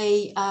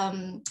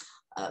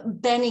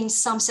banning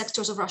some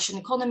sectors of Russian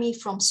economy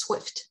from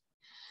SWIFT.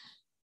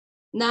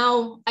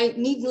 Now,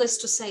 needless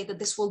to say that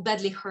this will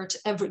badly hurt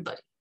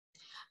everybody.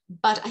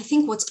 But I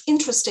think what's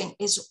interesting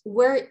is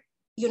where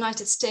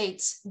United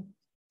States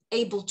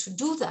able to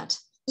do that,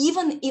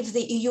 even if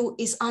the EU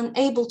is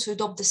unable to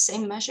adopt the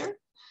same measure,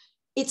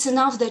 it's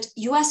enough that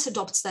US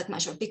adopts that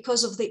measure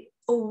because of the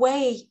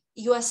way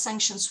US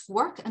sanctions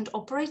work and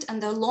operate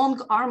and the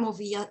long arm of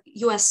the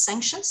US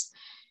sanctions.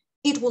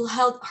 It will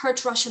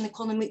hurt Russian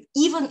economy,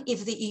 even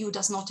if the EU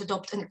does not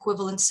adopt an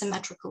equivalent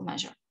symmetrical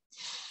measure.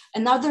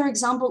 Another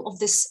example of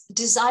this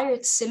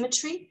desired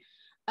symmetry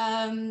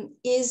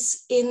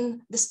is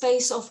in the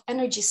space of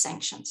energy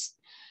sanctions.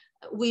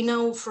 We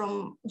know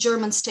from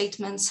German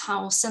statements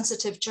how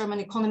sensitive German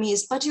economy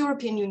is, but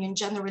European Union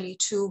generally,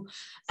 to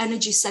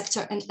energy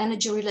sector and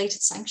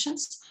energy-related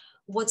sanctions.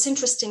 What's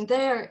interesting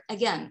there,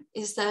 again,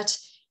 is that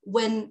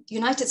when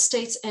United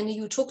States and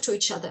EU talk to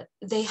each other,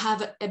 they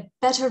have a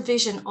better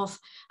vision of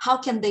how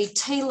can they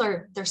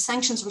tailor their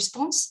sanctions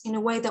response in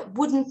a way that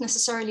wouldn't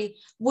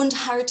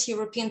hurt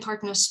European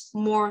partners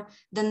more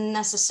than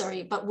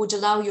necessary, but would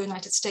allow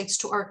United States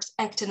to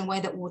act in a way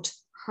that would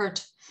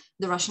hurt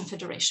the Russian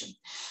Federation.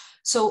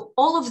 So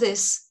all of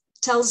this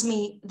tells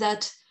me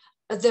that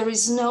there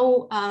is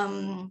no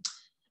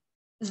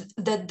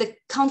that the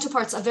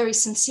counterparts are very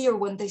sincere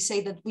when they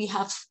say that we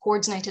have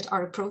coordinated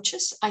our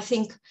approaches. I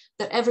think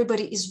that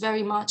everybody is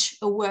very much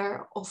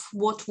aware of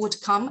what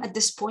would come at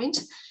this point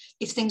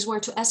if things were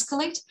to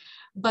escalate.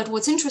 But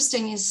what's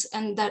interesting is,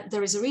 and that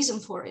there is a reason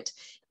for it,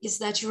 is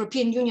that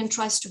European Union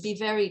tries to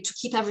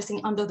keep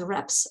everything under the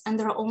reps, and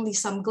there are only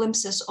some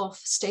glimpses of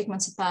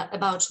statements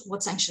about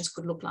what sanctions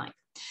could look like.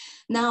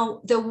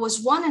 Now, there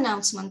was one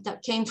announcement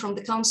that came from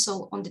the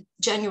Council on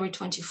January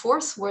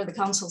 24th, where the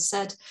Council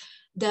said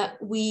that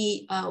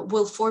we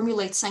will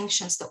formulate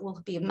sanctions that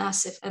will be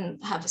massive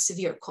and have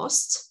severe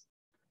costs.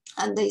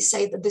 And they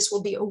say that this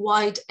will be a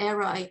wide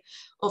array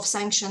of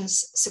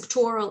sanctions,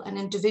 sectoral and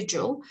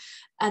individual,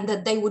 and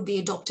that they would be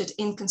adopted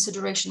in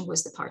consideration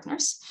with the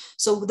partners.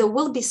 So there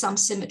will be some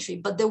symmetry,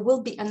 but there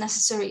will be a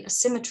necessary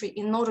asymmetry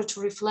in order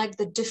to reflect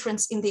the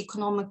difference in the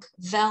economic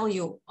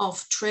value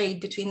of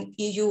trade between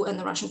EU and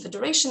the Russian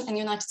Federation and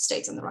United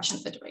States and the Russian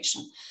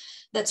Federation.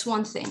 That's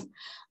one thing.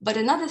 But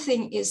another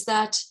thing is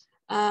that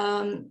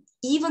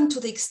even to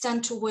the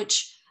extent to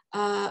which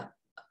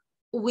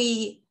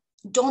we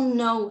don't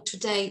know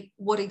today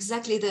what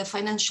exactly the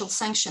financial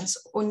sanctions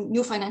or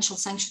new financial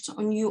sanctions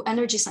or new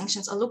energy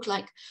sanctions look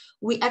like,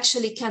 we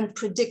actually can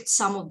predict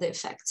some of the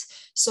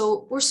effects.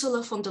 So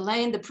Ursula von der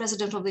Leyen, the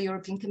president of the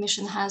European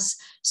Commission, has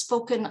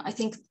spoken, I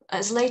think,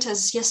 as late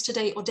as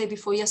yesterday or day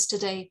before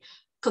yesterday,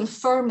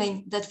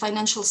 confirming that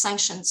financial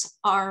sanctions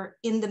are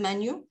in the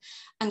menu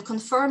and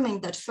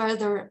confirming that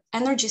further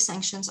energy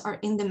sanctions are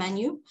in the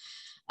menu.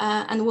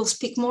 And we'll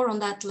speak more on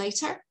that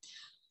later.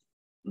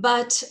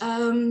 But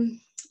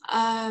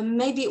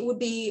maybe it would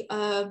be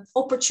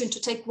opportune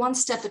to take one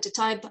step at a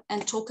time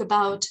and talk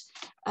about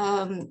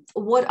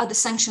what are the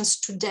sanctions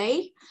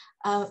today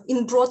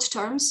in broad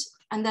terms,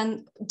 and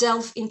then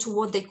delve into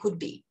what they could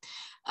be.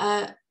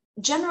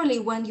 Generally,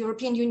 when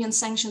European Union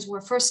sanctions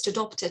were first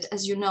adopted,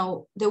 as you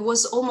know, there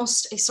was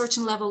almost a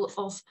certain level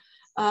of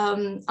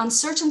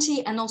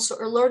uncertainty and also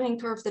a learning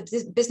curve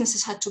that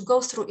businesses had to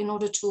go through in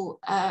order to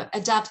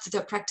adapt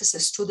their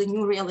practices to the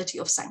new reality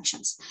of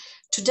sanctions.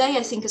 Today,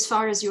 I think as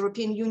far as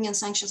European Union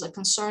sanctions are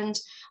concerned,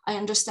 I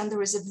understand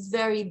there is a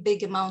very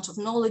big amount of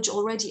knowledge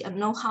already and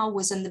know-how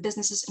within the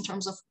businesses in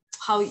terms of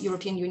how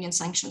European Union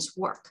sanctions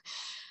work.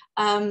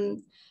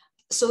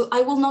 So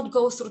I will not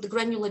go through the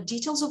granular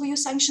details of EU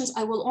sanctions.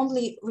 I will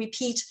only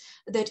repeat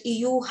that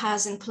EU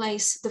has in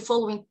place the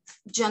following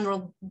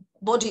general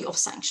body of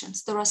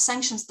sanctions. There are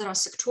sanctions that are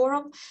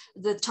sectoral,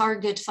 that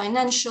target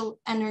financial,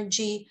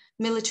 energy,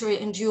 military,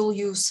 and dual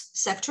use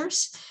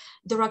sectors.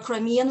 There are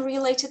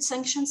Crimean-related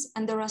sanctions,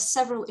 and there are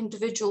several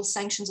individual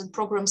sanctions and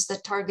programs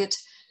that target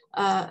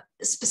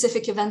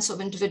specific events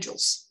of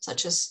individuals,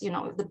 such as, you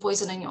know, the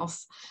poisoning of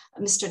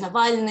Mr.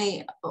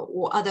 Navalny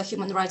or other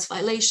human rights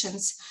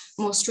violations.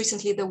 Most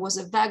recently, there was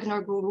a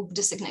Wagner Group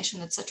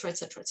designation, etc.,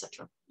 etc.,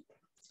 etc.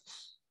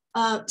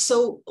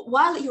 So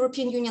while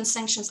European Union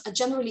sanctions are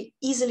generally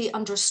easily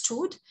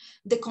understood,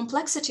 the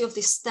complexity of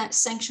these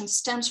sanctions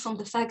stems from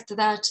the fact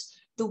that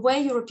the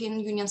way European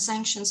Union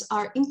sanctions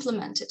are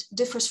implemented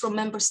differs from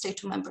member state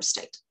to member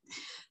state.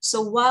 So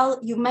while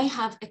you may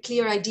have a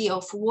clear idea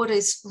of what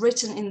is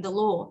written in the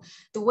law,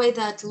 the way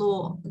that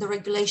law, the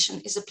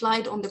regulation is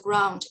applied on the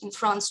ground in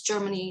France,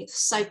 Germany,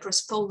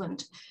 Cyprus,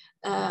 Poland,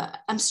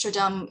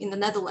 Amsterdam, in the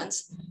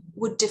Netherlands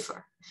would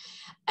differ.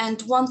 And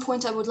one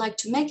point I would like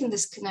to make in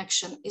this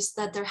connection is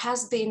that there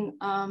has been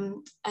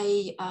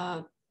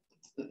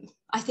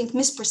I think,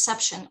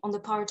 misperception on the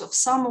part of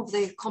some of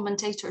the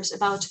commentators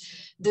about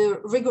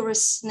the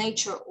rigorous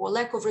nature or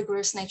lack of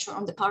rigorous nature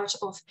on the part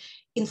of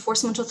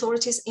enforcement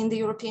authorities in the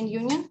European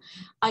Union.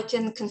 I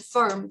can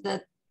confirm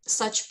that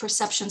such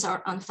perceptions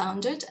are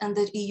unfounded and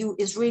that EU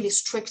is really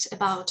strict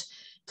about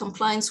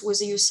compliance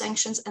with EU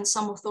sanctions, and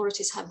some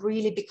authorities have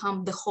really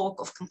become the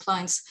hawk of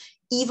compliance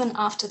even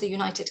after the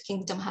United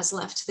Kingdom has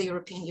left the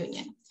European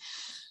Union.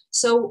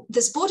 So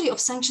this body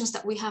of sanctions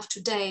that we have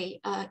today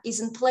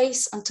is in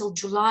place until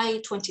July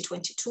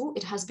 2022.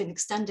 It has been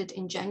extended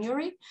in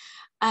January,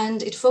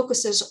 and it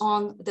focuses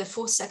on the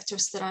 4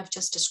 sectors that I've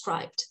just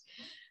described.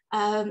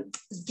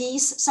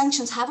 These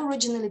sanctions have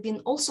originally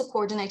been also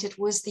coordinated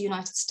with the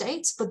United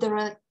States, but there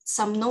are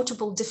some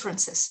notable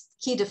differences,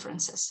 key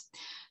differences.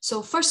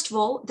 So first of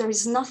all, there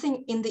is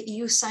nothing in the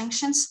EU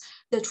sanctions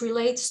that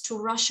relates to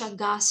Russia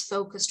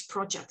gas-focused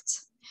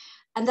projects.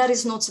 And that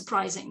is not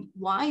surprising.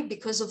 Why?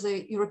 Because of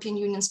the European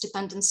Union's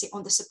dependency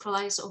on the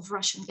supplies of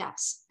Russian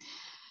gas.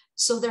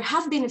 So there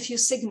have been a few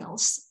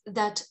signals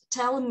that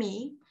tell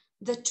me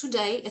that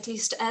today, at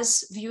least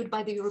as viewed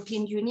by the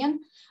European Union,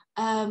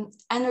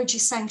 energy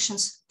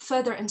sanctions,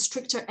 further and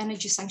stricter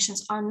energy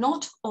sanctions are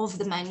not off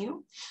the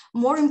menu.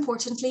 More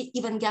importantly,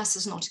 even gas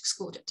is not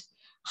excluded.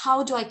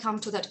 How do I come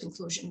to that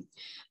conclusion?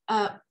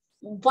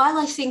 While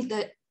I think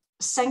that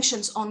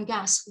sanctions on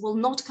gas will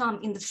not come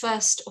in the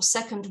first or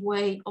second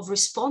way of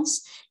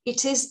response,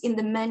 it is in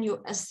the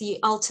menu as the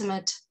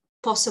ultimate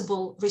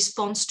possible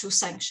response to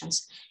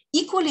sanctions.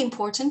 Equally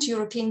important,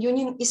 European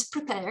Union is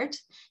prepared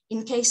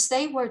in case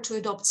they were to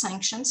adopt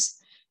sanctions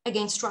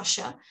against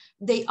Russia,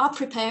 they are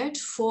prepared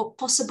for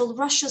possible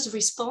Russia's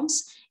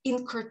response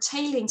in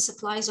curtailing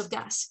supplies of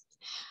gas.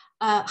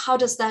 How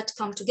does that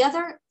come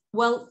together?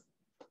 Well,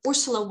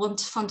 Ursula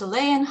von der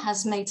Leyen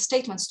has made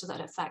statements to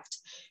that effect.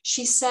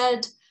 She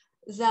said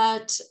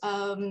that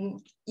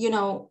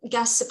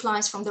gas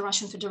supplies from the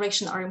Russian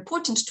Federation are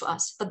important to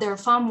us, but they're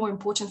far more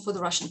important for the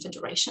Russian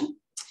Federation.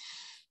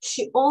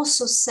 She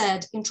also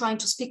said, in trying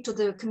to speak to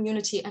the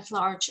community at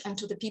large and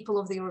to the people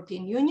of the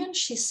European Union,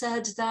 she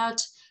said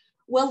that,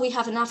 well, we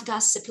have enough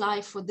gas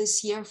supply for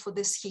this year, for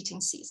this heating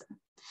season.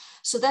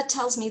 So that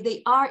tells me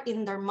they are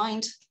in their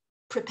mind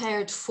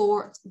prepared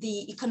for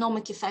the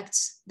economic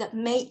effects that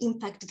may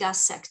impact the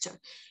gas sector,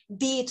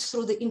 be it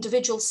through the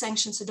individual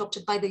sanctions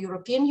adopted by the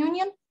European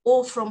Union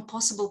or from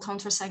possible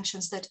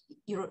counter-sanctions that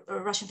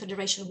Russian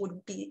Federation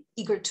would be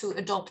eager to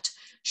adopt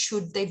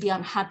should they be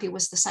unhappy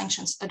with the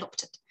sanctions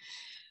adopted.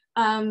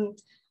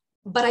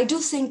 But I do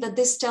think that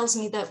this tells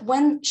me that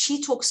when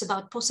she talks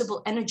about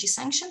possible energy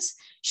sanctions,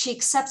 she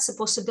accepts the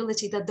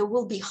possibility that there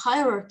will be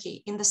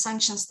hierarchy in the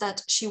sanctions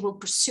that she will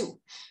pursue.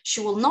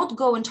 She will not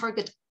go and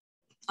target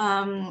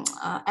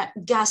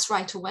gas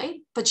right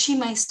away, but she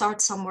may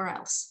start somewhere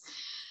else.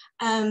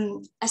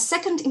 A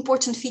second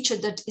important feature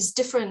that is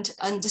different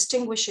and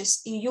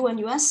distinguishes EU and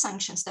US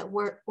sanctions that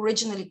were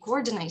originally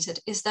coordinated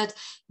is that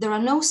there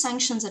are no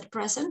sanctions at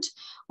present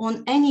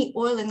on any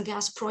oil and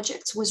gas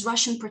projects with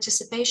Russian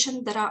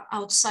participation that are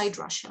outside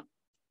Russia,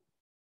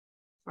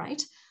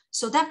 right?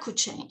 So that could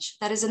change.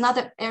 That is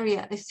another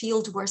area, a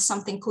field where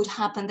something could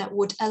happen that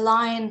would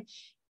align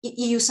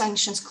EU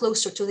sanctions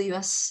closer to the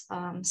US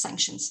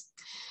sanctions.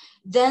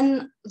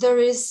 Then there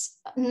is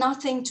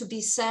nothing to be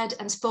said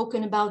and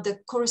spoken about the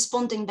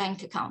corresponding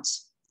bank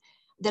accounts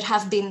that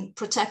have been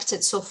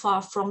protected so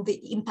far from the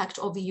impact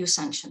of EU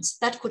sanctions.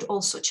 That could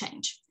also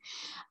change.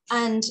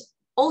 And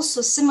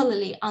also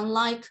similarly,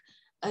 unlike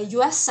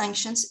US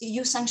sanctions,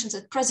 EU sanctions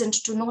at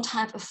present do not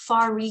have a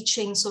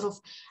far-reaching sort of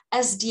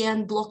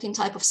SDN blocking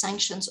type of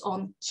sanctions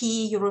on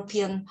key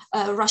European,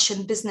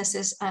 Russian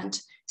businesses and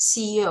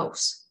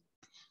CEOs.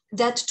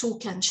 That too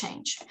can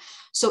change.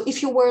 So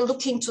if you were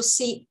looking to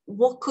see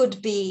what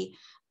could be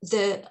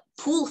the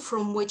pool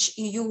from which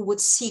EU would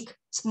seek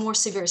more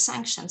severe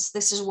sanctions,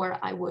 this is where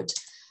I would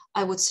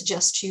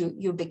suggest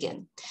you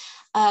begin.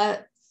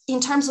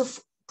 In terms of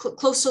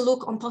closer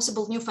look on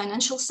possible new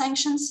financial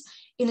sanctions,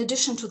 in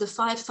addition to the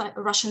 5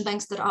 Russian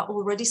banks that are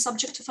already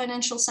subject to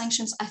financial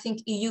sanctions, I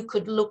think EU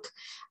could look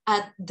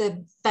at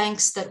the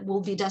banks that will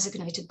be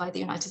designated by the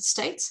United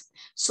States.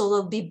 So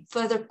there'll be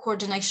further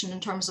coordination in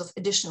terms of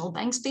additional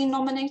banks being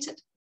nominated.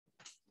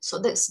 So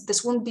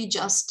this won't be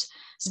just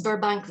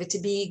Sberbank,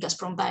 VTB,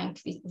 Gazprom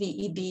Bank,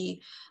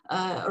 VEB,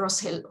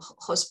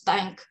 Roshilhoz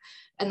Bank,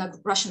 and a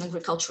Russian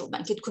agricultural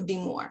bank. It could be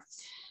more.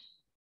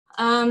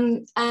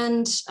 And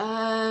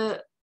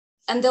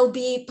there'll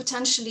be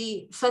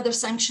potentially further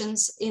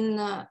sanctions in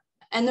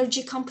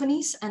energy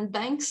companies and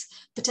banks,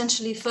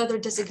 potentially further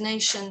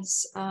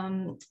designations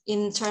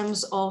in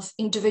terms of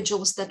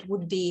individuals that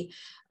would be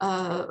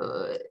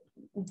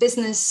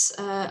business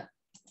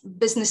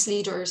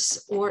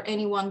leaders or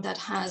anyone that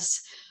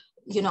has,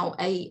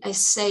 a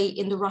say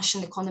in the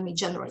Russian economy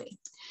generally.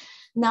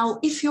 Now,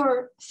 if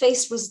you're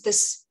faced with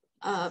this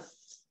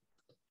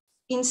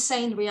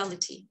insane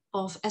reality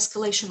of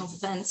escalation of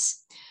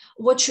events,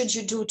 what should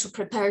you do to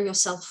prepare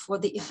yourself for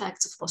the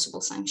effects of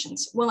possible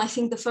sanctions? Well, I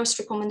think the first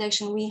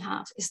recommendation we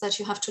have is that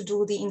you have to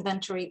do the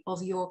inventory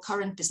of your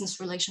current business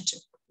relationship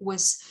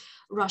with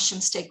Russian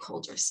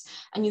stakeholders.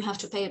 And you have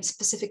to pay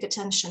specific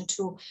attention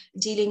to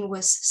dealing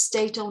with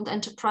state-owned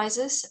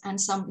enterprises and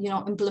some,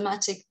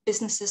 emblematic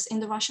businesses in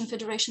the Russian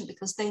Federation,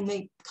 because they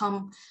may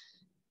come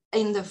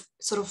in the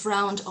sort of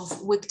round of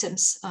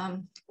victims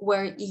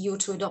were EU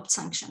to adopt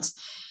sanctions.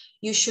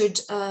 You should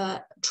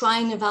try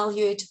and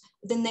evaluate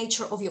the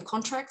nature of your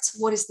contracts.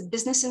 What is the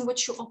business in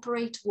which you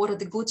operate? What are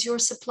the goods you're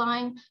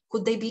supplying?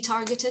 Could they be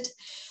targeted?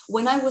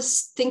 When I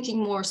was thinking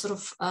more sort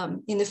of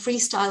in a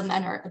freestyle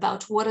manner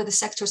about what are the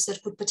sectors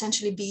that could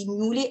potentially be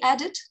newly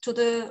added to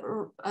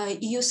the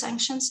EU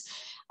sanctions,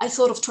 I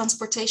thought of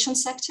transportation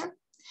sector,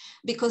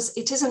 because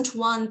it isn't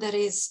one that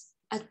is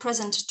at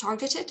present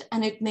targeted,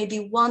 and it may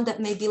be one that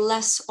may be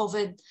less of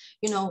a,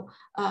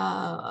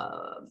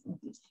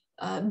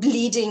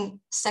 bleeding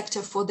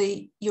sector for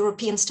the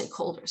European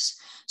stakeholders.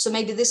 So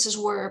maybe this is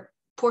where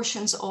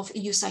portions of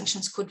EU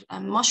sanctions could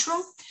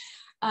mushroom.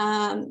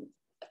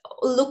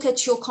 Look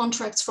at your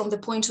contracts from the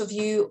point of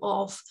view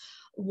of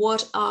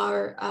what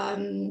are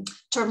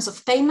terms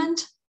of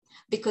payment,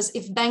 because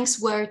if banks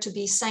were to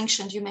be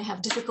sanctioned, you may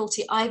have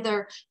difficulty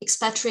either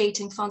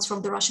expatriating funds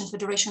from the Russian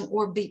Federation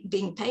or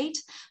being paid.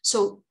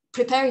 So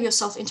prepare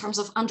yourself in terms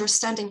of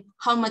understanding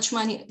how much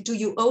money do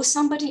you owe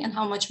somebody and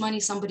how much money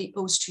somebody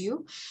owes to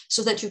you,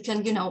 so that you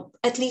can,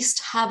 at least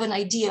have an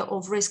idea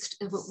of risk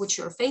which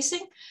you're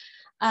facing.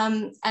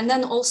 And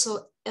then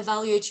also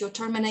evaluate your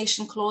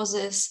termination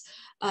clauses,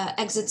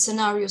 exit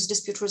scenarios,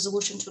 dispute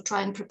resolution, to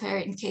try and prepare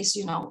in case,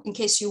 in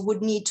case you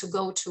would need to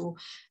go to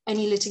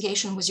any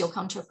litigation with your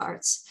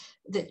counterparts,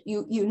 that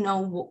you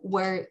know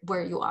where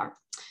you are.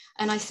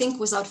 And I think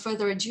without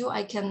further ado,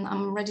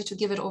 I'm ready to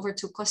give it over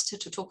to Kostya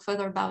to talk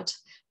further about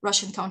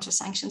Russian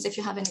counter-sanctions. If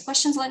you have any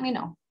questions, let me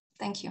know.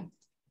 Thank you.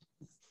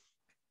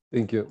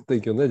 Thank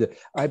you, Nadia.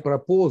 I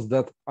propose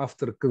that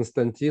after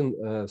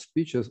Konstantin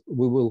speeches,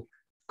 we will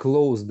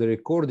close the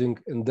recording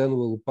and then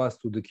we'll pass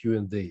to the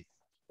Q&A.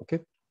 Okay?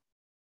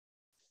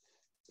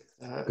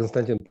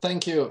 Konstantin.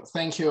 Thank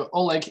you,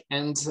 Oleg.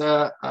 And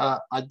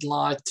I'd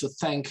like to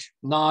thank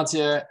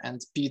Nadia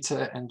and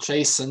Peter and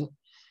Jason,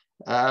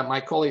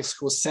 my colleagues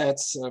who set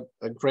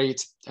a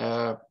great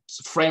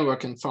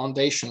framework and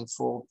foundation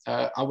for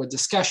our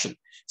discussion.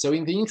 So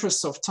in the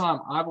interest of time,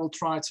 I will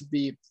try to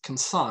be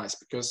concise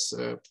because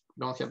we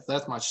don't have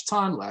that much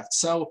time left.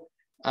 So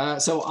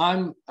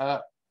I'm,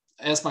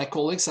 as my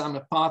colleagues, I'm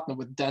a partner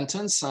with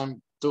DENTONS.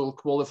 I'm dual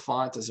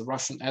qualified as a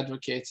Russian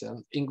advocate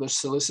and English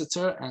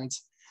solicitor. And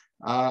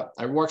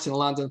I worked in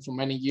London for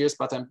many years,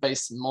 but I'm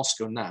based in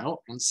Moscow now.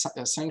 And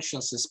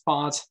sanctions is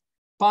part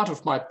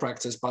of my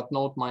practice, but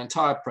not my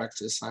entire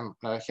practice. I'm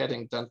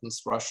heading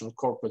DENTONS Russian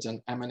corporate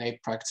and M&A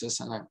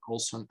practice, and I'm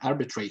also an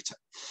arbitrator.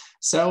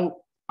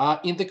 So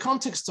in the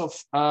context of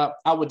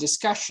our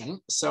discussion,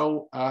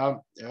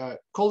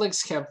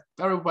 colleagues have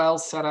very well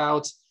set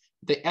out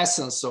the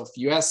essence of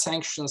US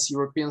sanctions,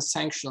 European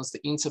sanctions,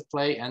 the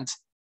interplay, and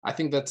I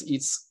think that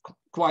it's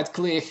quite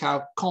clear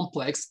how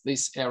complex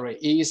this area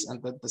is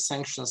and that the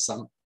sanctions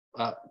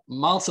are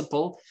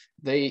multiple.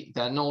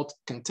 They're not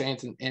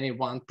contained in any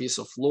one piece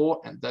of law,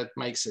 and that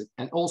makes it,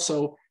 and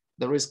also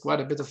there is quite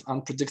a bit of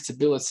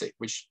unpredictability,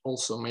 which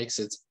also makes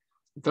it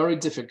very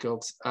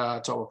difficult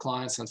to our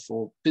clients and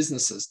for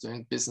businesses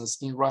doing business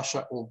in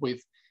Russia or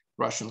with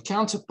Russian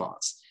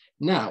counterparts.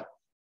 Now,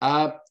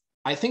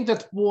 I think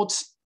that what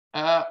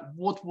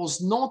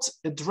was not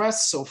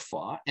addressed so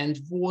far and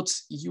what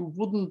you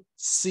wouldn't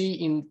see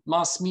in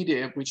mass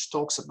media, which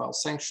talks about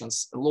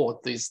sanctions a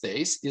lot these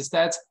days, is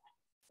that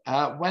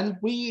when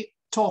we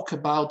talk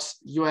about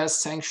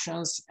US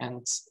sanctions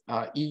and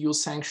EU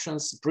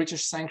sanctions,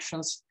 British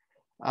sanctions,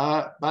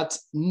 but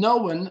no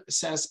one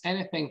says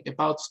anything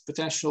about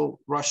potential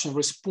Russian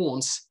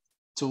response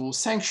to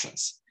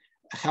sanctions.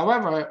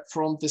 However,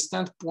 from the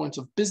standpoint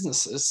of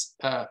businesses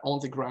on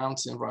the ground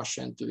in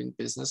Russia and doing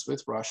business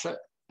with Russia,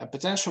 a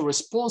potential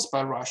response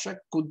by Russia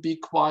could be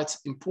quite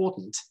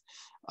important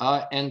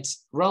and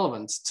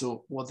relevant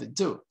to what they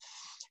do.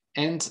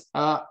 And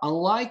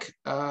unlike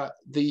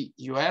the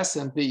US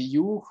and the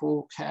EU,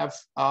 who have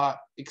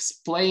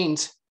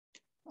explained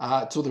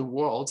to the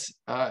world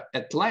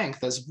at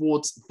length as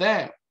what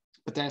their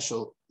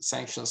potential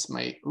sanctions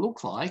may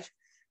look like,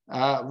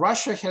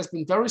 Russia has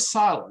been very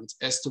silent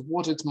as to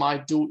what it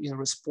might do in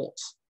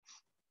response.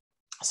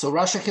 So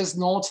Russia has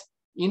not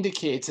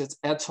indicated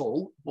at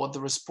all what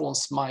the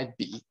response might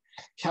be.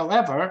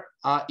 However,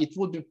 it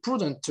would be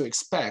prudent to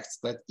expect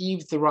that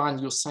if there are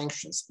new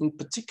sanctions, in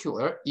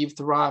particular, if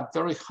there are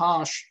very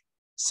harsh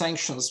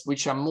sanctions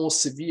which are more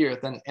severe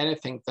than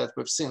anything that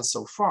we've seen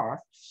so far,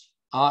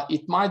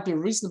 it might be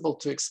reasonable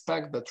to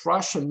expect that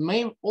Russia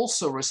may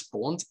also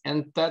respond,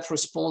 and that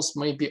response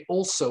may be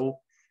also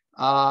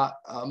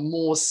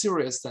more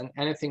serious than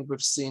anything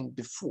we've seen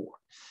before.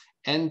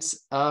 And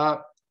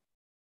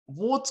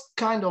what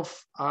kind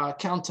of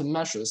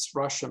countermeasures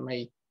Russia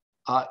may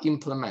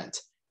implement?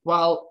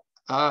 Well,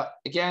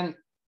 again,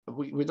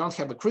 we don't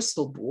have a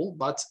crystal ball,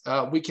 but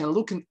we can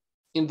look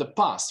in the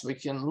past. We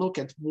can look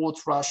at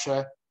what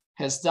Russia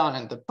has done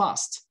in the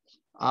past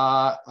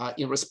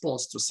in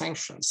response to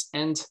sanctions.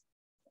 And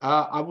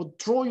I would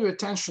draw your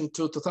attention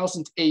to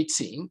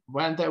 2018,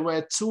 when there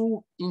were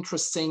two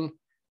interesting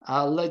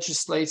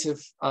legislative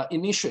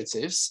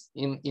initiatives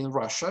in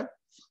Russia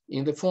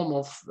in the form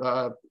of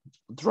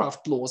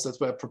draft laws that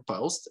were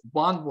proposed.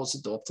 One was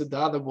adopted, the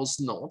other was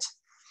not.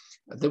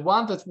 The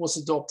one that was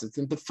adopted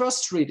in the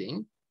first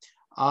reading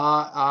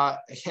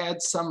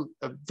had some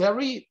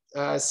very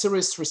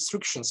serious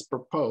restrictions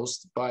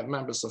proposed by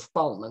members of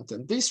parliament.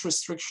 And these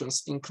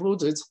restrictions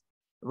included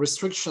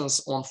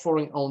restrictions on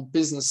foreign-owned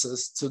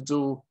businesses to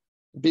do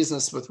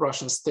business with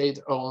Russian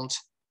state-owned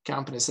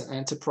companies and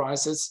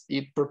enterprises.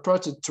 It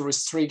purported to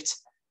restrict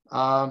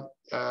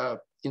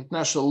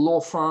international law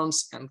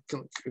firms and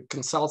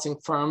consulting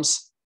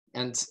firms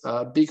and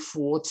Big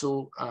Four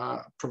to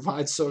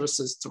provide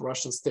services to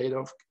Russian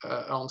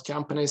state-owned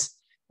companies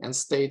and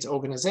state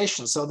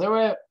organizations. So there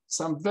were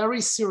some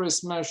very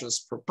serious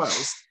measures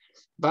proposed,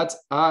 but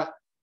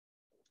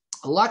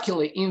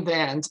luckily in the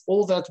end,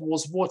 all that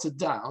was watered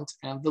down,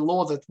 and the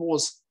law that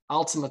was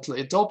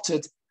ultimately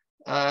adopted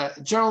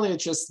generally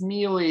just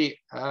merely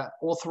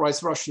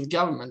authorized Russian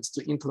governments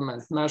to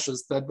implement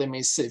measures that they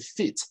may see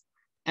fit.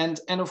 And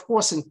of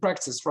course, in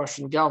practice,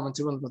 Russian government,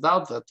 even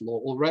without that law,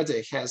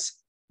 already has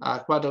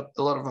quite a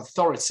lot of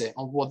authority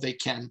on what they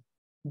can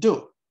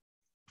do.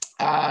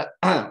 But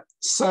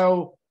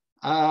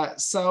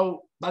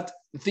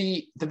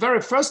the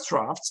very first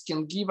drafts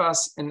can give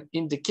us an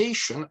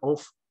indication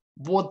of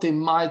what they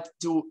might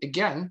do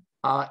again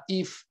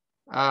if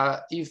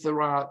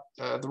there are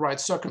the right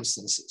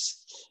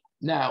circumstances.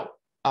 Now,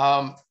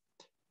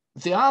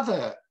 The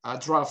other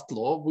draft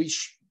law,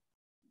 which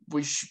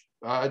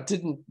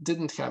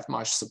didn't have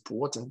much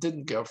support and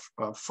didn't go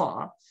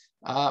far,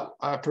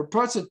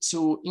 purported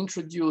to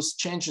introduce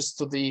changes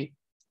to the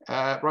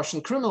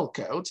Russian criminal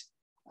code,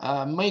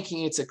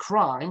 making it a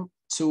crime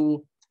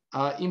to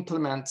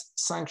implement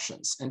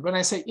sanctions. And when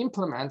I say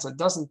implement, it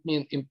doesn't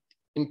mean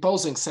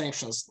imposing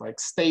sanctions like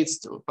states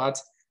do, but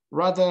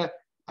rather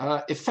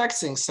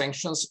effecting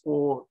sanctions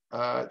or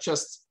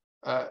just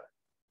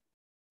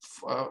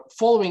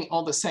following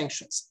all the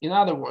sanctions. In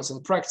other words,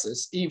 in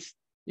practice, if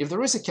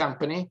there is a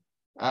company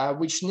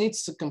which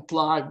needs to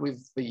comply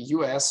with the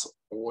US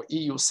or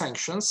EU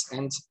sanctions,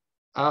 and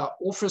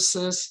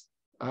officers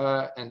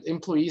and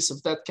employees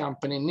of that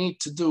company need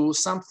to do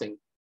something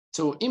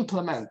to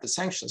implement the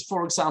sanctions.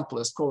 For example,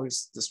 as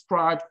colleagues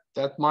described,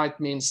 that might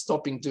mean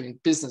stopping doing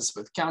business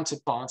with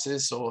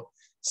counterparties or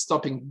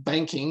stopping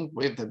banking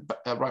with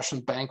a Russian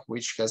bank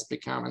which has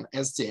become an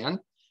SDN.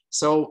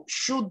 So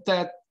should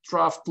that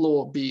draft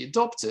law be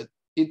adopted,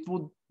 it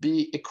would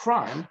be a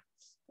crime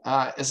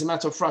as a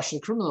matter of Russian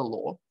criminal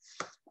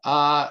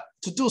law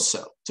to do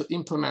so, to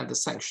implement the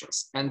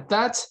sanctions. And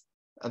that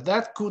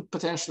could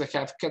potentially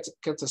have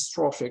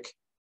catastrophic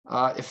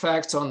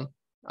effect on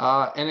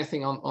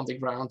anything on the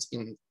ground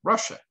in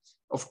Russia.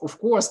 Of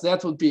course,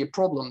 that would be a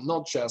problem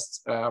not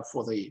just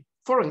for the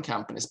foreign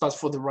companies, but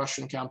for the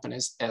Russian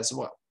companies as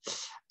well.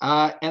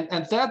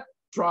 And that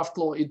draft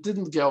law, it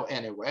didn't go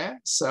anywhere.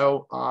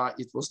 So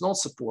it was not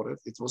supported,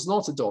 it was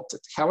not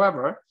adopted.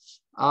 However,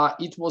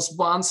 it was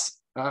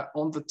once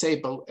on the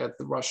table at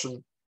the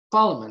Russian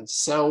parliament.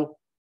 So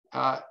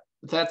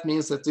that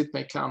means that it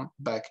may come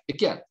back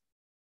again.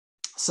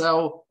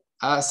 So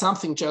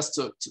something just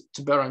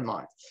to bear in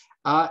mind.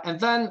 And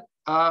then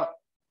I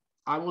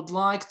would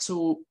like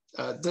to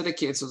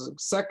dedicate the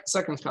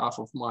second half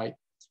of my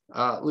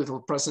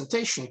little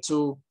presentation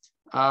to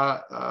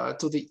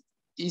the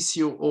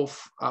issue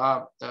of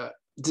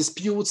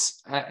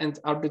disputes and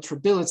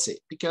arbitrability,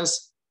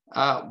 because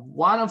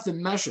one of the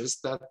measures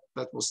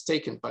that was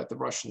taken by the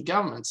Russian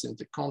government in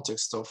the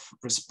context of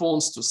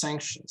response to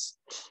sanctions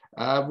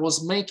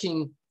was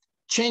making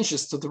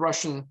changes to the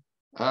Russian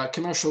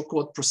Commercial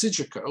Court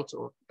Procedure Code,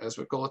 or as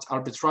we call it,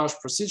 Arbitrage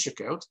Procedure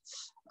Code,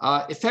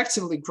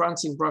 effectively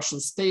granting Russian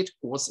state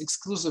courts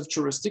exclusive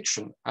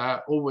jurisdiction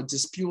over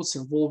disputes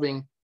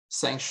involving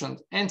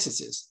sanctioned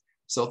entities.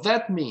 So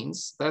that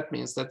means that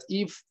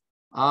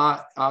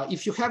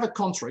if you have a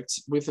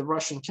contract with a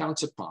Russian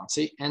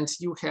counterparty and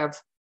you have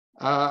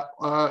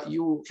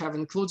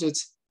included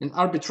an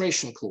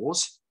arbitration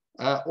clause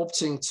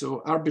opting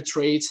to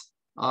arbitrate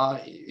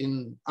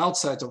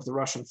outside of the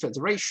Russian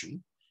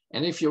Federation,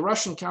 and if your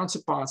Russian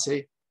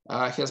counterparty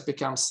has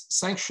become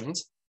sanctioned,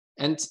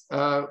 and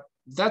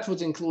that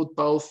would include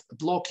both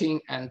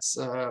blocking and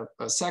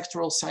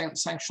sectoral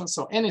sanctions,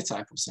 so any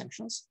type of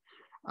sanctions,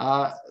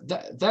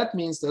 that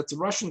means that the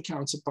Russian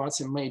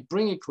counterparty may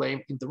bring a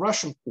claim in the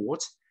Russian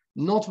court,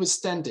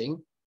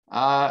 notwithstanding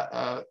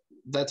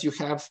that you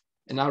have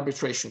an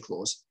arbitration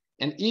clause.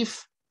 And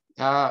if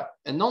a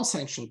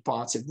non-sanctioned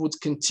party would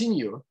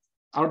continue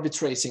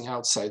arbitrating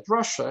outside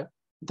Russia,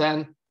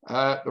 then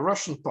the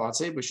Russian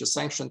party, which is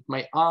sanctioned,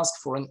 may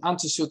ask for an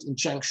anti-suit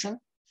injunction,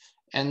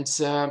 and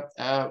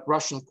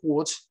Russian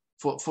court,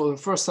 for the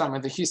first time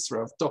in the history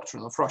of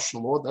doctrine of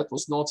Russian law, that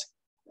was not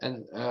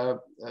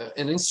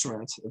an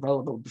instrument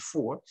available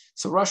before.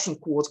 So Russian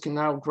court can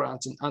now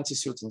grant an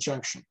anti-suit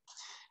injunction.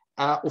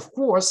 Of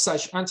course,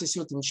 such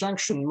anti-suit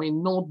injunction may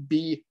not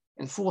be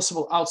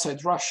enforceable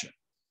outside Russia.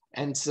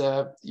 And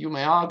you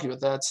may argue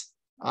that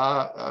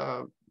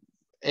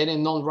any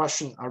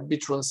non-Russian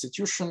arbitral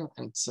institution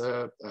and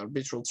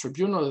arbitral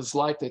tribunal is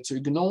likely to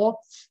ignore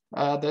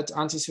that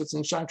anti-suit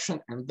injunction,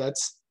 and that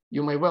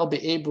you may well be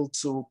able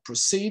to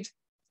proceed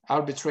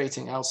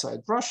arbitrating outside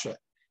Russia.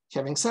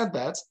 Having said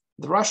that,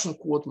 the Russian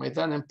court may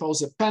then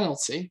impose a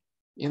penalty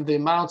in the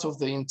amount of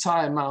the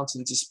entire amount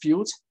in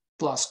dispute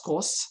plus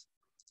costs,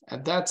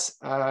 and that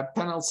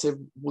penalty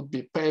would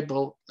be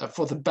payable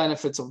for the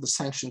benefit of the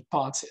sanctioned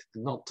party,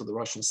 not to the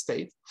Russian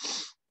state.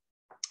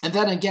 And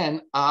then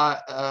again,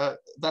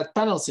 that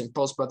penalty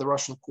imposed by the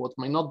Russian court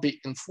may not be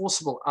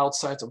enforceable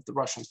outside of the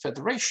Russian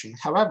Federation.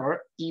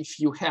 However, if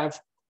you have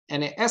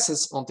any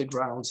assets on the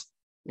ground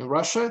in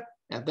Russia,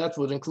 and that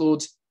would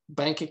include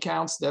bank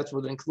accounts, that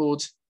would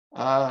include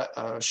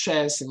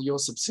shares in your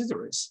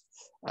subsidiaries,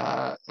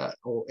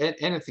 or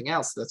anything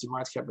else that you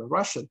might have in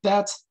Russia,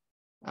 that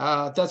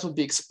would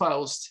be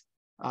exposed,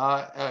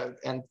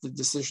 and the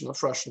decision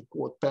of Russian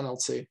court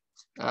penalty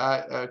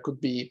could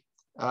be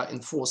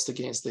enforced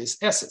against these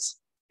assets.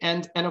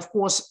 And of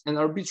course, an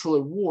arbitral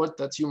award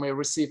that you may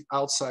receive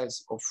outside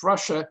of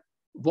Russia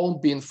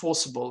won't be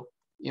enforceable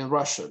in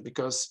Russia,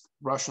 because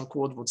Russian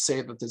court would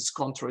say that it's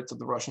contrary to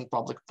the Russian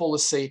public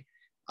policy,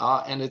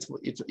 and it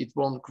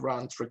won't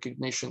grant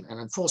recognition and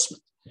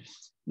enforcement.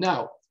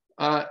 Now,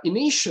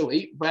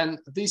 initially, when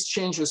these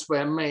changes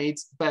were made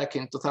back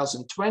in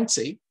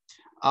 2020,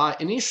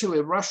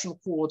 initially Russian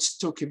courts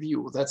took a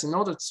view that in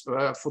order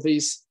for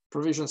these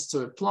provisions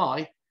to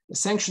apply, the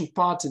sanctioned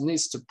party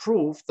needs to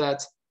prove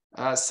that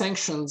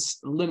sanctions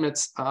limit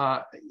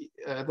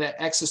their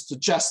access to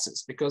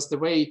justice, because the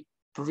way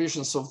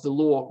provisions of the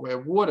law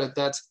were worded,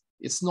 that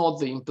it's not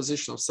the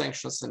imposition of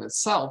sanctions in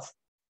itself,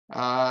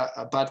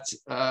 but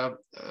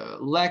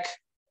lack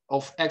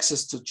of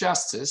access to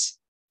justice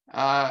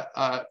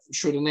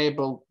should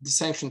enable the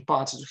sanctioned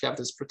party to have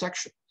this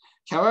protection.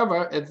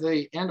 However, at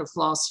the end of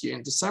last year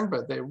in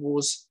December, there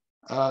was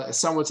a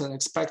somewhat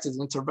unexpected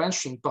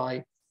intervention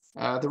by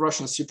the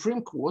Russian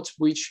Supreme Court,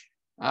 which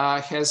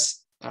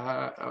has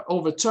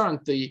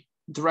overturned the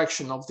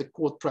direction of the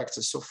court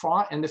practice so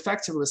far, and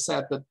effectively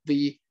said that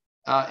the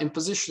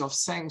imposition of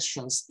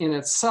sanctions in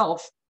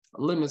itself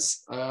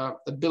limits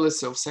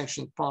ability of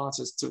sanctioned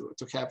parties to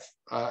have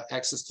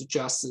access to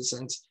justice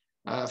and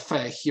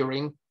fair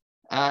hearing,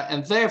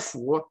 and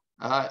therefore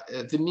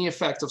the mere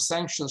fact of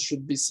sanctions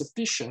should be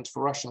sufficient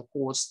for Russian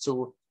courts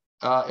to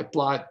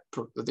apply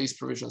these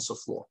provisions of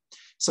law.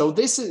 So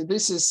this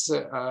is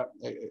a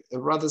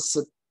rather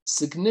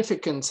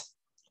significant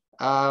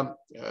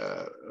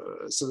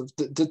sort of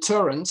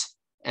deterrent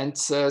and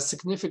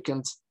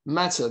significant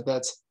matter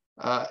that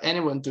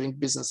anyone doing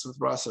business with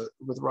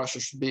Russia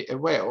should be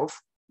aware of.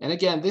 And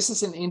again, this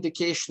is an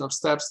indication of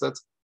steps that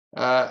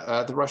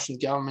the Russian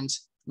government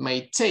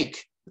may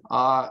take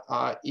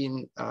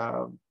in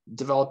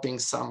developing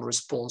some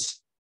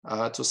response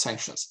to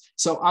sanctions.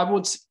 So I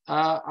would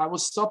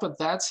stop at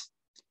that,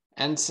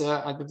 and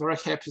I'd be very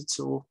happy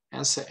to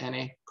answer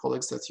any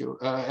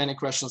any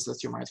questions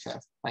that you might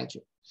have. Thank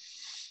you.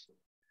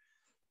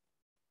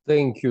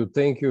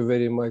 Thank you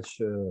very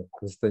much,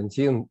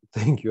 Konstantin.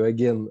 Thank you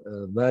again,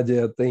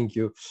 Nadia. Thank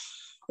you,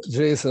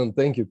 Jason.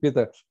 Thank you,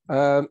 Peter.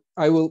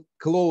 I will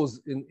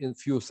close in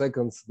few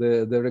seconds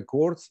the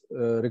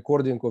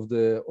recording of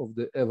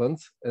the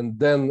event, and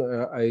then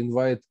I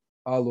invite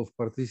all of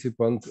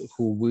participants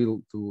who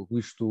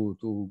wish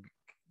to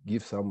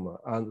give some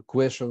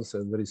questions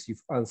and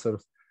receive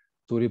answers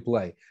to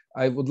reply.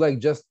 I would like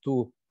just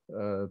to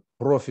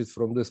profit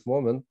from this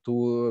moment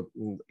to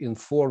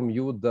inform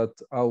you that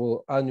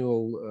our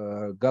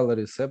annual gala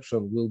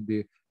reception will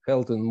be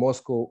held in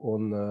Moscow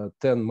on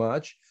 10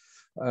 March.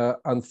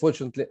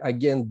 Unfortunately,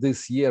 again,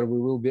 this year we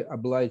will be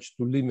obliged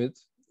to limit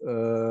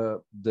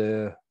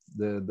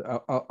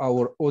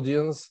our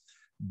audience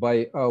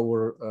by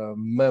our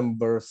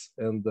members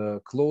and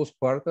close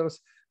partners.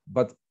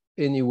 But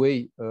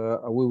anyway,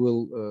 we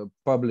will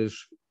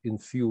publish in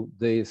few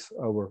days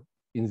our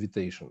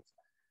invitations.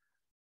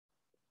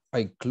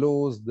 I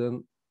close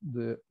then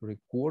the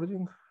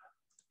recording.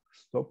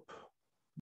 Stop.